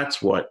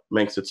that's what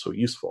makes it so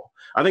useful.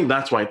 I think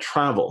that's why it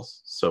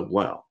travels so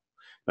well.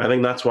 I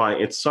think that's why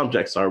its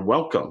subjects are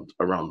welcomed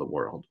around the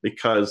world,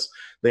 because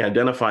they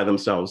identify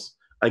themselves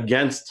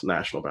against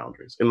national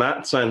boundaries. In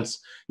that sense,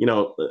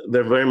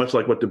 they're very much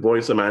like what Du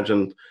Bois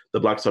imagined the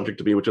Black subject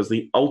to be, which is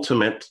the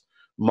ultimate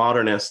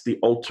modernist, the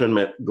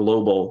ultimate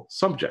global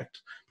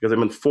subject, because they've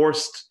been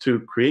forced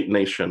to create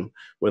nation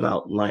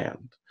without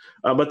land.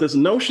 But this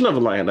notion of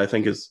land, I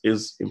think,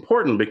 is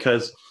important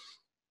because,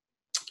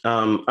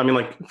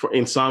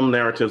 in some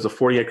narratives, the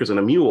 40 acres and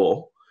a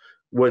mule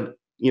would,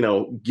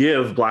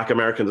 give Black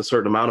Americans a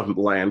certain amount of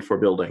land for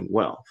building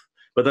wealth.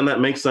 But then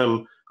that makes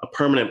them a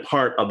permanent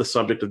part of the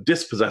subject of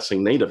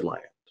dispossessing native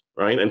land,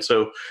 right? And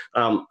so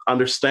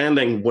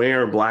understanding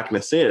where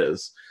Blackness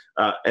is,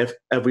 if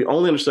we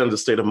only understand the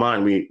state of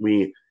mind,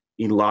 we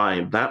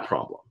elide that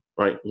problem,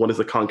 right? What is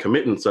the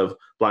concomitance of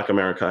Black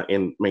America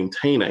in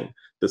maintaining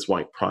this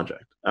white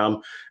project?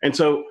 And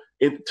so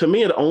to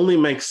me, it only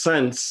makes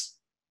sense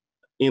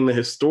in the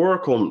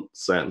historical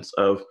sense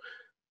of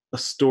a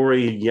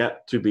story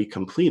yet to be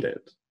completed.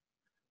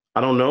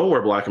 I don't know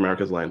where Black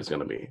America's land is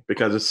going to be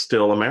because it's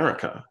still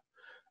America.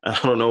 I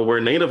don't know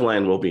where native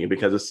land will be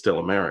because it's still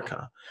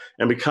America.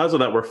 And because of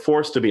that, we're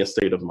forced to be a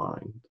state of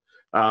mind.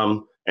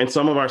 And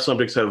some of our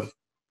subjects have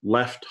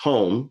left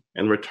home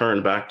and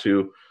returned back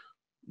to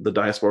the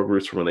diasporic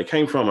roots from where they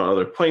came from or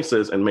other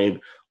places and made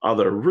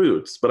other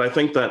roots. But I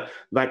think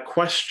that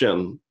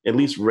question, at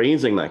least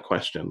raising that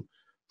question,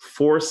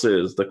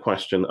 forces the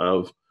question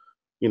of,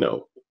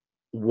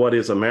 what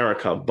is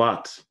America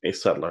but a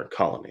settler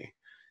colony?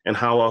 And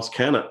how else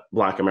can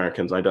Black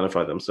Americans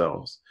identify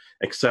themselves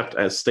except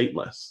as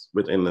stateless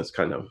within this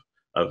kind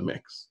of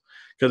mix?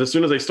 Because as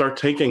soon as they start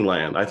taking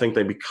land, I think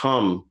they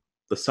become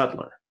the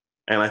settler.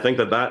 And I think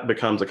that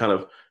becomes a kind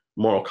of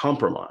moral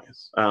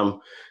compromise.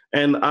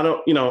 And I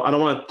don't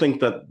want to think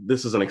that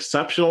this is an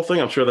exceptional thing.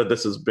 I'm sure that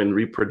this has been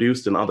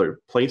reproduced in other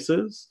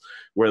places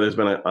where there's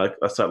been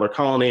a settler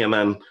colony and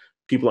then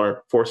people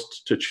are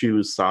forced to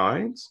choose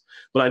sides.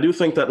 But I do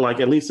think that,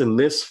 at least in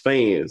this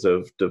phase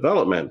of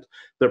development,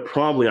 there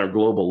probably are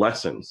global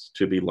lessons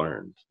to be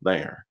learned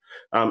there.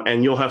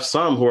 And you'll have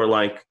some who are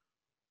like,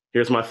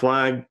 here's my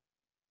flag,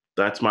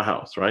 that's my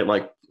house, right?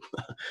 Like,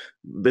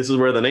 this is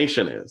where the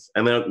nation is.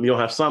 And then you'll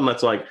have some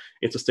that's like,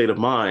 it's a state of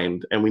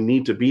mind, and we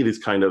need to be these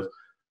kind of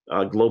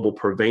global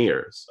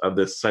purveyors of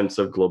this sense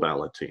of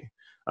globality.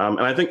 And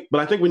I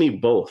think we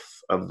need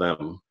both of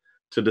them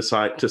to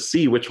decide, to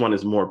see which one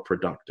is more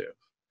productive.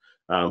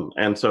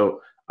 And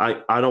so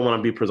I don't want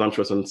to be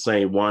presumptuous and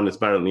say one is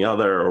better than the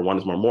other or one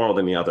is more moral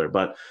than the other,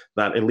 but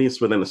that at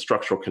least within the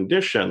structural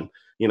condition,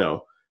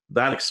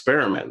 that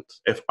experiment,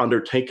 if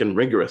undertaken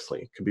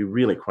rigorously, could be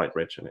really quite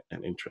rich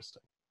and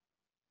interesting.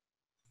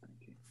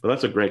 But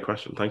that's a great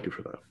question. Thank you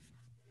for that.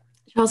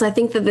 Charles, I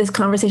think that this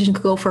conversation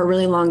could go for a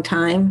really long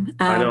time.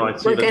 I know.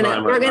 We're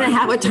gonna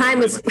have a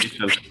time.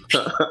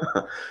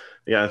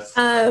 Yes.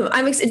 I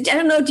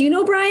don't know. Do you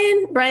know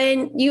Brian?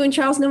 Brian, you and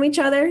Charles know each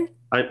other?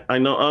 I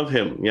know of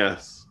him.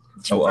 Yes.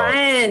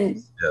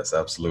 Brian. Yes,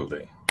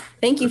 absolutely.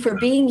 Thank you for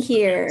being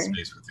here.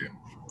 Space with you.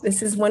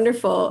 This is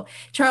wonderful.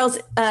 Charles,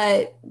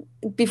 I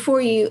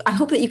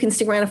hope that you can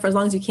stick around for as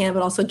long as you can,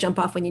 but also jump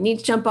off when you need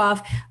to jump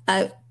off.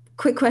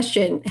 Quick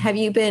question. Have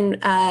you been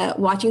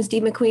watching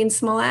Steve McQueen's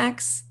Small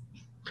Axe?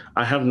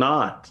 I have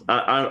not.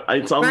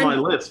 It's on my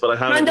list, but I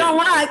haven't. Don't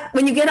watch.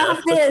 When you get off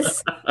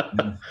this,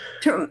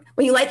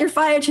 when you light your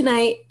fire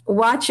tonight,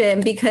 watch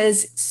him,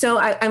 because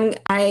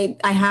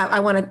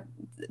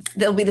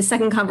there'll be the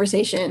second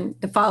conversation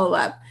to follow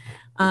up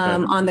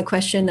on the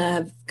question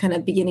of kind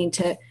of beginning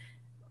to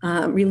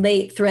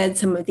relate, thread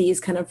some of these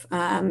kind of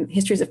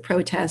histories of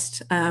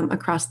protest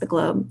across the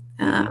globe,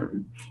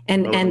 and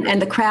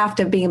the craft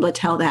of being able to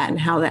tell that and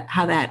how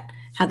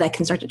that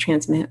can start to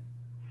transmit.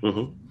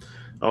 Mm-hmm.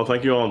 Oh,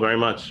 thank you all very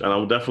much. And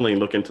I'll definitely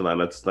look into that.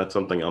 That's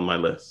something on my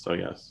list. So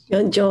yes.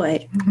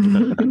 Enjoy.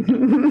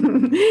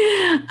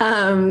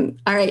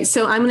 All right.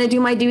 So I'm going to do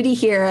my duty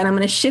here, and I'm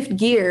going to shift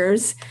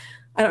gears.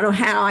 I don't know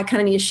how, I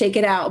kind of need to shake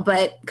it out,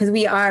 but because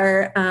we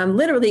are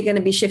literally going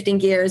to be shifting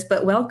gears,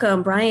 but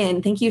welcome,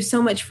 Brian. Thank you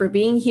so much for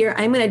being here.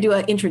 I'm going to do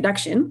an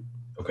introduction.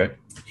 Okay.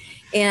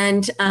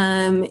 And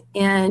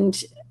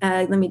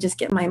let me just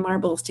get my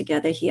marbles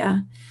together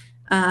here.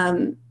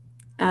 I'm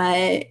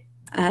going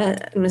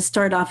to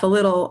start off a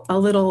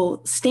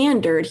little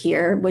standard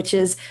here, which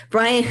is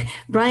Brian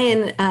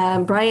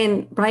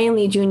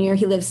Lee Jr.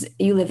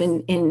 You live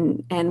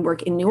in and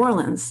work in New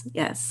Orleans.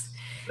 Yes.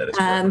 That is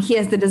correct.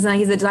 He's the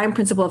design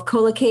principal of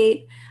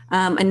Colocate,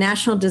 a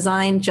national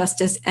design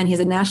justice, and he's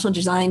a national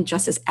design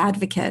justice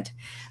advocate.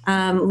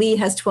 Lee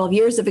has 12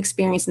 years of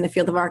experience in the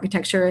field of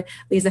architecture.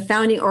 Lee is the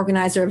founding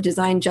organizer of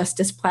Design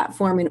Justice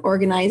Platform and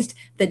organized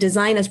the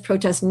Design as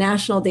Protest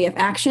National Day of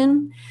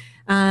Action.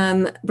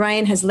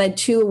 Brian has led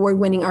 2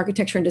 award-winning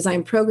architecture and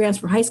design programs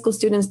for high school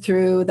students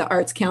through the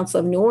Arts Council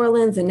of New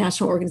Orleans and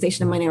National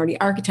Organization of Minority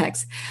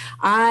Architects.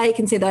 I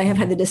can say that I have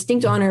had the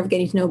distinct honor of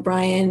getting to know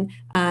Brian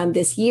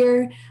this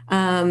year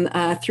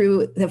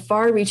through the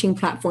far-reaching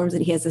platforms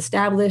that he has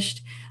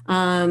established.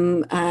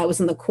 I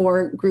was in the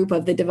core group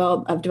of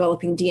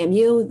developing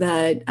DMU,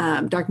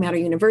 the Dark Matter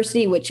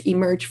University, which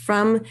emerged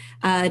from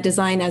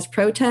Design as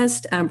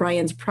Protest,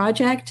 Brian's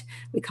project.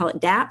 We call it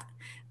DAP.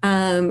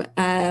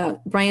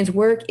 Brian's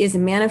work is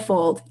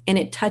manifold and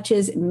it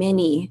touches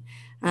many.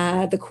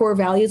 The core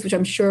values, which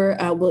I'm sure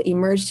will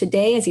emerge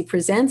today as he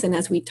presents and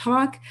as we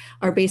talk,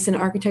 are based in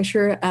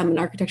architecture, an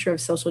architecture of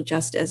social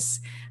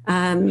justice.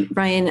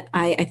 Brian,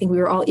 I think we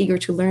were all eager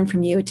to learn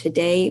from you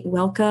today.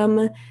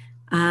 Welcome.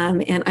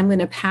 And I'm going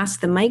to pass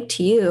the mic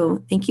to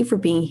you. Thank you for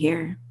being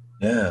here.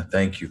 Yeah,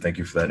 thank you. Thank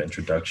you for that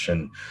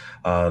introduction.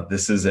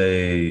 This is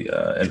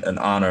an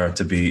honor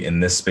to be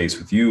in this space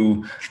with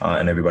you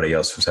and everybody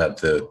else who's had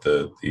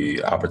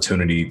the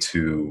opportunity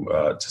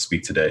to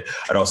speak today.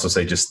 I'd also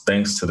say just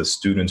thanks to the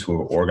students who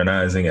are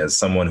organizing. As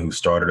someone who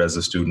started as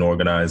a student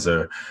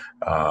organizer,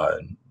 I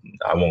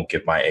won't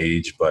give my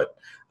age, but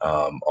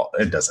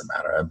it doesn't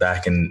matter.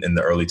 Back in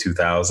the early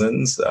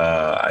 2000s,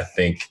 I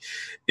think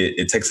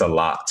it takes a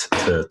lot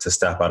to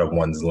step out of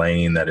one's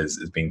lane that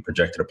is being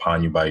projected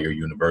upon you by your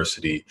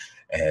university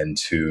and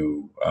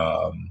to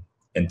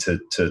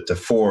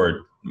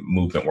forward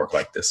movement work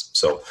like this.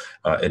 So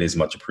it is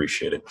much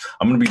appreciated.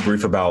 I'm going to be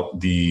brief about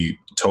the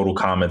total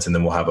comments, and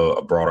then we'll have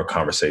a broader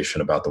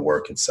conversation about the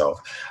work itself.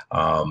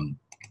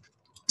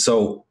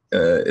 So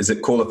is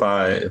it cool if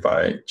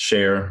I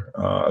share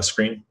a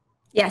screen?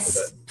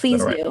 Yes,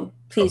 please right? do.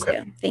 Please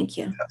Okay. do. Thank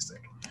you.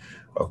 Fantastic.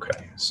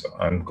 Okay, so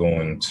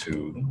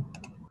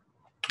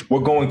we're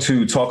going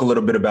to talk a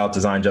little bit about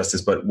design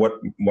justice, but what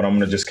I'm going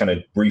to just kind of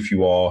brief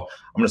you all.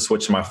 I'm going to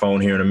switch to my phone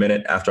here in a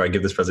minute after I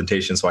give this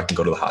presentation so I can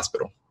go to the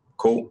hospital.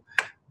 Cool.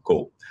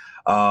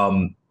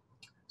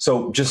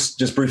 So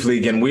just briefly,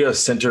 again, we are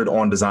centered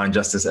on design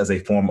justice as a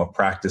form of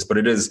practice, but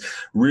it is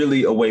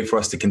really a way for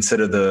us to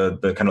consider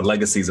the kind of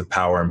legacies of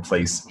power in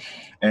place.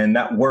 And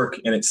that work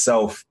in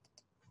itself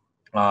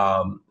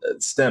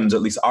stems,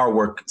 at least our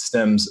work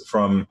stems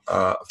from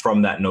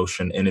that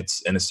notion in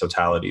its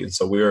totality. And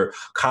so we're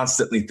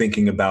constantly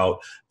thinking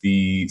about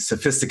the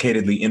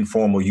sophisticatedly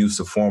informal use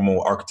of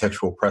formal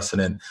architectural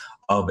precedent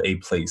of a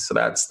place. So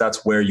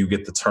that's where you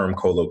get the term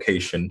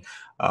co-location.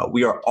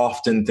 We are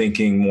often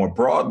thinking more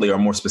broadly or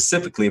more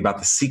specifically about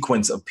the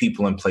sequence of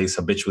people in place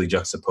habitually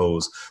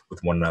juxtaposed with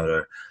one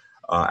another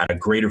at a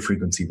greater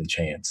frequency than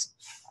chance.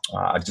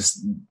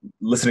 Just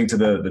listening to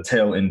the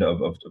tail end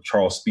of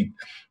Charles speak,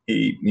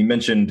 he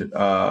mentioned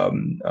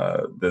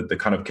the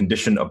kind of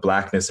condition of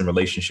Blackness in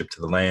relationship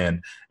to the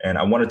land, and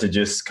I wanted to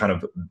just kind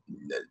of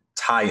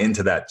tie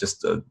into that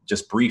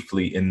just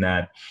briefly. In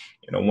that,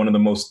 one of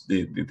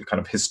the kind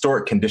of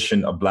historic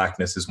condition of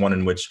Blackness is one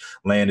in which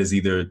land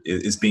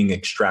is being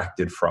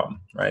extracted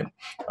from, right?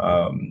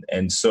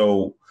 And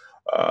so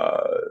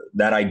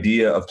that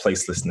idea of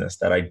placelessness,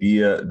 that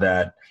idea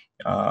that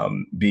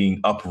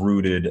being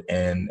uprooted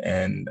and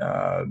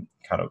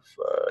kind of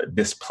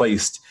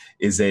displaced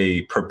is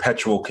a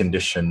perpetual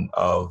condition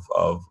of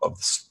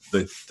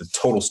the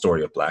total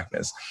story of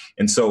Blackness.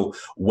 And so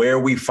where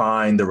we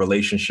find the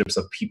relationships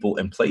of people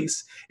in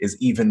place is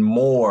even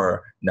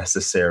more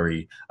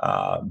necessary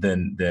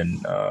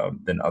than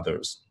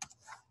others.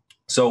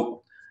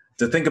 So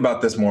to think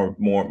about this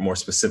more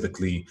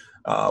specifically,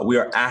 we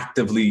are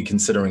actively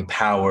considering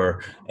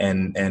power,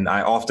 and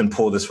I often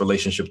pull this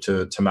relationship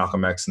to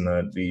Malcolm X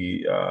and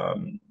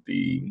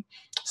the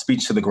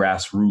speech to the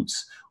grassroots,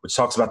 which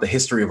talks about the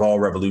history of all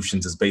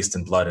revolutions is based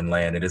in blood and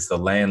land. It is the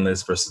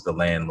landless versus the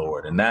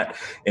landlord, and that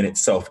in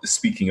itself is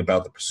speaking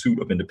about the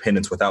pursuit of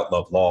independence without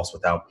love lost,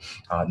 without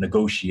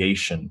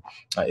negotiation.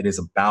 It is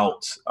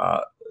about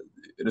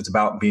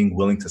being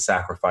willing to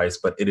sacrifice,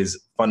 but it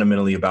is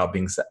fundamentally about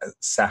being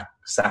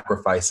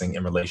sacrificing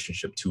in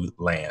relationship to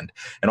land,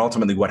 and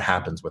ultimately what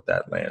happens with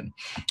that land.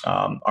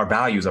 Our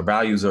values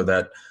are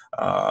that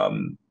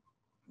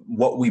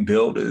what we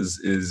build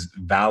is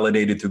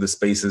validated through the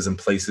spaces and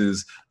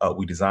places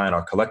we design.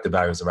 Our collective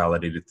values are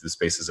validated through the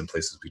spaces and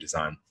places we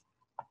design.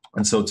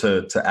 And so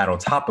to add on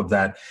top of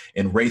that,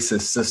 in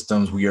racist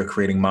systems, we are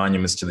creating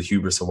monuments to the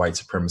hubris of white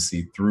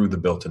supremacy through the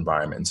built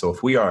environment. And so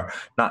if we are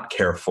not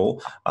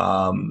careful,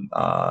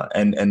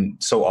 and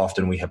so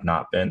often we have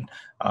not been,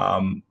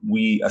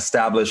 we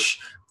establish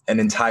an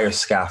entire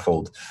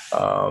scaffold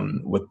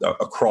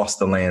across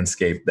the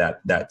landscape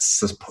that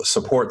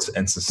supports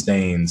and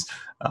sustains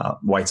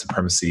white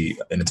supremacy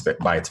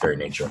by its very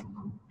nature.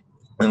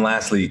 And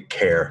lastly,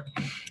 care,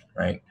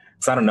 right?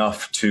 It's not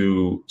enough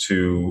to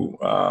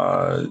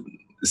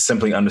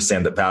simply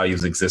understand that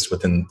values exist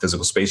within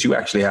physical space. You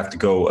actually have to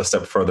go a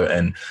step further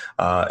and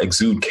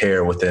exude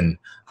care within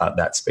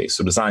that space.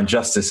 So design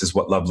justice is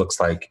what love looks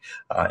like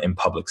in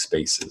public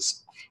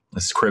spaces.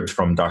 It's cribbed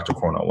from Dr.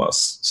 Cornel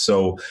West.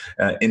 So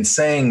in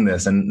saying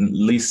this, and at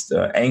least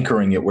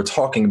anchoring it, we're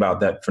talking about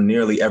that for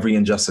nearly every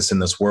injustice in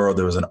this world,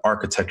 there is an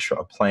architecture,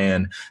 a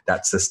plan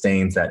that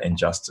sustains that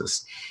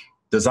injustice.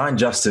 Design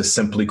justice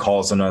simply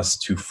calls on us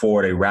to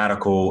forward a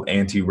radical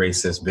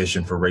anti-racist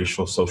vision for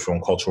racial, social,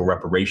 and cultural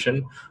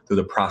reparation through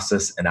the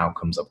process and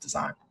outcomes of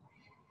design.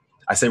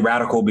 I say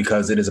radical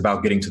because it is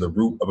about getting to the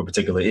root of a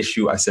particular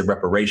issue. I say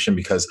reparation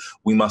because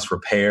we must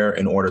repair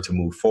in order to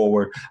move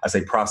forward. I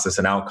say process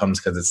and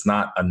outcomes because it's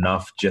not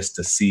enough just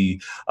to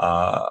see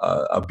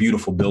a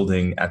beautiful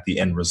building at the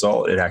end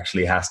result. It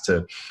actually has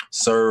to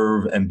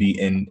serve and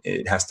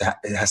it has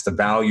to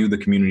value the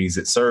communities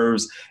it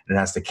serves, and it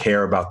has to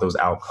care about those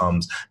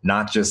outcomes,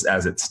 not just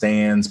as it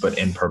stands, but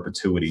in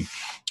perpetuity.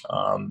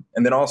 And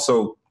then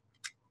also,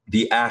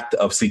 the act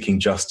of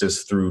seeking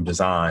justice through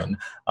design,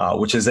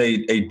 which is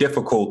a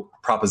difficult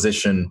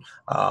proposition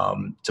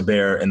to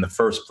bear in the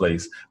first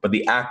place. But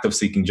the act of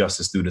seeking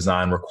justice through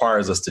design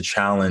requires us to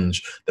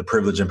challenge the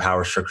privilege and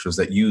power structures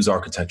that use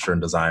architecture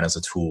and design as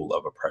a tool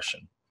of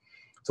oppression.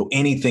 So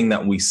anything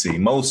that we see,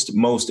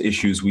 most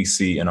issues we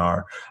see in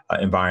our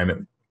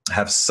environment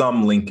have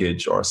some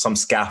linkage or some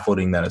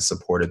scaffolding that is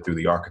supported through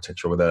the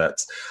architecture, whether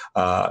that's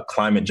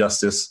climate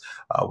justice,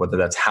 whether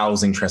that's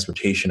housing,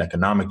 transportation,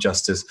 economic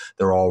justice.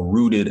 They're all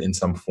rooted in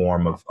some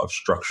form of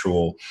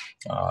structural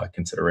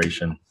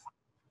consideration.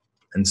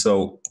 And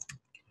so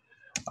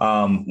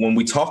when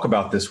we talk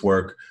about this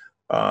work,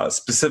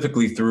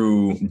 specifically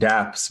through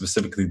DAP,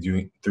 specifically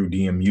through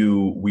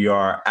DMU, we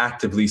are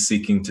actively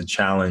seeking to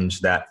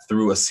challenge that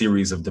through a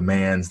series of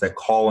demands that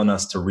call on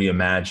us to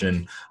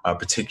reimagine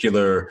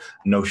particular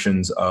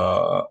notions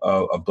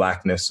of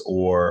Blackness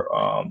or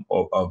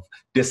of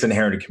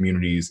disinherited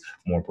communities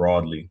more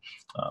broadly.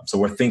 So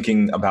we're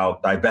thinking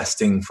about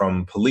divesting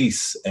from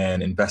police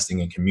and investing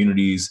in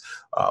communities,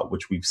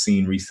 which we've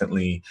seen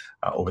recently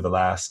over the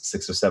last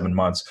 6 or 7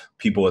 months,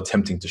 people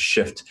attempting to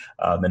shift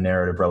the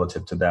narrative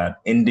relative to that,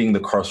 ending the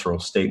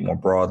carceral state more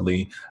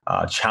broadly,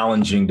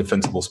 challenging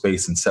defensible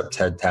space and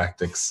septed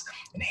tactics,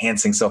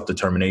 enhancing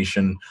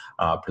self-determination,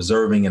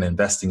 preserving and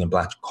investing in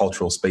Black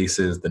cultural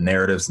spaces. The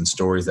narratives and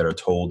stories that are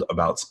told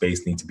about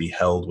space need to be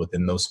held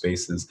within those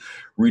spaces,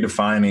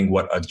 redefining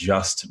what a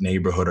just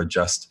neighborhood or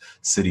just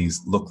cities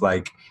look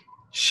like,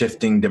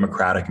 shifting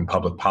democratic and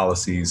public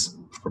policies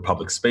for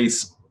public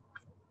space,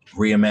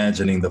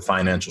 reimagining the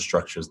financial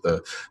structures,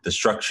 the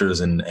structures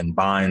and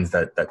binds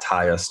that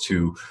tie us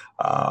to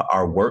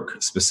our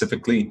work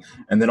specifically,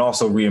 and then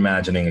also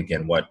reimagining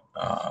again what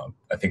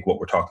I think what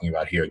we're talking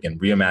about here, again,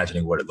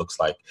 reimagining what it looks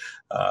like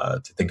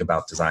to think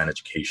about design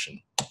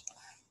education.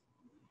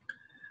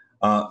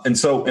 And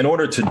so in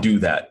order to do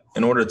that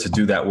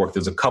work,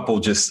 there's a couple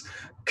just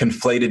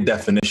conflated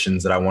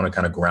definitions that I want to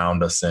kind of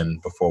ground us in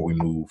before we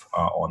move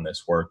on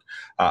this work.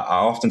 I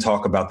often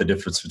talk about the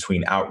difference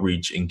between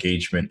outreach,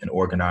 engagement, and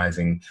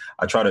organizing.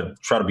 I try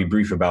to be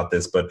brief about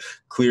this, but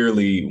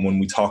clearly when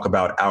we talk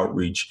about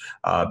outreach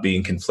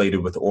being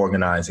conflated with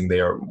organizing,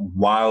 they are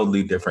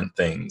wildly different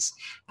things.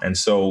 And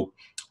so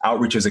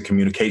outreach is a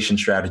communication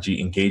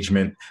strategy.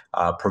 Engagement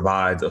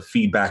provides a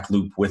feedback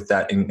loop with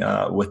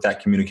that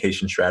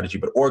communication strategy.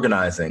 But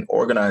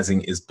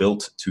organizing is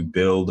built to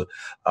build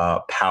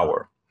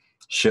power,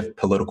 shift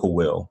political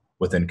will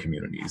within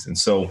communities. And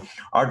so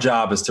our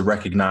job is to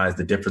recognize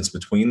the difference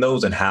between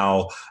those and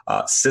how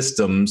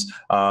systems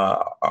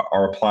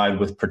are applied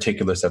with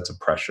particular sets of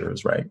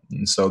pressures, right?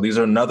 And so these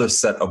are another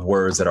set of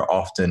words that are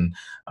often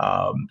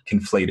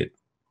conflated,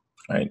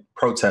 right?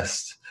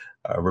 Protest,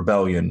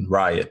 rebellion,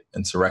 riot,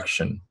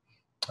 insurrection.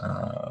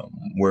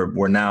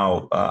 We're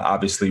now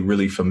obviously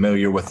really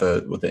familiar with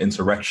the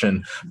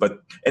insurrection, but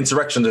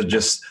insurrections are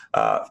just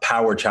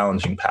power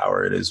challenging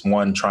power. It is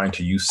one trying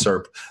to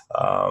usurp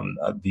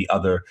the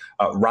other.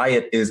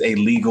 Riot is a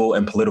legal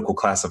and political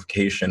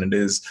classification. It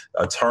is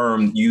a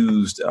term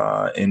used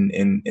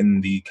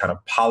in the kind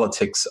of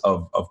politics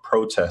of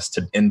protest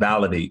to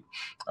invalidate.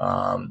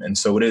 And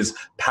so it is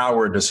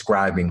power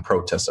describing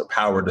protest or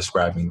power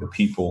describing the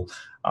people.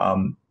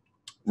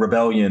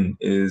 Rebellion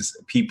is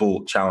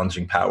people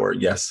challenging power.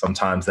 Yes,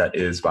 sometimes that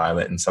is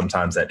violent, and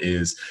sometimes that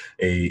is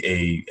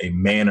a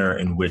manner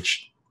in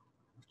which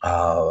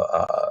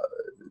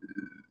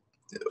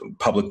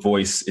public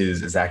voice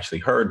is actually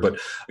heard. But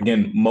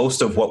again,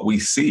 most of what we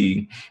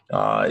see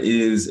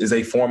is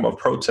a form of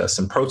protest.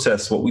 And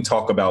protest, what we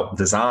talk about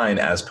design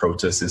as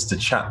protest, is to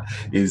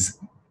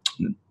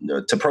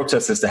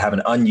protest is to have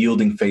an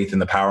unyielding faith in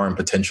the power and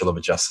potential of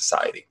a just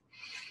society.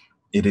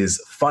 It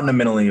is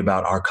fundamentally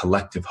about our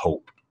collective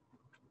hope.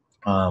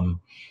 And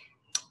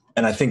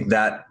I think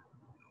that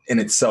in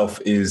itself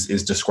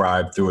is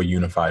described through a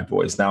unified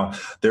voice. Now,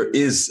 there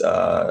is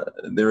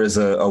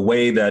a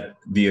way that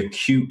the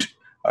acute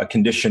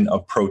condition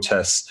of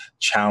protests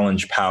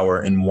challenge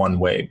power in one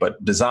way,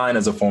 but design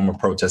as a form of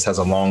protest has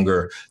a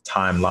longer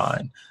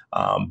timeline.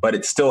 But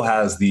it still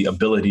has the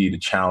ability to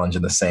challenge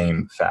in the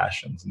same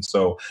fashions. And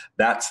so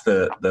that's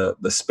the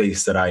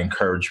space that I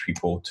encourage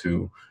people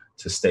to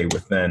stay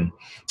within.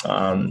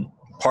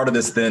 Part of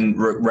this then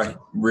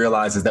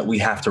realizes that we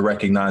have to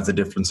recognize the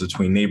difference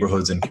between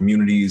neighborhoods and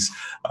communities.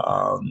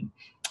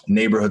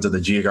 Neighborhoods are the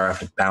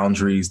geographic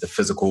boundaries, the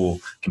physical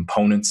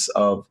components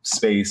of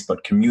space,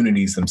 but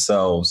communities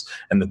themselves.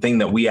 And the thing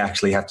that we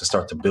actually have to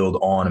start to build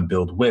on and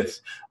build with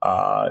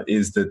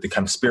is the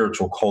kind of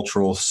spiritual,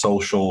 cultural,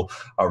 social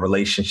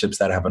relationships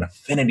that have an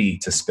affinity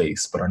to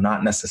space, but are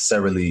not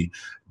necessarily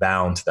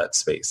bound to that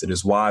space. It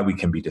is why we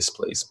can be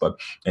displaced. But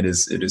it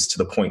is to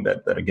the point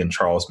that again,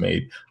 Charles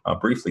made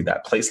briefly,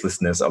 that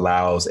placelessness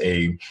allows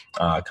a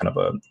kind of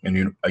a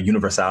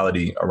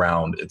universality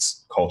around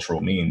its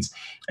cultural means.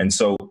 And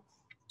so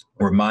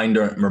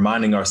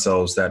reminding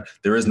ourselves that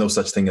there is no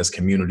such thing as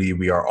community.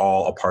 We are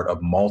all a part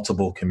of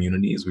multiple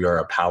communities. We are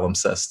a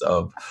palimpsest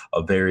of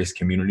various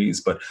communities,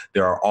 but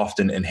there are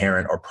often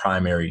inherent or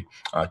primary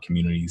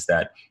communities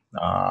that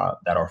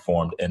are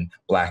formed, and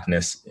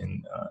Blackness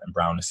and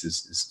brownness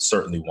is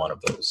certainly one of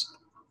those.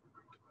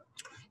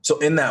 So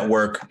in that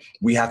work,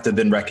 we have to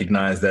then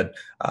recognize that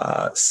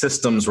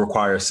systems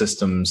require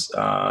systems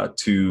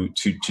to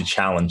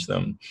challenge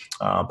them.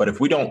 But if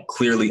we don't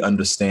clearly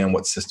understand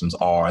what systems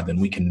are,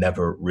 then we can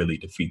never really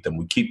defeat them.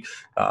 We keep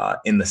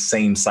in the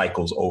same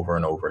cycles over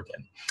and over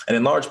again. And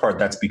in large part,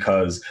 that's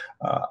because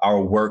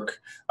our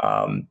work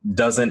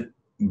doesn't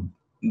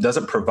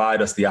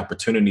provide us the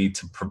opportunity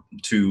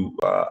to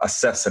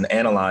assess and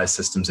analyze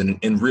systems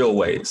in real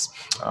ways.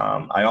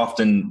 I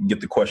often get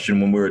the question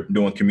when we're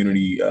doing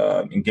community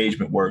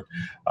engagement work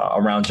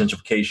around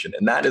gentrification,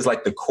 and that is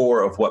like the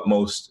core of what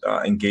most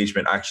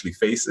engagement actually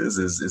faces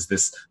is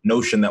this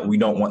notion that we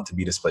don't want to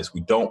be displaced.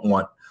 We don't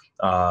want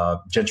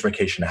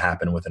gentrification to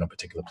happen within a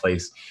particular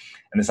place.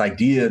 And this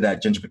idea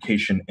that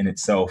gentrification in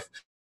itself,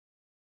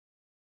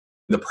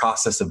 the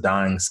process of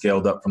dying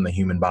scaled up from the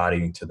human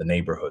body to the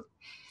neighborhood.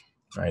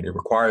 Right. It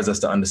requires us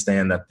to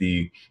understand that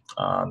the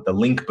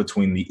link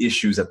between the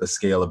issues at the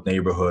scale of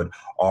neighborhood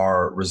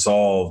are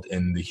resolved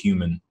in the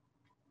human.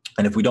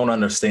 And if we don't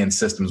understand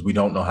systems, we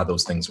don't know how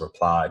those things are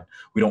applied.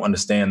 We don't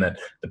understand that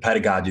the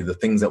pedagogy, the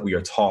things that we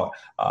are taught,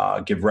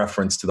 give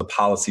reference to the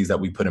policies that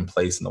we put in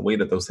place and the way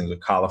that those things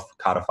are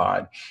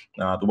codified.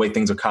 The way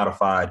things are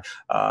codified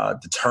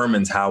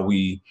determines how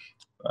we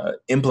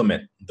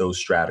implement those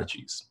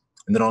strategies.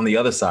 And then on the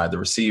other side, the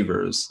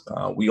receivers,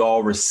 we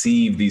all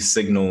receive these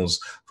signals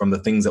from the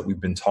things that we've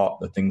been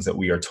taught, the things that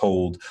we are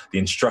told, the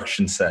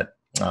instruction set,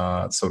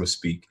 so to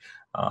speak.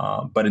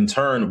 But in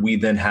turn, we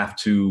then have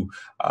to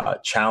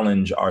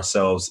challenge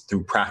ourselves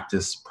through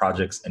practice,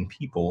 projects, and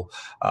people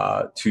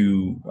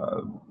to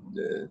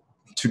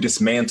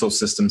dismantle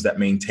systems that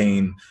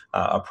maintain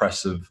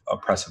oppressive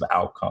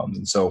outcomes.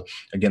 And so,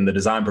 again, the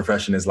design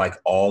profession is like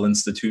all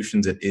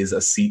institutions. It is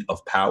a seat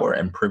of power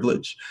and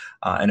privilege.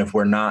 And if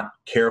we're not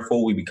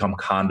careful, we become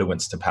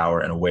conduits to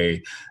power in a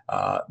way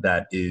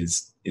that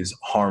is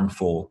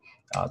harmful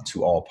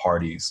to all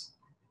parties.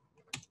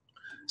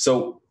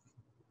 So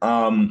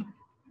I'm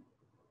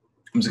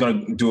just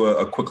going to do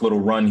a quick little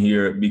run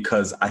here,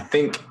 because I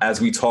think as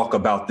we talk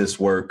about this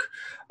work,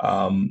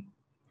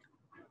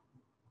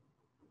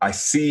 I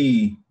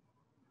see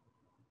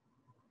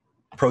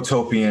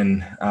protopian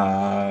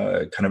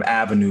kind of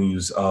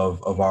avenues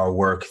of our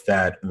work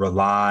that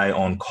rely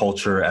on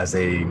culture as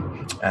a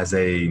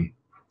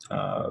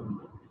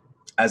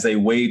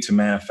way to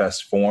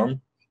manifest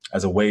form,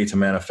 as a way to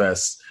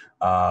manifest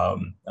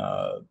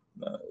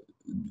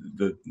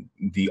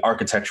the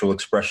architectural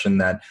expression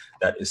that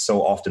is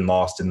so often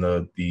lost in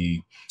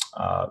the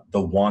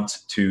want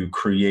to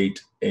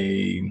create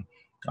a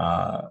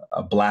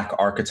Black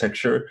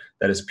architecture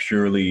that is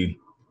purely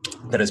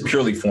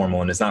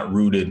formal and is not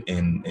rooted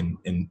in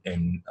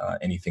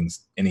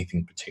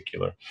anything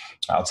particular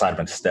outside of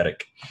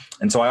aesthetic.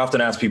 And so I often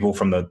ask people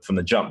from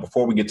the jump,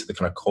 before we get to the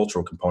kind of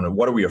cultural component,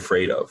 what are we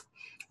afraid of?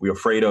 We're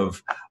afraid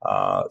of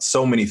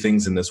so many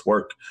things in this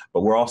work,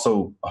 but we're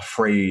also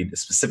afraid,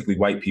 specifically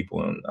white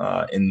people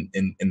in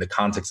the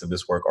context of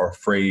this work, are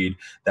afraid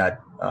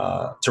that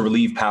to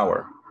relieve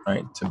power.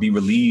 Right, to be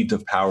relieved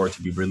of power,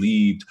 to be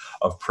relieved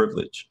of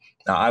privilege.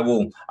 Now, I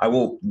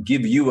will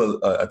give you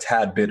a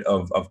tad bit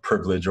of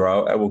privilege,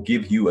 or I will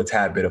give you a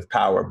tad bit of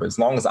power, but as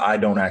long as I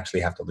don't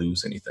actually have to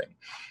lose anything.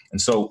 And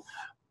so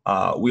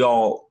we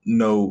all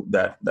know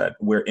that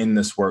we're in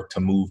this work to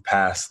move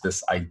past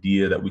this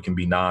idea that we can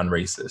be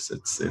non-racist.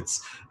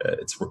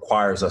 It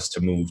requires us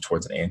to move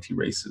towards an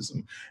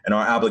anti-racism. And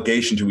our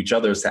obligation to each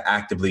other is to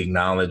actively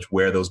acknowledge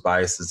where those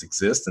biases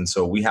exist. And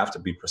so we have to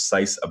be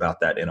precise about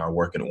that in our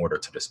work in order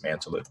to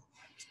dismantle it.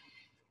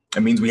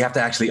 It means we have to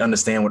actually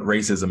understand what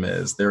racism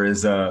is. There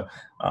is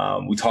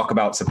we talk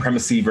about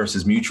supremacy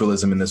versus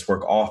mutualism in this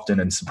work often,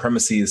 and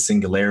supremacy is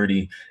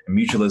singularity and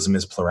mutualism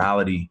is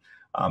plurality.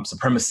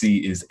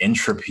 Supremacy is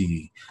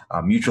entropy.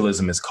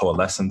 Mutualism is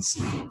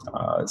coalescence.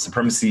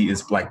 Supremacy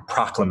is like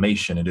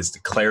proclamation. It is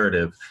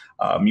declarative.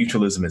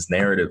 Mutualism is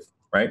narrative,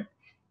 right?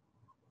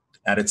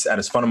 At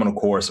its fundamental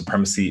core,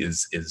 supremacy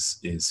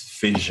is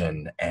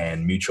fission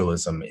and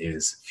mutualism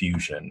is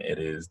fusion. It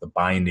is the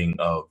binding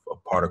of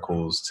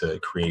particles to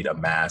create a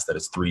mass that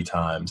is 3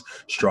 times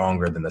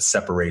stronger than the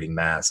separating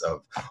mass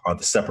or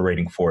the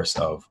separating force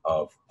of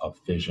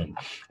fission.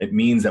 It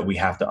means that we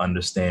have to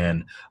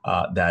understand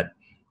that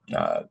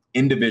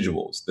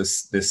individuals,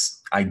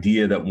 this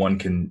idea that one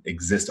can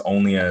exist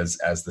only as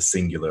the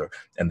singular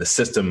and the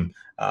system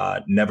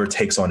never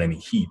takes on any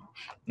heat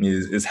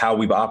is how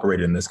we've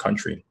operated in this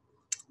country.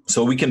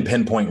 So we can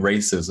pinpoint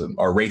racism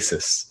or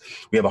racists.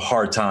 We have a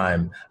hard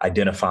time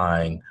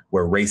identifying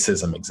where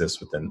racism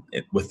exists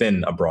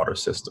within a broader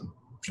system,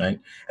 right?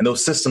 And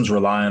those systems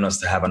rely on us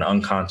to have an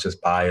unconscious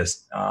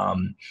bias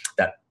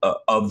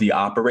of the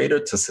operator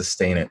to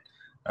sustain it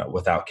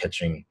without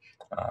catching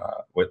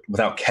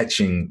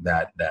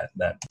that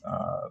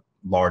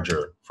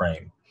larger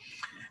frame.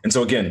 And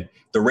so again,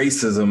 the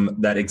racism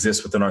that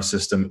exists within our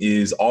system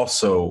is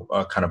also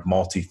kind of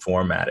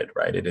multi-formatted,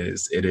 right? It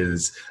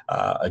is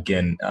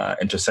again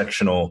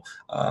intersectional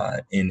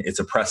in its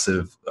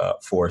oppressive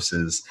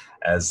forces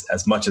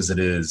as much as it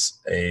is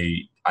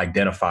a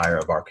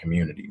identifier of our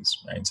communities,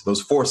 right? So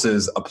those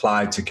forces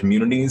applied to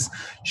communities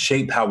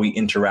shape how we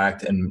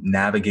interact and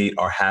navigate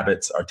our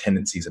habits, our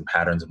tendencies and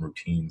patterns and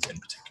routines in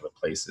particular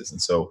places.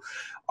 And so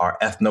our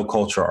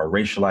ethnoculture, our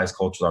racialized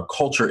cultures, our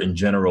culture in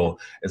general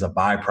is a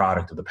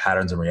byproduct of the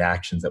patterns and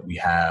reactions that we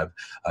have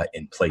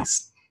in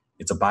place.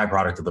 It's a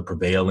byproduct of the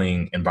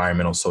prevailing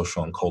environmental,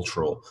 social, and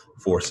cultural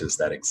forces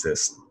that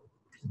exist.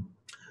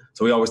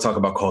 So we always talk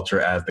about culture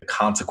as the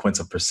consequence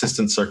of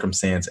persistent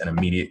circumstance and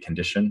immediate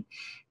condition.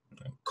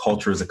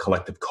 Culture is a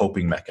collective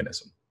coping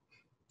mechanism,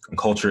 and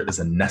culture is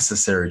a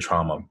necessary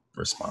trauma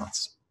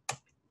response.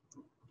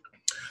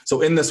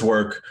 So in this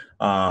work,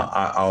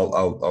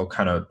 I'll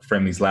kind of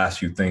frame these last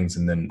few things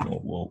and then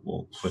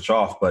we'll switch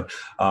off. But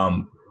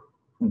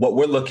what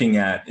we're looking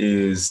at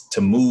is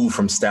to move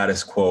from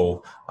status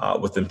quo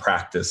within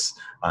practice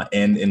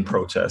and in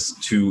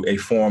protest to a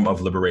form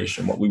of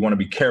liberation. What we want to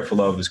be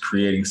careful of is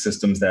creating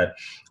systems that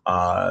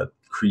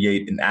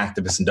create an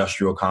activist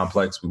industrial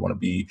complex. We want to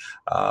be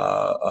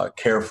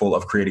careful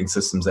of creating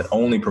systems that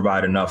only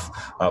provide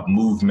enough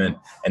movement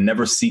and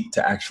never seek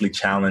to actually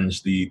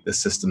challenge the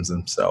systems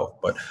themselves,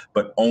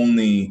 but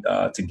only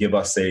to give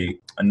us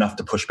enough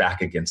to push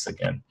back against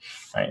again.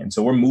 Right? And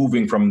so we're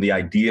moving from the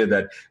idea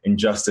that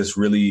injustice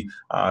really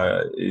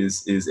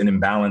is an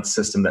imbalanced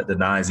system that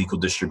denies equal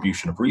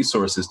distribution of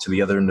resources to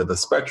the other end of the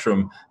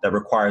spectrum that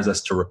requires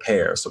us to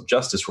repair. So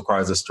justice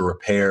requires us to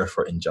repair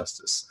for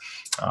injustice.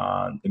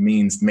 It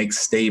means make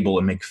stable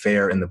and make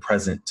fair in the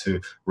present, to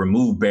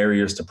remove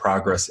barriers to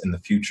progress in the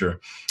future.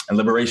 And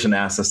liberation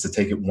asks us to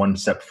take it one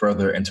step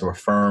further and to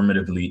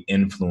affirmatively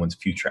influence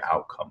future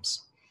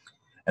outcomes.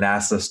 It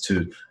asks us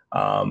to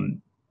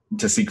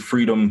seek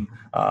freedom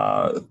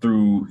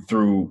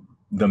through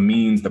the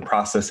means, the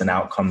process, and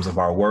outcomes of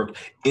our work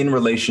in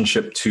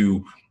relationship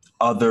to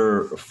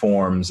other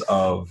forms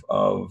of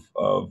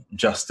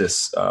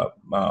justice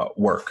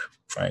work.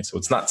 Right. So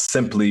it's not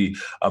simply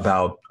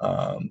about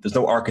there's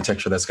no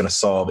architecture that's going to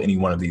solve any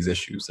one of these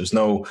issues. There's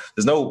no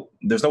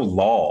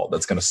law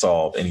that's going to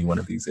solve any one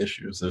of these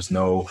issues. There's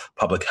no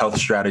public health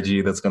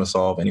strategy that's going to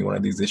solve any one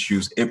of these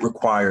issues. It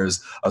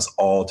requires us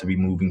all to be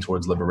moving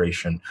towards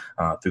liberation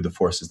through the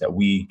forces that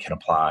we can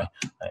apply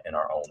in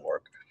our own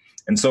work.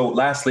 And so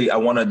lastly, I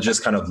want to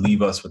just kind of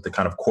leave us with the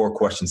kind of core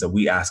questions that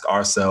we ask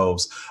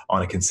ourselves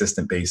on a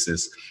consistent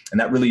basis. And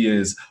that really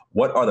is,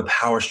 what are the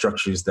power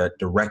structures that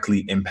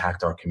directly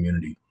impact our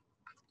community?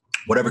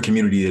 Whatever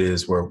community it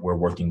is we're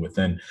working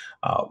within,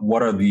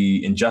 what are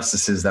the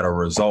injustices that are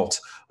a result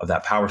of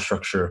that power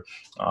structure?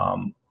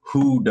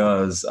 Who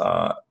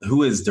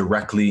is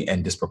directly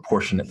and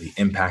disproportionately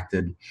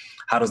impacted?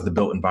 How does the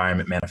built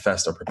environment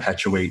manifest or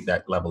perpetuate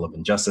that level of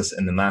injustice?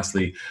 And then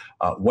lastly,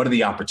 what are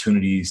the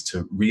opportunities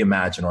to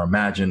reimagine or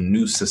imagine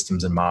new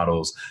systems and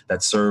models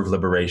that serve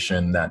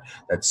liberation, that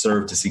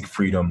serve to seek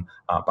freedom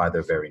by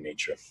their very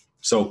nature?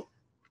 So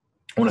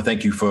I want to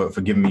thank you for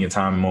giving me a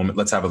time and moment.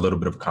 Let's have a little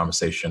bit of a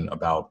conversation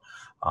about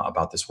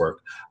this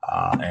work.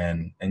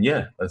 And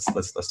yeah,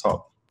 let's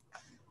talk.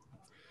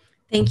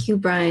 Thank you,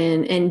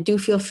 Brian. And do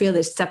feel free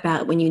to step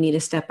out when you need to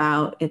step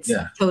out. It's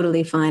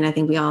totally fine. I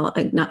think we all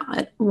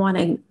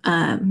want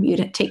you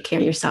to take care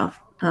of yourself.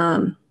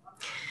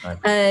 I'm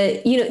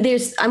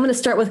going to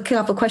start with a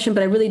couple of questions,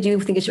 but I really do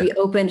think it should be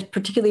open,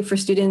 particularly for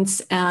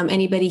students,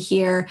 anybody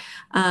here.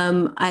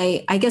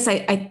 I guess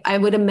I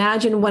would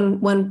imagine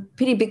one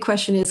pretty big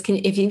question is,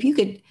 if you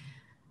could,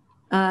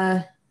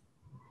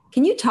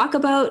 can you talk a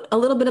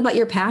little bit about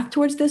your path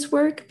towards this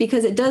work?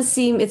 Because it does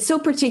seem, it's so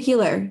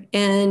particular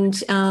and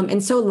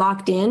so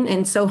locked in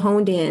and so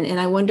honed in. And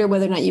I wonder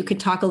whether or not you could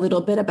talk a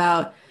little bit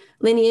about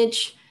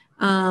lineage,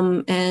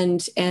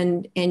 and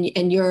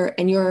your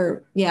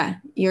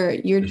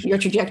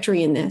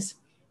trajectory in this.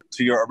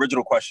 To your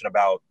original question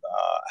about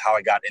how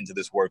I got into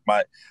this work,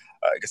 like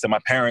I said, my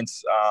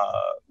parents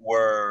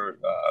were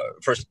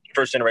first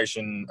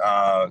generation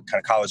kind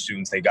of college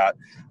students. They got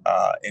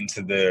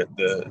into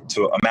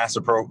to a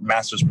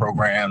master's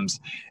programs,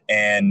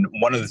 and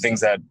one of the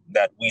things that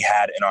we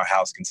had in our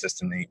house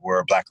consistently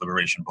were Black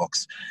liberation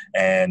books,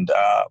 and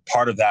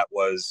part of that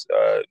was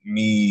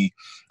me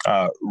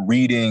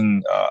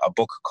reading a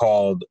book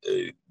called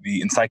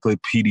The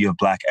Encyclopedia of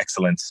Black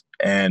Excellence,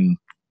 and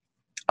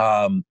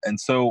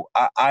so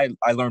I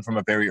learned from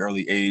a very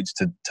early age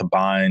to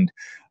bind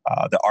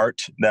the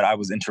art that I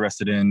was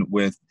interested in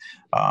with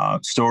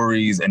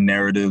stories and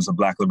narratives of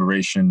Black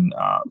liberation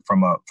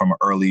from an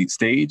early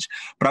stage.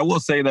 But I will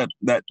say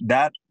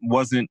that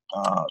wasn't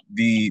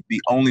the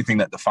only thing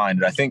that defined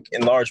it. I think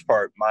in large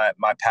part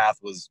my path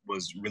was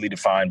really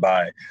defined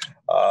by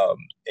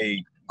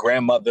a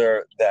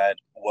grandmother that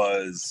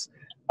was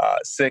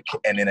sick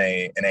and in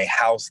a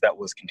house that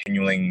was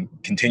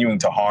continuing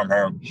to harm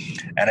her,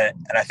 and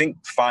I think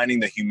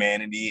finding the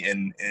humanity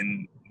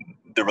in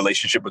the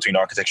relationship between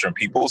architecture and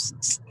people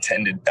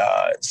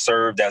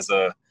served as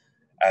a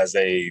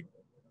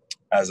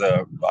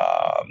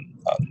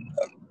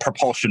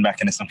propulsion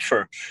mechanism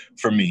for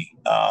me,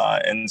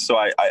 and so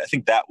I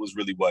think that was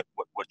really what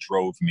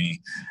drove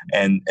me.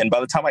 And by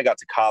the time I got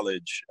to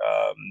college,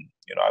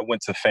 I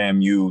went to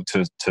FAMU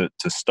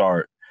to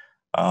start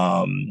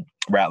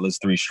Rattler's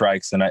Three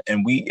Strikes,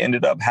 and we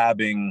ended up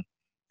having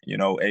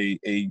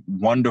a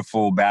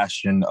wonderful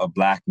bastion of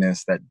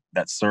Blackness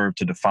that served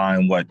to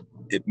define what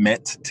it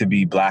meant to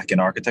be Black in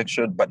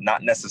architecture, but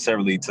not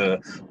necessarily to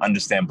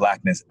understand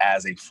Blackness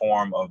as a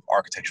form of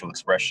architectural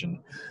expression.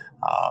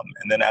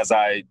 And then as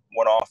I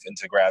went off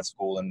into grad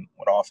school and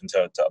went off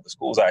into other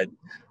schools, I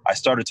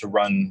started to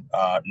run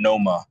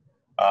NOMA,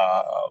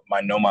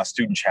 my NOMA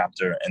student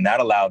chapter, and that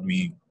allowed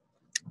me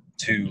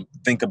to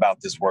think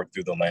about this work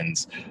through the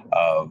lens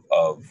of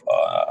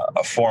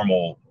a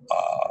formal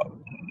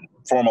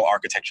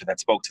architecture that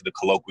spoke to the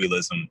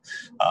colloquialism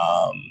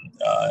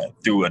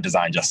through a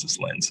design justice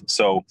lens.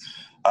 So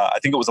I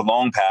think it was a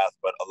long path,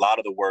 but a lot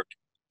of the work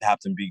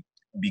happened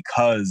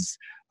because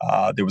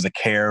there was a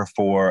care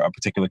for a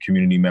particular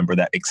community member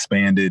that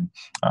expanded.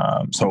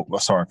 For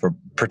a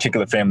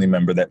particular family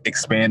member that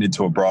expanded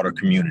to a broader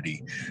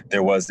community.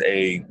 There was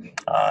a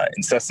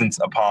insistence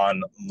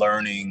upon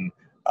learning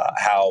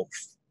how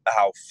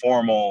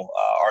formal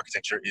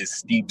architecture is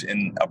steeped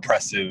in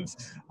oppressive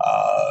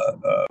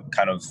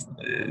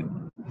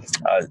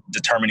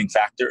determining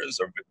factors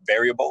or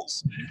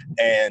variables,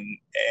 and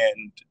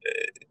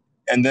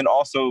then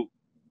also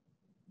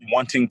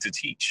wanting to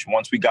teach.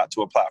 Once we got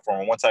to a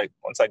platform, once I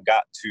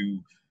got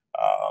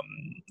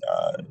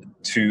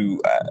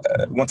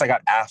once I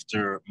got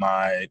after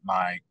my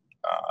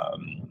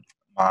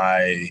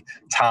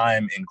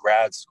time in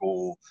grad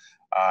school,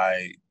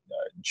 I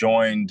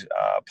joined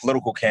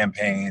political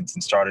campaigns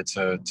and started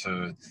to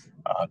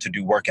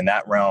do work in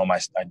that realm. I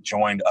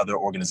joined other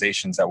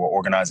organizations that were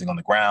organizing on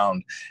the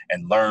ground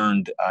and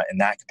learned in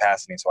that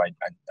capacity. So I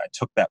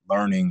took that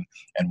learning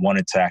and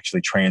wanted to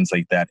actually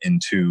translate that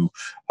into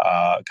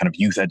kind of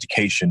youth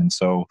education. And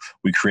so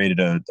we created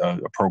a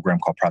program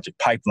called Project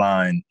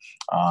Pipeline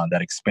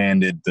that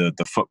expanded the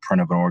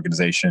footprint of an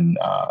organization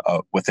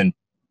of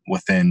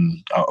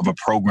a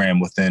program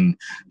within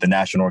the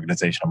National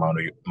Organization of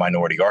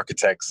Minority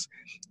Architects.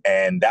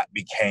 And that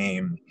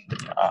became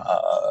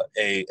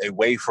a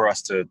way for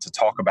us to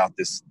talk about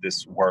this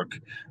work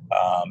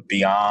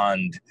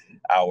beyond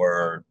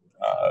our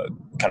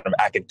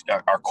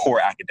our core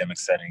academic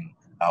setting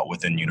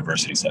within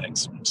university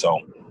settings. So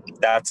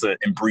that's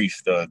in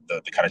brief the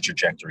kind of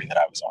trajectory that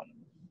I was on.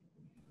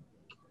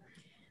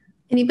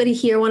 Anybody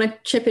here want to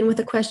chip in with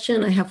a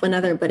question? I have one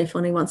other, but if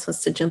anyone wants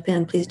us to jump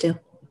in, please do.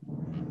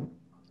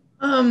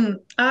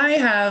 I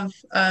have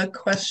a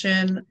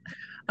question.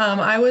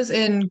 I was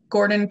in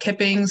Gordon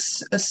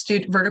Kipping's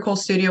vertical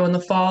studio in the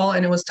fall,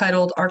 and it was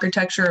titled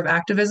Architecture of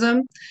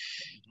Activism.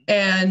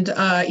 And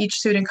each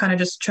student kind of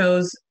just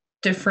chose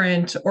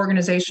different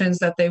organizations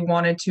that they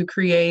wanted to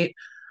create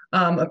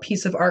a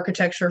piece of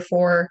architecture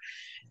for.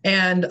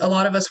 And a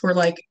lot of us were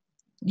like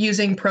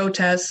using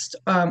protest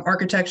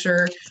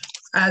architecture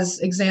as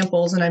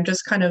examples. And I'm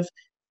just kind of,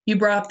 you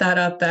brought that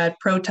up, that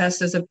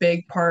protest is a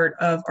big part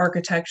of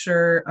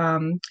architecture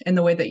in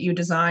the way that you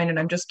design. And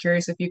I'm just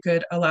curious if you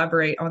could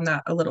elaborate on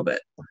that a little bit.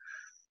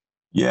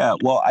 Yeah,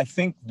 well, I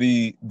think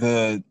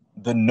the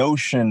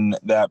notion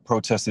that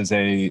protest is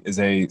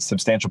a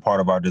substantial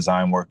part of our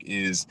design work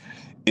is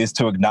is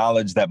to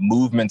acknowledge that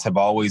movements have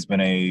always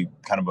been a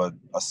kind of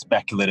a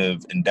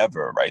speculative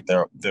endeavor, right?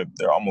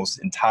 They're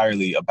almost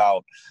entirely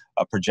about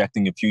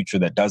projecting a future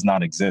that does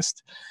not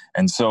exist.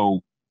 And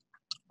so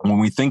when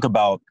we think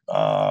about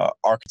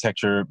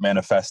architecture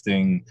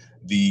manifesting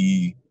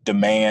the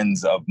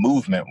demands of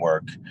movement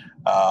work,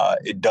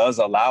 it does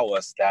allow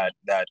us that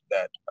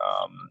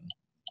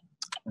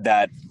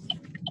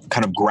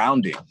kind of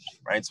grounding,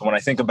 right? So when I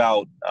think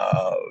about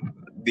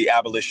the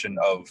abolition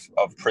of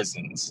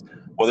prisons,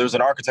 well, there's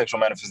an architectural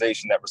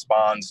manifestation that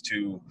responds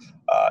to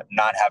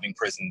not having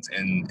prisons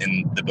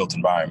in the built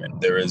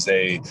environment. There is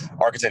a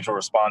architectural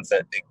response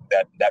that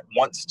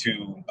wants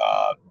to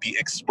be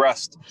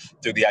expressed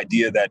through the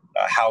idea that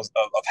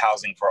of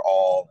housing for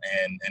all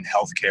and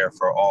healthcare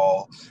for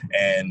all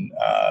and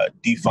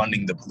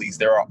defunding the police.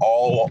 There are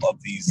all of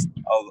these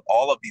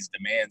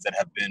demands that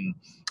have been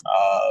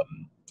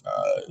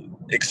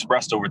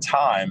expressed over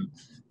time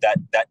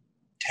that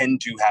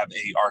tend to have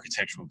a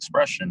architectural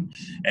expression.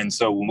 And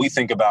so when we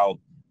think about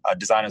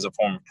design as a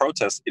form of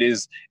protest, it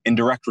is in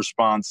direct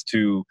response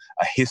to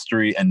a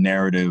history and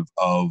narrative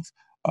of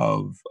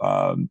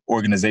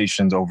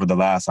organizations over the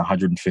last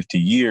 150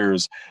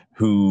 years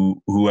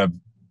who have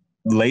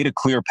laid a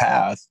clear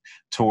path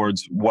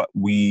towards what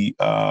we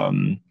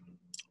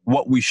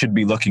should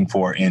be looking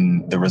for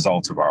in the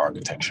results of our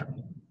architecture,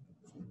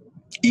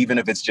 even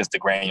if it's just a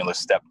granular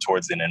step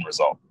towards an end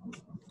result.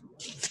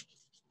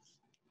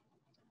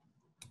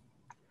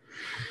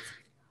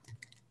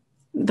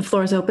 The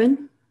floor is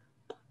open.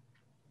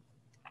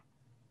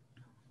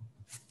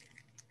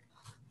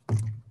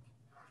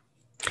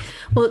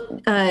 Well,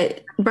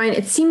 Brian,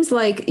 it seems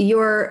like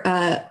you're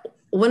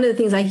one of the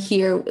things I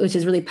hear, which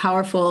is really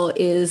powerful,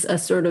 is a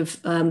sort of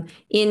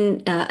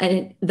in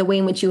the way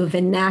in which you have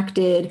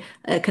enacted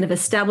kind of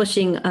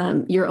establishing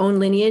your own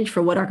lineage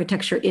for what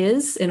architecture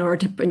is in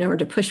order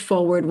to push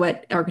forward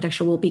what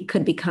architecture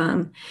could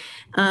become.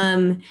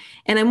 And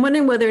I'm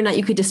wondering whether or not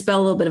you could dispel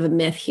a little bit of a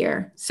myth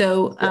here.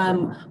 So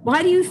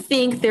why do you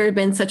think there had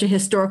been such a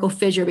historical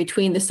fissure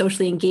between the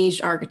socially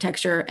engaged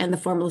architecture and the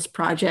formalist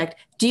project?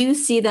 Do you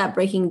see that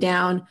breaking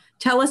down?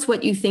 Tell us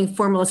what you think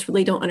formalists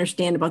really don't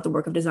understand about the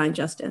work of design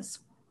justice.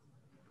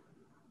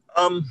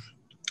 I mean,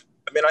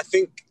 I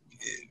think...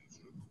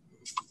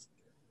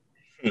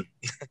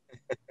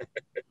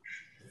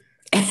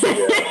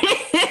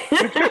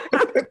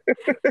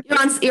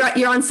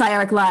 You're on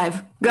SCI-Arc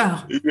Live. Go.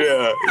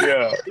 Yeah.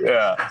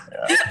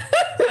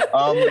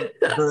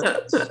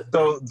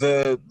 So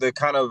the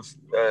kind of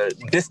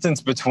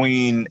distance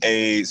between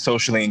a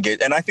socially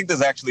engaged, and I think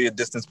there's actually a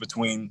distance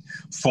between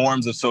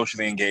forms of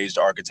socially engaged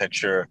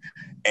architecture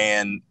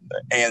and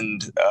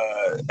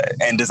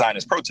design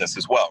as protest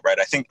as well, right?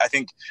 I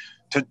think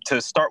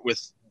to start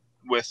with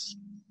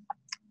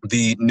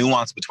the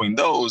nuance between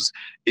those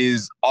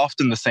is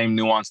often the same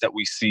nuance that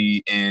we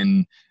see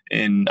in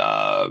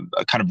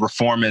a kind of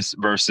reformist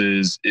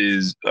versus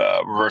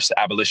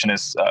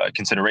abolitionist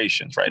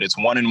considerations, right? It's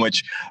one in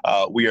which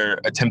we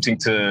are attempting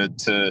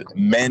to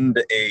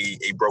mend a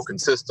broken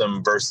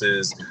system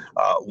versus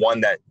one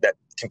that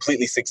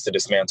completely seeks to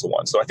dismantle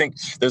one. So I think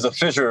there's a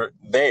fissure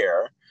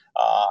there.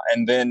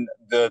 And then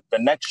the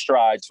next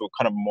stride to a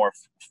kind of more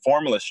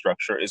formalist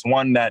structure is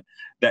one that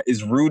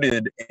is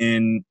rooted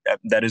in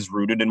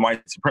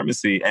white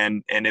supremacy.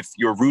 And if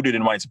you're rooted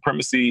in white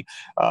supremacy,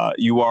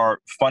 you are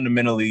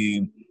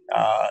fundamentally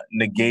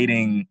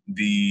negating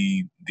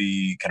the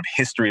kind of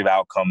history of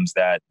outcomes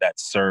that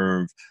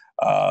serve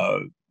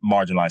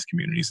marginalized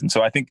communities. And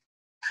so I think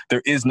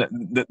there is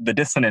the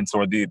dissonance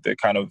or the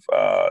kind of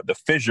the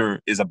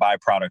fissure is a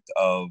byproduct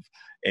of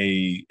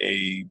a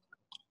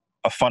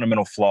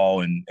fundamental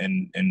flaw in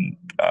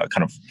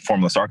kind of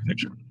formalist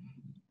architecture.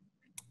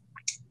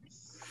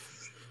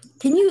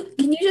 Can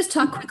you just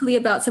talk quickly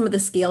about some of the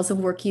scales of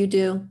work you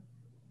do?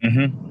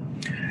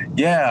 Mm-hmm.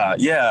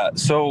 Yeah.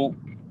 So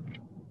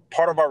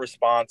part of our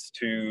response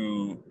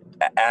to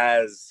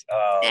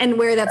and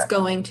where that's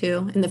going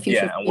to in the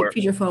future,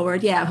 future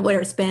forward. Yeah, where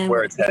it's been,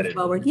 where it's headed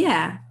forward.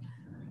 Yeah.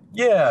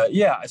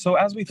 So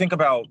as we think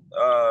about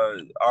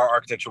our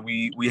architecture,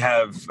 we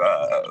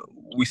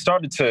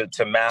started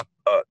to map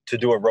to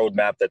do a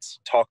roadmap that's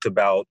talked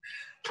about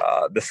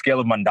the scale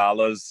of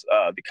mandalas,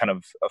 the kind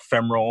of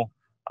ephemeral,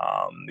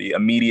 the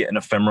immediate and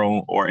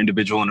ephemeral, or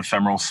individual and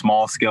ephemeral,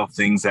 small scale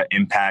things that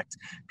impact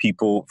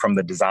people from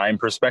the design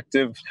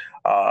perspective,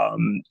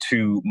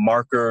 to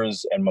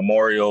markers and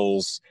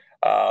memorials.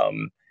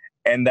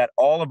 And that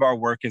all of our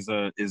work is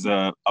a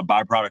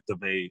byproduct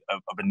of a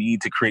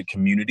need to create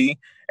community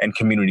and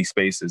community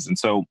spaces. And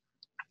so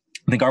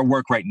I think our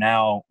work right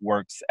now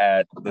works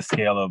at the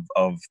scale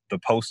of the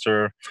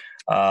poster,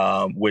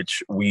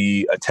 which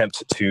we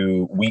attempt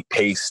to wheat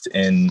paste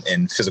in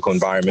physical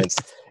environments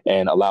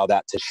and allow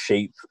that to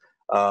shape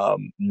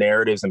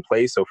narratives in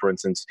place. So for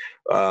instance,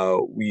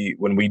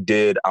 when we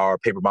did our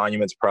Paper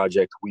Monuments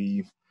project,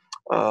 we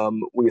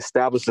we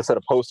established a set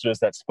of posters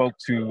that spoke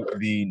to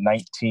the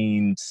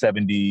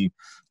 1970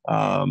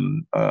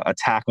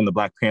 attack on the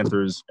Black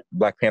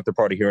Panther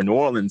Party here in New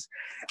Orleans.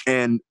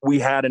 And we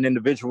had an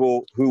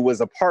individual who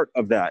was a part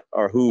of that,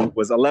 or who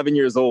was 11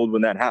 years old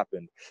when that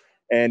happened.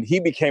 And he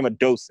became a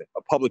docent,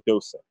 a public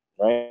docent,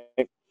 right?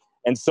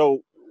 And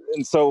so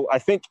I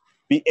think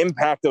the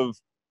impact of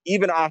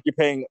even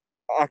occupying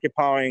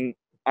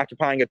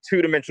a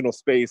two-dimensional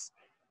space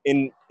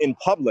in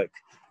public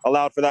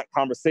allowed for that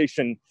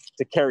conversation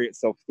to carry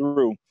itself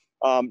through.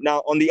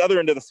 Now, on the other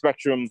end of the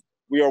spectrum,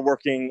 we are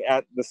working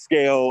at the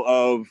scale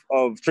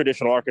of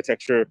traditional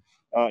architecture,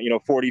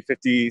 40,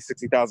 50,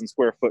 60,000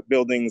 square foot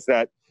buildings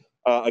that,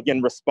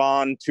 again,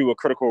 respond to a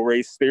critical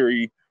race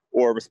theory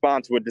or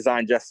respond to a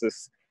design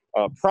justice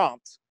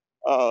prompt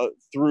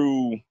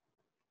through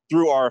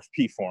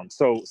RFP form.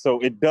 So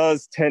it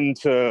does tend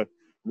to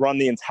run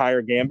the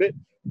entire gambit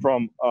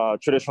from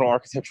traditional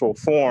architectural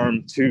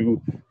form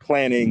to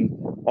planning,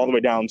 all the way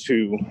down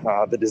to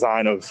the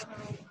design of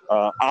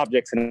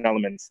objects and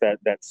elements that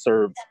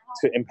serve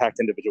to impact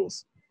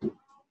individuals.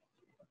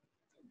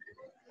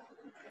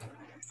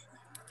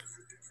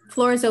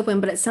 Floor is open,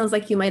 but it sounds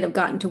like you might have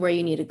gotten to where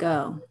you need to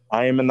go.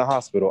 I am in the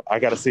hospital. I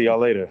got to see y'all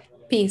later.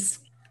 Peace.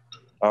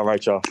 All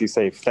right, y'all. Be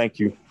safe. Thank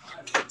you.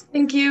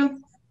 Thank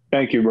you.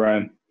 Thank you,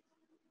 Brian.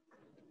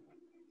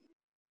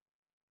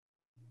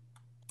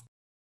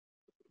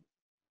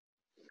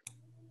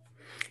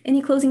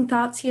 Any closing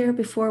thoughts here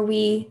before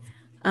we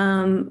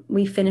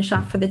finish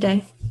off for the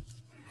day?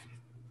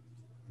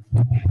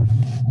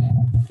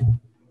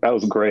 That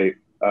was great.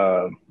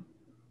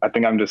 I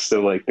think I'm just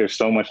still like, there's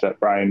so much that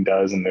Brian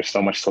does, and there's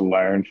so much to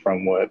learn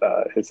from what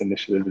his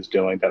initiative is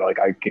doing, that like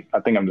I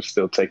think I'm just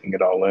still taking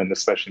it all in,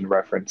 especially in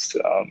reference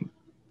to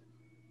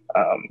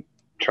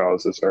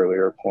Charles's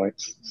earlier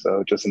points.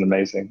 So just an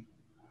amazing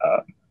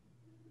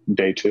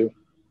day two.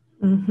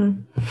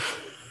 Mm-hmm.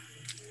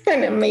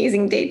 An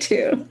amazing day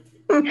two.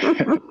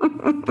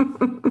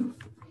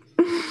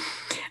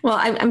 Well,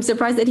 I'm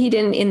surprised that he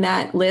didn't, in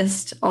that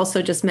list,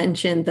 also just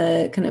mention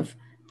the kind of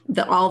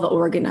all the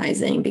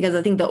organizing, because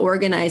I think the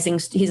organizing,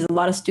 he does a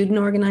lot of student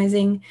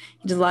organizing,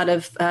 he does a lot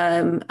of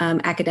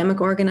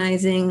academic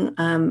organizing.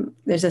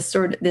 Let's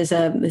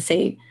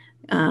say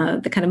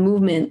the kind of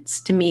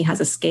movements, to me,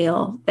 has a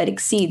scale that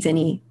exceeds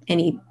any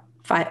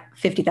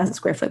 50,000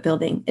 square foot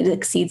building. It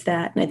exceeds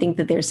that, and I think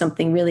that there's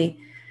something really,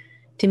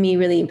 to me,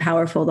 really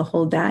powerful to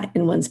hold that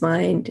in one's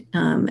mind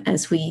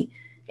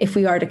if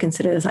we are to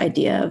consider this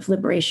idea of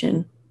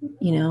liberation,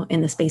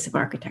 in the space of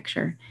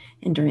architecture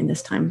and during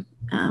this time,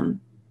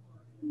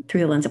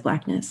 through the lens of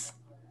Blackness.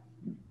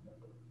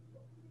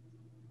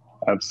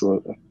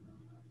 Absolutely.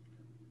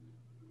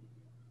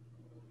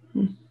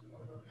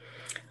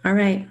 All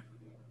right.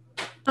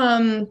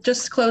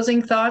 Just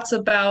closing thoughts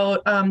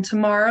about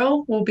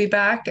tomorrow. We'll be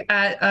back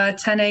at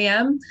 10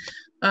 a.m.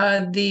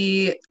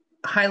 The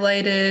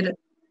highlighted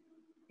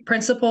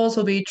principles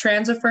will be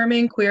trans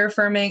affirming, queer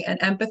affirming,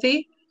 and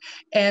empathy.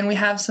 And we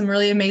have some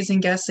really amazing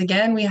guests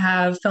again. We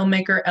have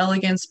filmmaker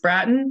Elegance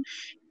Bratton,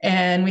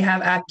 and we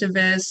have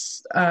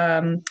activist,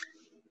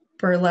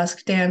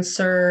 burlesque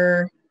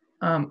dancer,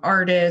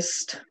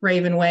 artist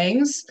Raven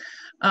Wangs.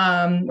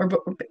 We're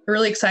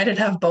really excited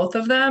to have both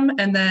of them.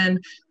 And then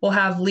we'll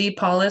have Lee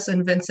Paulus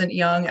and Vincent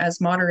Young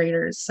as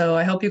moderators. So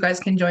I hope you guys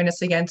can join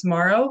us again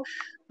tomorrow.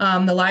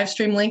 The live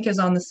stream link is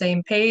on the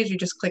same page. You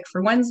just click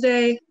for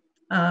Wednesday.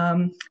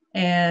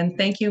 And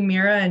thank you,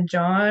 Mira and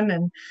John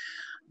and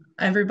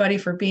everybody,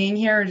 for being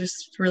here.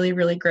 Just really,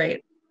 really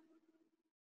great.